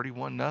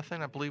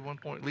 31-0, I believe, 1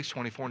 point, at least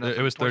 24-0.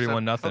 It was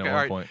 31-0 at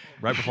one point,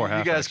 right before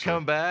half. You guys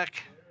come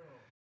back.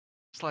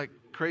 It's like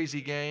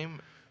crazy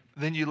game.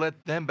 Then you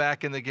let them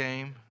back in the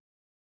game,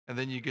 and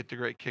then you get the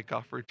great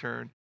kickoff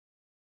return.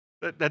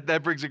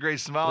 That brings a great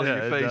smile to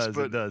your face.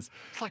 It does.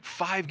 It's like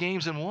 5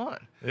 games in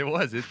one. It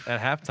was. At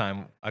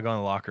halftime, I go in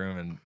the locker room,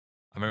 and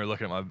I remember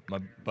looking at my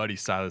buddy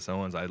Silas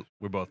Owens.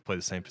 We both play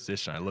the same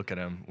position. I look at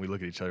him. We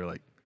look at each other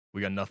like, we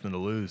got nothing to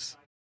lose.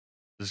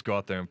 Just go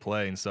out there and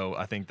play. And so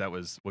I think that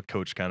was what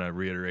Coach kind of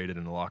reiterated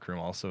in the locker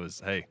room also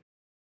is, hey,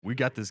 we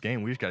got this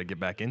game. We just got to get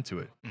back into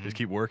it. Just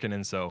keep working.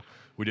 And so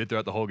we did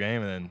throughout the whole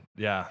game. And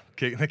then,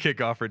 the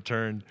kickoff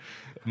return,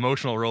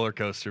 emotional roller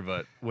coaster,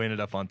 but we ended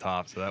up on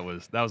top. So that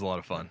was a lot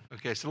of fun.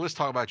 Okay, so let's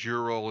talk about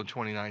your role in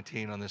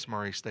 2019 on this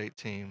Murray State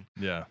team.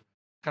 Yeah.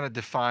 Kind of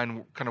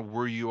define kind of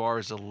where you are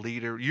as a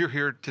leader. You're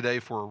here today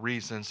for a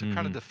reason, so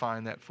kind of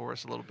define that for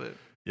us a little bit.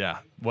 Yeah.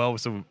 Well,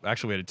 so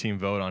actually we had a team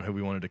vote on who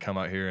we wanted to come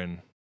out here and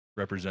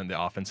represent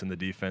the offense and the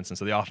defense. And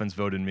so the offense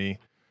voted me.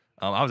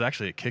 I was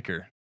actually a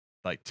kicker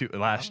like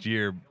last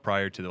year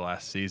prior to the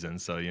last season.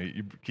 So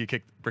you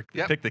pick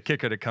the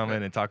kicker to come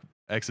in and talk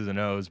X's and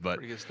O's. But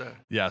pretty good stuff.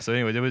 Yeah. So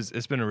anyway,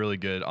 it's been a really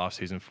good off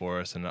season for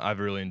us, and I've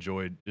really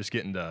enjoyed just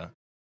getting to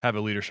have a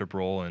leadership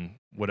role, and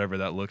whatever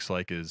that looks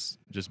like is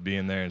just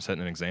being there and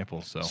setting an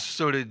example.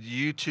 So did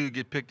you two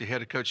get picked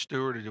ahead of Coach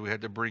Stewart, or did we have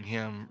to bring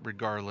him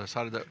regardless?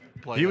 How did that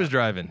play? He was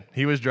driving.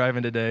 He was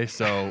driving today,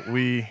 so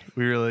we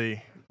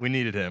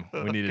needed him.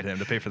 We needed him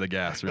to pay for the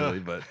gas, really.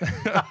 But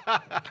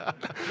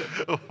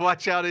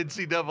watch out,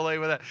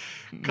 NCAA, with that.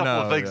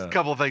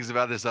 Couple of things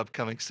about this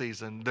upcoming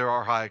season. There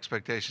are high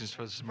expectations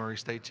for this Murray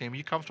State team. Are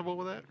you comfortable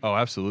with that? Oh,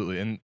 absolutely.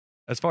 And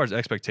as far as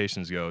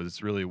expectations go,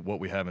 it's really what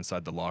we have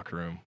inside the locker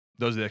room.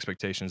 Those are the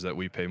expectations that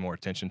we pay more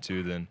attention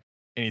to than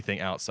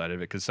anything outside of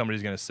it. Because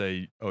somebody's going to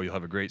say, "Oh, you'll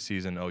have a great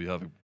season. Oh, you'll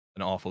have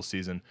an awful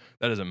season."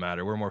 That doesn't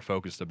matter. We're more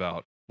focused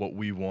about what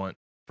we want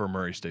for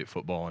Murray State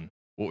football and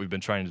what we've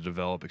been trying to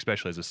develop,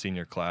 especially as a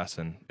senior class,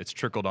 and it's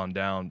trickled on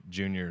down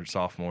juniors,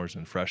 sophomores,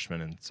 and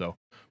freshmen. And so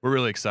we're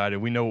really excited.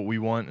 We know what we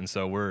want, and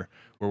so we're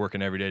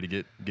working every day to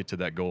get to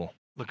that goal.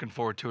 Looking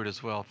forward to it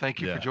as well.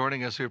 Thank you for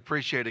joining us. We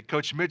appreciate it.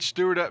 Coach Mitch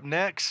Stewart up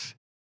next.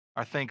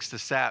 Our thanks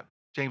to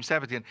James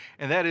Sappington,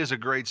 and that is a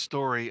great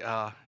story.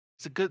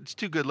 It's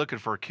too good looking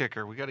for a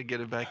kicker. We got to get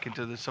him back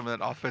into some of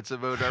that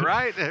offensive mode. All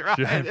right?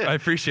 I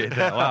appreciate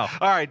that. Wow.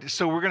 All right,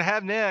 so we're going to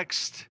have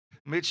next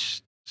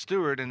Mitch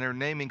Stewart, and they're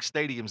naming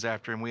stadiums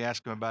after him. We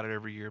ask him about it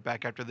every year.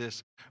 Back after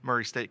this,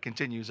 Murray State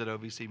continues at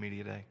OVC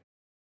Media Day.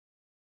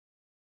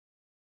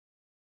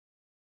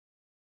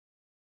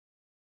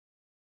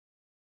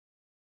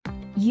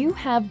 You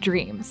have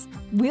dreams.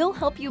 We'll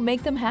help you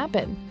make them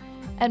happen.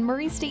 At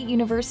Murray State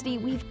University,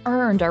 we've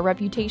earned our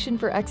reputation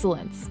for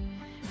excellence.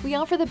 We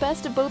offer the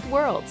best of both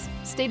worlds,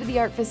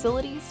 state-of-the-art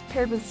facilities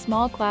paired with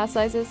small class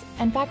sizes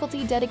and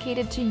faculty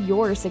dedicated to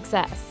your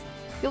success.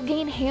 You'll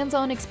gain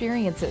hands-on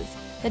experiences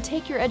that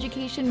take your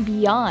education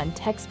beyond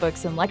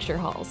textbooks and lecture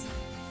halls.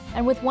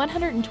 And with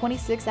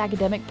 126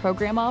 academic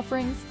program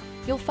offerings,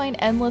 you'll find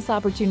endless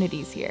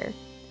opportunities here.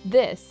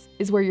 This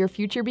is where your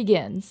future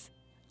begins.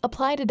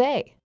 Apply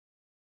today.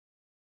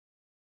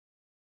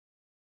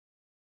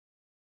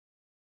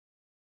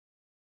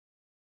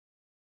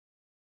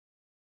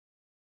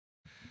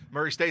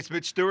 Murray State's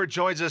Mitch Stewart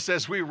joins us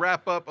as we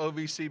wrap up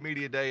OVC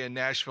Media Day in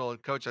Nashville.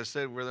 And Coach, I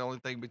said we're the only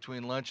thing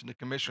between lunch and the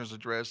commissioner's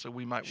address, so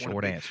we might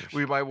want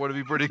to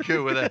be pretty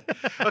cool with that.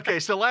 Okay,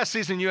 so last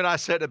season you and I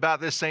sat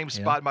about this same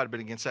spot. It might have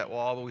been against that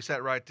wall, but we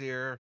sat right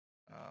there.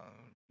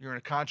 You're in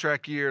a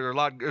contract year.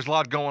 There's a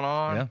lot going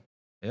on.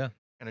 Yeah.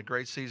 And a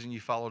great season you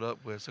followed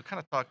up with. So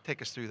kind of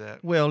take us through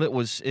that. Well, it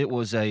was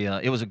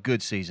a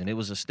good season. It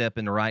was a step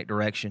in the right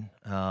direction.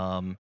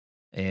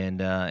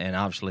 And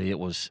obviously it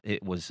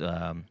was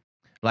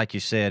like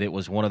you said, it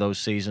was one of those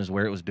seasons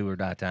where it was do or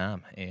die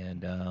time.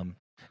 And I'm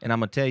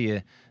going to tell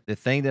you, the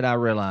thing that I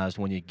realized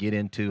when you get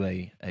into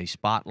a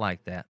spot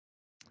like that,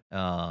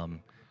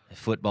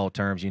 football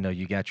terms,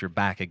 you got your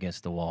back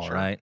against the wall,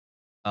 right?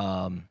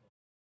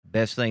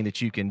 Best thing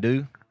that you can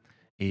do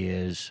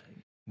is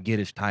get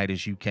as tight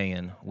as you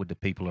can with the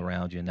people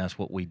around you. And that's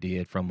what we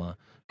did from a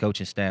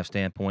coaching staff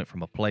standpoint,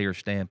 from a player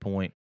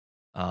standpoint.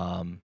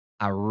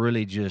 I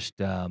really just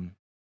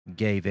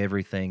gave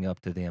everything up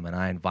to them, and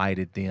I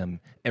invited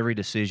them every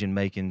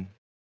decision-making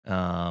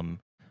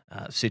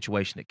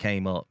situation that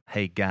came up.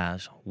 Hey,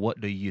 guys, what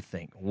do you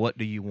think? What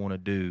do you want to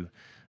do?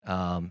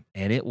 And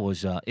it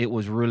was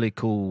really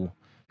cool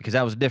because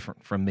that was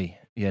different from me.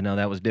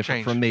 That was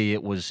different from me.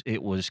 It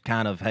was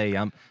kind of, hey,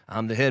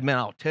 I'm the head man.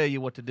 I'll tell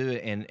you what to do.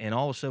 And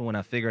also when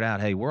I figured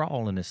out, hey, we're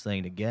all in this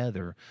thing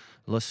together.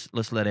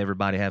 Let's let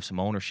everybody have some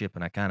ownership.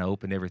 And I kind of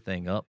opened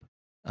everything up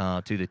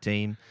to the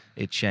team.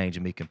 It changed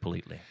me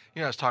completely.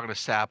 I was talking to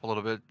Sapp a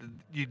little bit.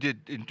 You did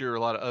endure a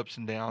lot of ups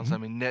and downs.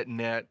 Mm-hmm. I mean,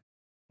 net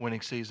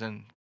winning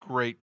season,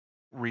 great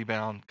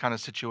rebound kind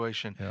of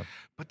situation. Yep.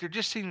 But there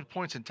just seemed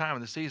points in time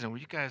in the season where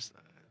you guys,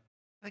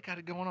 they got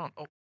it going on.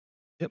 Oh,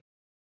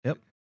 Yep.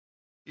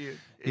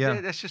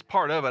 Yeah, that's just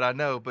part of it, I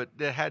know, but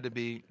that had to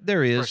be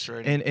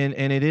frustrating.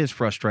 And it is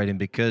frustrating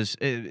because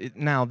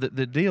now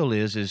the deal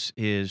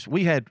is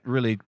we had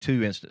really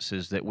two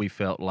instances that we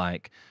felt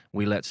like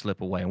we let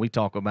slip away, and we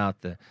talk about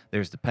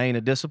there's the pain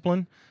of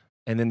discipline,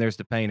 and then there's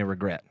the pain of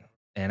regret.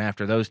 And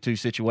after those two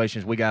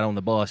situations, we got on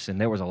the bus,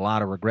 and there was a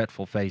lot of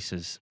regretful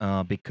faces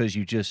because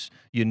you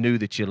knew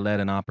that you let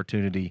an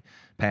opportunity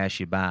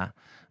pass you by.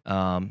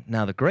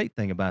 Now the great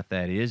thing about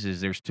that is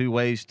there's two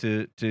ways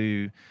that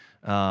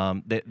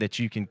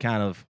you can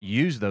kind of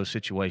use those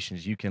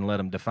situations. You can let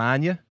them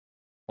define you,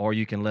 or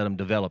you can let them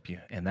develop you.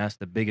 And that's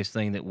the biggest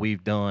thing that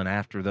we've done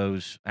after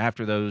those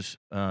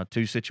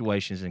two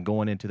situations and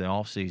going into the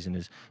off season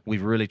is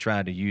we've really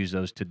tried to use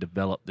those to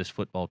develop this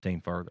football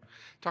team further.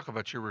 Talk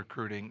about your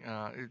recruiting.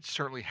 It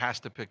certainly has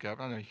to pick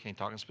up. I know you can't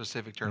talk in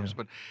specific terms,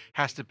 but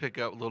has to pick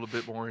up a little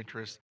bit more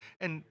interest.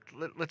 And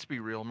let's be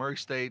real, Murray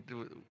State,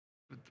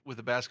 with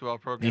the basketball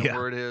program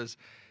where it is.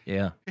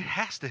 Yeah. It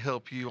has to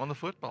help you on the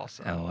football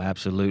side. Oh,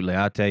 absolutely.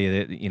 I tell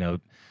you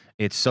that,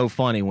 it's so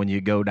funny when you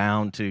go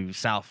down to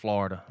South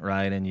Florida,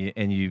 right? And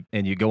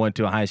you go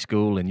into a high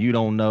school and you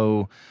don't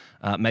know,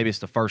 maybe it's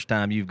the first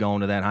time you've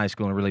gone to that high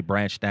school and really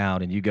branched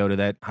out, and you go to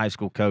that high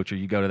school coach or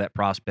you go to that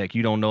prospect.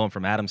 You don't know him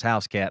from Adam's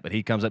house cat, but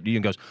he comes up to you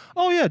and goes,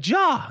 "Oh yeah,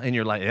 Ja," and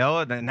you're like,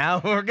 "Oh,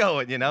 now we're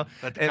going," Let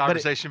the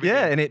conversation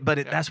begin.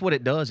 That's what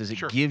it does is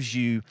it gives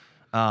you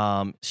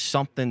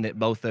something that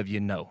both of you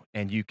know,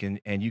 and you can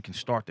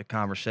start the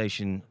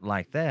conversation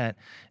like that,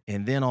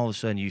 and then all of a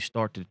sudden you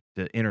start to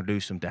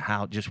introduce them to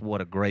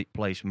what a great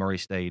place Murray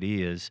State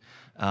is,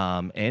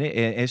 and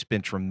it's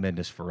been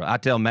tremendous for us. I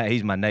tell Matt,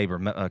 he's my neighbor.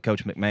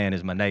 Coach McMahon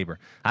is my neighbor.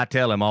 I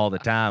tell him all the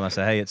time. I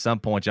say, "Hey, at some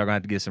point y'all gonna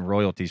have to get some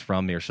royalties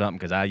from me or something,"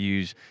 because I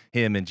use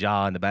him and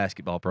Ja in the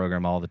basketball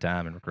program all the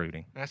time in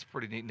recruiting. That's a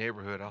pretty neat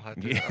neighborhood. I'll have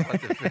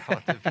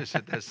to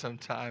visit that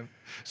sometime.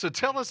 So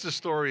tell us the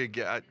story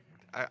again.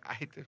 I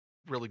hate to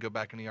really go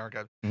back in the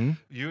archive. Mm-hmm.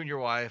 You and your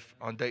wife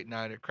on date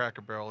night at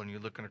Cracker Barrel, and you're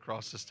looking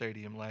across the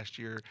stadium last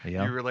year.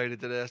 Yeah. You related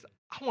to this.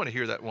 I want to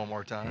hear that one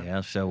more time.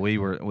 Yeah, so we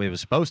were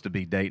supposed to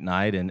be date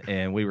night,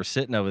 and we were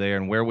sitting over there,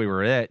 and where we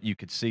were at, you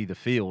could see the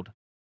field,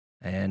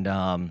 and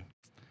I'm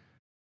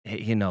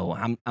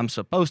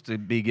supposed to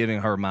be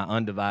giving her my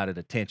undivided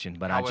attention,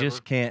 but I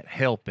just can't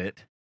help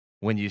it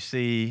when you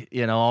see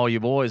all you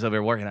boys over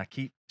there working. I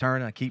keep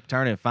turning,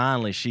 and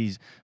finally she's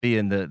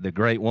being the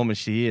great woman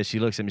she is. She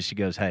looks at me, she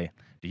goes, "Hey,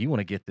 do you want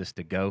to get this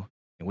to go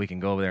and we can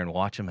go over there and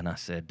watch them?" And I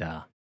said,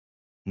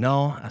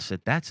 "No." I said,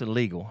 "That's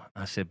illegal."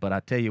 I said, "But I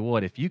tell you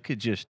what, if you could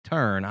just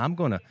turn, I'm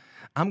gonna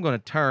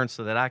turn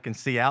so that I can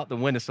see out the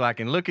window, so I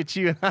can look at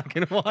you and I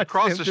can watch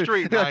across the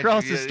street."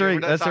 Across the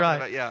street. That's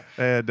right. Yeah.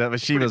 And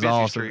but she was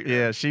awesome. Street,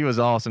 yeah, she was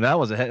awesome. That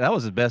was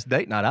the best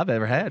date night I've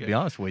ever had. To be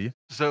honest with you.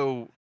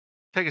 So,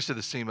 take us to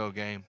the SEMO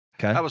game.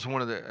 Okay. That was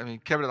one of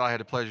Kevin and I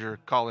had the pleasure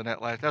of calling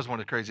that last. That was one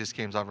of the craziest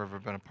games I've ever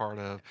been a part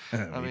of.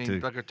 Me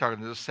too. Like we're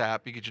talking to the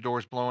Sap, you get your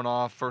doors blown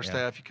off first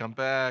half, you come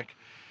back,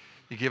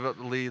 you give up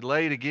the lead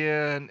late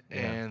again,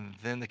 and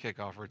then the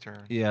kickoff return.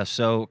 Yeah,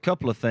 so a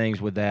couple of things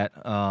with that.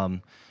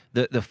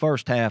 The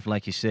first half,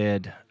 like you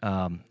said,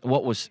 and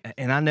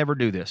I never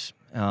do this.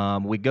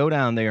 We go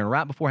down there, and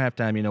right before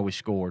halftime, we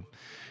scored,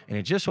 and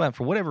it just went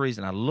for whatever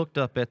reason. I looked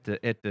up at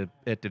the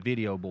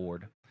video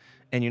board,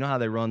 and you know how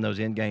they run those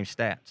in-game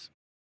stats.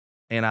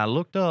 And I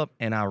looked up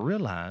and I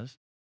realized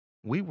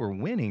we were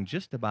winning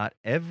just about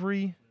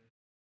every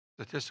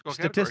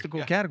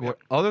statistical category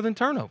other than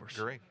turnovers.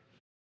 Great.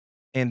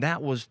 And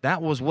that was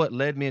what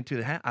led me into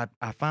the half.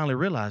 I finally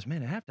realized,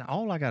 man, at halftime,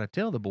 all I got to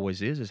tell the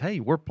boys is, hey,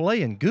 we're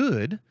playing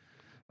good.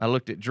 I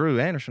looked at Drew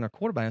Anderson, our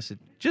quarterback, and I said,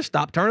 just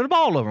stop turning the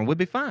ball over and we'll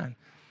be fine.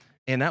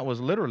 And that was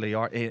literally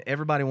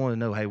everybody wanted to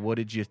know, hey, what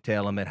did you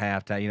tell them at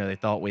halftime? They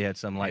thought we had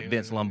some like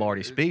Vince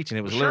Lombardi speech, and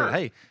it was literally,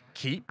 hey,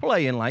 keep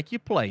playing like you're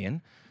playing.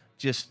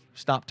 Just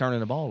stop turning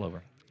the ball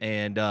over.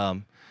 And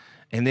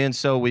then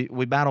so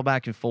we battle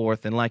back and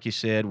forth, and like you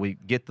said, we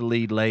get the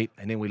lead late,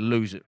 and then we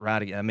lose it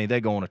right again. I mean, they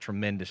go on a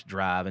tremendous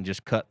drive and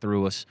just cut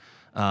through us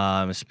in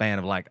a span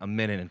of like a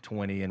minute and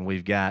 20, and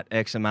we've got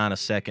X amount of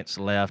seconds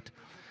left.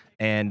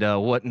 And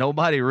what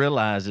nobody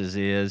realizes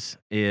is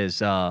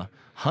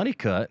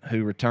Honeycutt,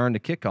 who returned the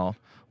kickoff,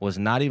 was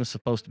not even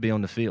supposed to be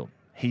on the field.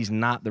 He's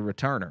not the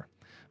returner.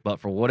 But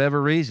for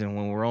whatever reason,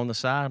 when we're on the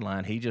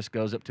sideline, he just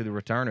goes up to the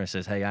returner and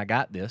says, "Hey, I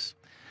got this."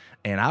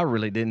 And I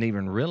really didn't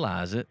even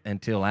realize it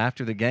until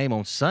after the game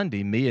on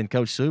Sunday. Me and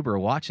Coach Suber are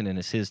watching, and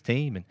it's his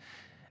team.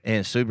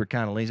 And Suber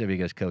kind of leans over and he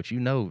goes, "Coach,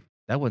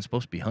 that wasn't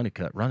supposed to be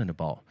Honeycutt running the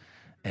ball."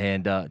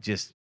 And how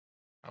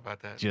about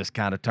that? Just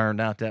kind of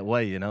turned out that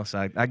way,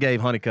 So I gave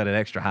Honeycutt an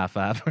extra high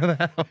five for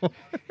that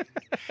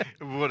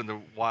one. One of the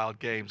wild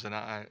games, and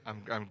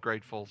I'm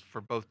grateful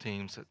for both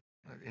teams that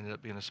ended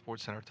up being a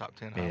Sports Center top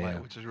 10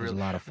 highlight, which is really a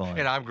lot of fun.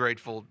 And I'm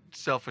grateful.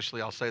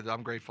 Selfishly, I'll say that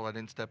I'm grateful I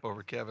didn't step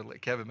over Kevin,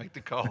 let Kevin make the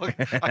call.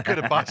 I could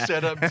have botched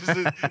that up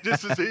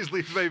just as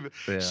easily, maybe.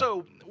 Yeah.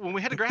 So when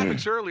we had the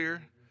graphics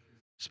earlier,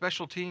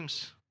 special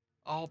teams,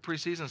 all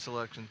preseason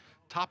selection,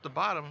 top to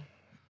bottom.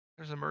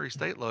 There's a Murray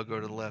State logo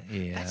to the left.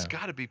 Yeah. That's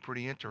got to be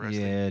pretty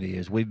interesting. Yeah, it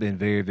is. We've been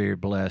very, very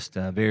blessed,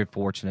 very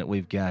fortunate.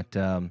 We've got,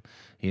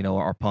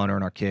 our punter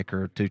and our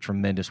kicker, two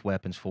tremendous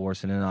weapons for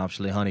us, and then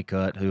obviously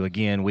Honeycutt, who,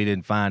 again, we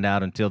didn't find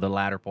out until the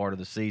latter part of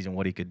the season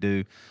what he could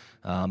do.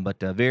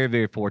 But very,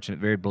 very fortunate,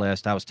 very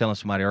blessed. I was telling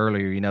somebody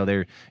earlier,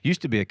 there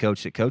used to be a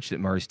coach that coached at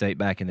Murray State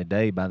back in the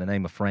day by the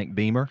name of Frank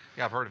Beamer.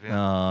 Yeah, I've heard of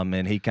him.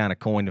 And he kind of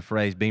coined the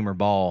phrase Beamer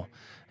ball.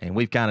 And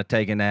we've kind of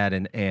taken that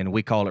and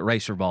we call it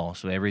racer ball.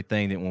 So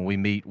everything that when we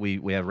meet,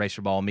 we have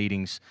racer ball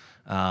meetings,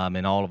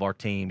 and all of our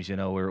teams,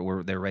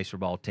 they're racer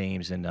ball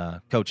teams. And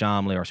Coach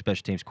Omley, our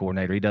special teams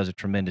coordinator, he does a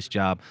tremendous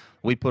job.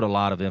 We put a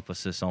lot of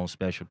emphasis on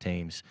special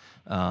teams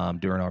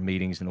during our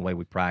meetings and the way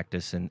we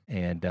practice.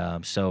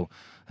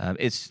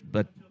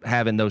 But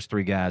having those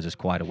three guys is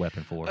quite a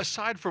weapon for us.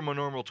 Aside from a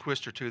normal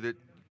twist or two that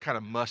kind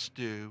of must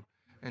do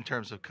in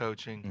terms of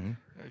coaching,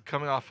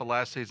 coming off of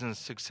last season's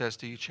success,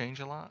 do you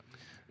change a lot?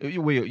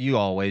 You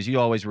always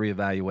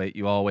reevaluate.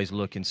 You always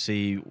look and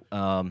see.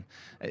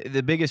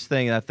 The biggest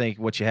thing I think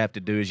what you have to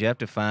do is you have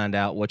to find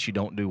out what you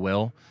don't do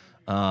well,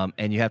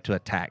 and you have to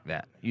attack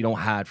that. You don't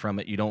hide from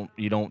it. You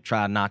don't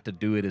try not to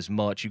do it as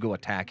much. You go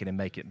attack it and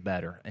make it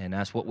better. And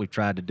that's what we've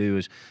tried to do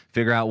is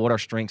figure out what our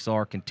strengths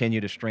are,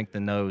 continue to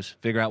strengthen those,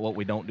 figure out what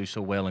we don't do so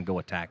well, and go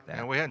attack that.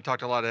 And we hadn't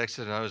talked a lot of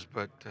X's and O's,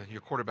 but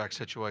your quarterback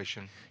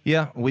situation.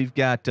 Yeah, we've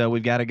got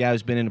a guy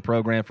who's been in the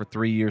program for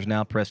 3 years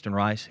now, Preston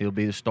Rice. He'll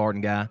be the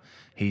starting guy.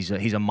 He's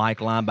a Mike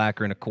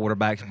linebacker in a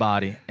quarterback's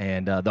body,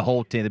 and the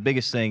whole team. The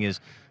biggest thing is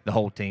the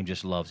whole team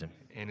just loves him.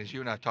 And as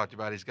you and I talked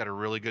about, he's got a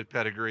really good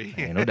pedigree.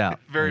 Yeah, no doubt.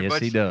 Yes,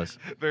 he does.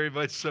 Very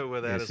much so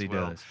with that yes, as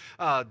well.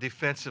 Does.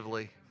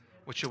 Defensively,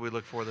 what should we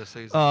look for this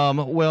season?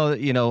 Well,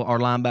 our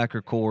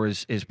linebacker core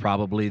is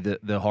probably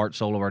the heart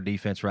soul of our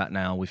defense right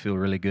now. We feel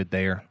really good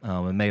there.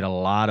 We made a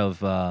lot of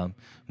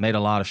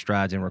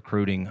strides in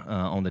recruiting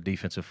on the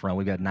defensive front.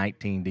 We've got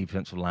 19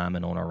 defensive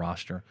linemen on our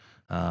roster.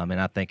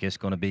 And I think it's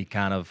going to be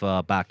kind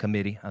of by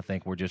committee. I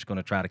think we're just going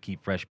to try to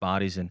keep fresh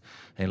bodies and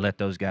let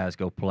those guys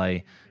go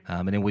play.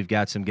 And then we've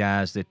got some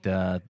guys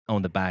that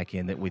on the back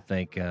end that we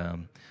think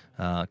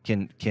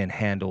can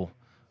handle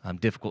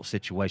difficult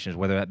situations,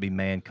 whether that be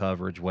man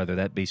coverage, whether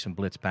that be some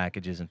blitz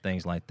packages and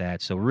things like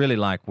that. So really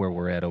like where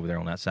we're at over there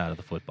on that side of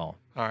the football.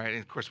 All right. And,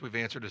 of course, we've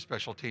answered a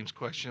special teams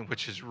question,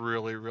 which is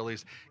really, really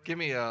 – give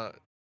me the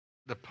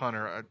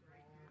punter.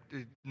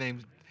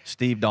 Named –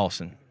 Steve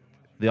Dawson.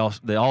 The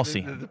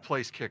Aussie. The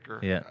place kicker.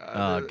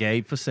 Yeah.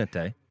 Gabe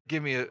Vicente.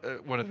 Give me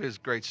one of his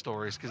great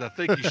stories, because I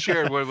think you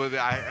shared one with me.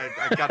 I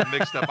got it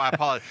mixed up. I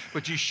apologize.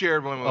 But you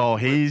shared one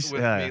with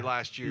me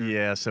last year.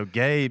 Yeah, so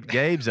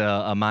Gabe's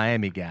a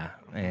Miami guy.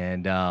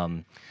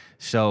 And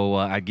so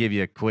I give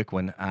you a quick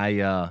one.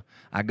 I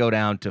go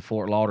down to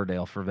Fort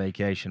Lauderdale for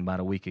vacation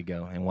about a week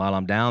ago. And while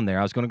I'm down there,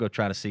 I was going to go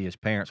try to see his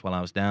parents while I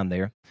was down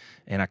there.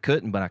 And I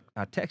couldn't, but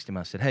I texted him.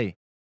 I said, hey,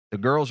 the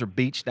girls are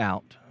beached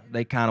out.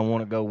 They kind of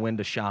want to go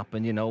window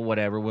shopping,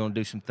 whatever. We want to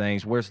do some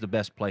things. Where's the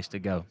best place to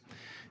go?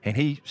 And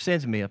he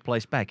sends me a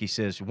place back. He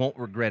says, you won't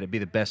regret it. Be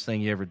the best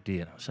thing you ever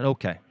did. I said,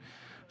 okay.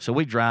 So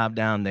we drive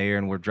down there,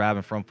 and we're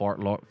driving from Fort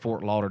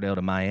Lauderdale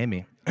to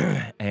Miami.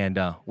 And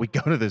we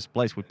go to this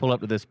place. We pull up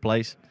to this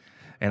place,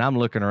 and I'm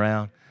looking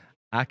around.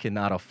 I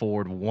cannot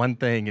afford one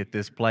thing at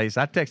this place.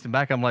 I text him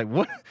back. I'm like,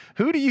 what?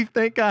 Who do you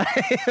think I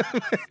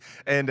am?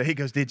 And he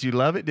goes, did you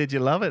love it? Did you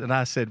love it? And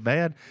I said,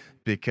 man,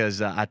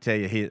 because I tell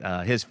you,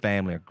 his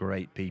family are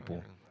great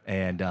people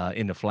and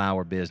in the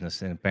flower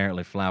business. And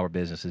apparently flower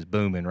business is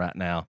booming right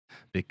now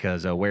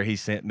because where he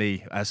sent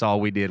me, that's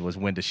all we did was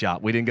window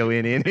shop. We didn't go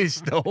in any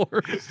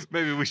stores.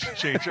 Maybe we should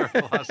change our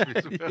philosophy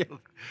as well. Yeah.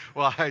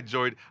 Well, I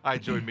enjoyed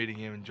meeting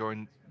him,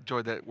 enjoyed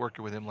that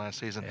working with him last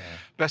season. Yeah.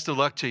 Best of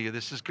luck to you.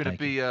 This is going to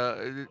be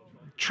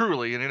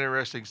truly an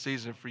interesting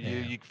season for you.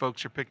 Yeah. You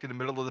folks are picked in the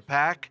middle of the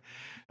pack.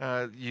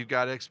 You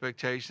got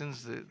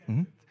expectations.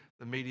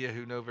 The media,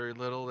 who know very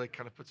little, they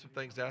kind of put some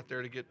things out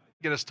there to get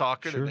us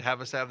talking and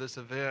have us have this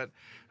event.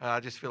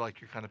 I just feel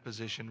like you're kind of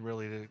positioned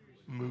really to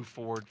move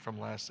forward from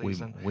last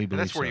season. We believe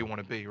that's where so. you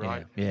want to be,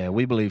 right? Yeah,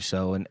 we believe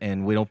so,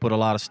 and we don't put a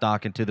lot of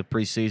stock into the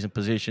preseason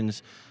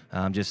positions,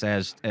 just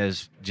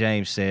as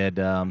James said,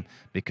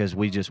 because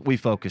we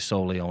focus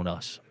solely on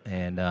us,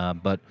 and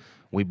but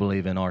we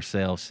believe in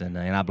ourselves, and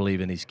I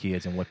believe in these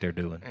kids and what they're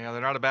doing. Yeah, they're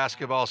not a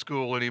basketball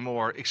school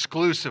anymore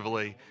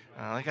exclusively.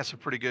 They got some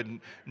pretty good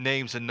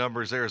names and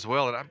numbers there as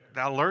well. And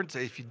I learned,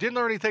 if you didn't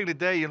learn anything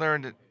today, you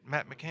learned that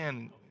Matt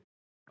McCann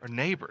are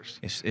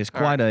neighbors. It's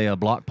quite a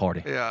block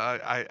party.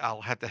 Yeah,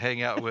 I'll have to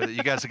hang out with it.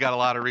 You guys have got a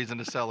lot of reason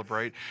to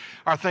celebrate.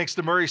 Our thanks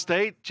to Murray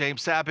State,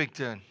 James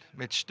Sappington,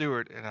 Mitch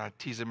Stewart, and I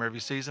tease him every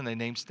season. They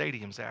name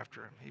stadiums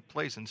after him. He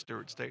plays in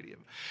Stewart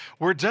Stadium.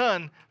 We're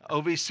done.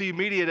 OVC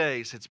Media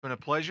Days. It's been a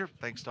pleasure.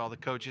 Thanks to all the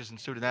coaches and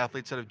student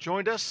athletes that have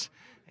joined us.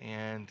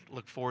 And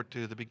look forward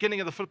to the beginning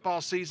of the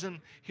football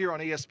season here on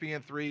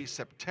ESPN3,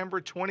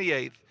 September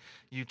 28th,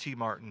 UT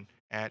Martin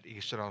at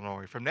Eastern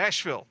Illinois. From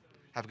Nashville,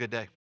 have a good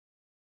day.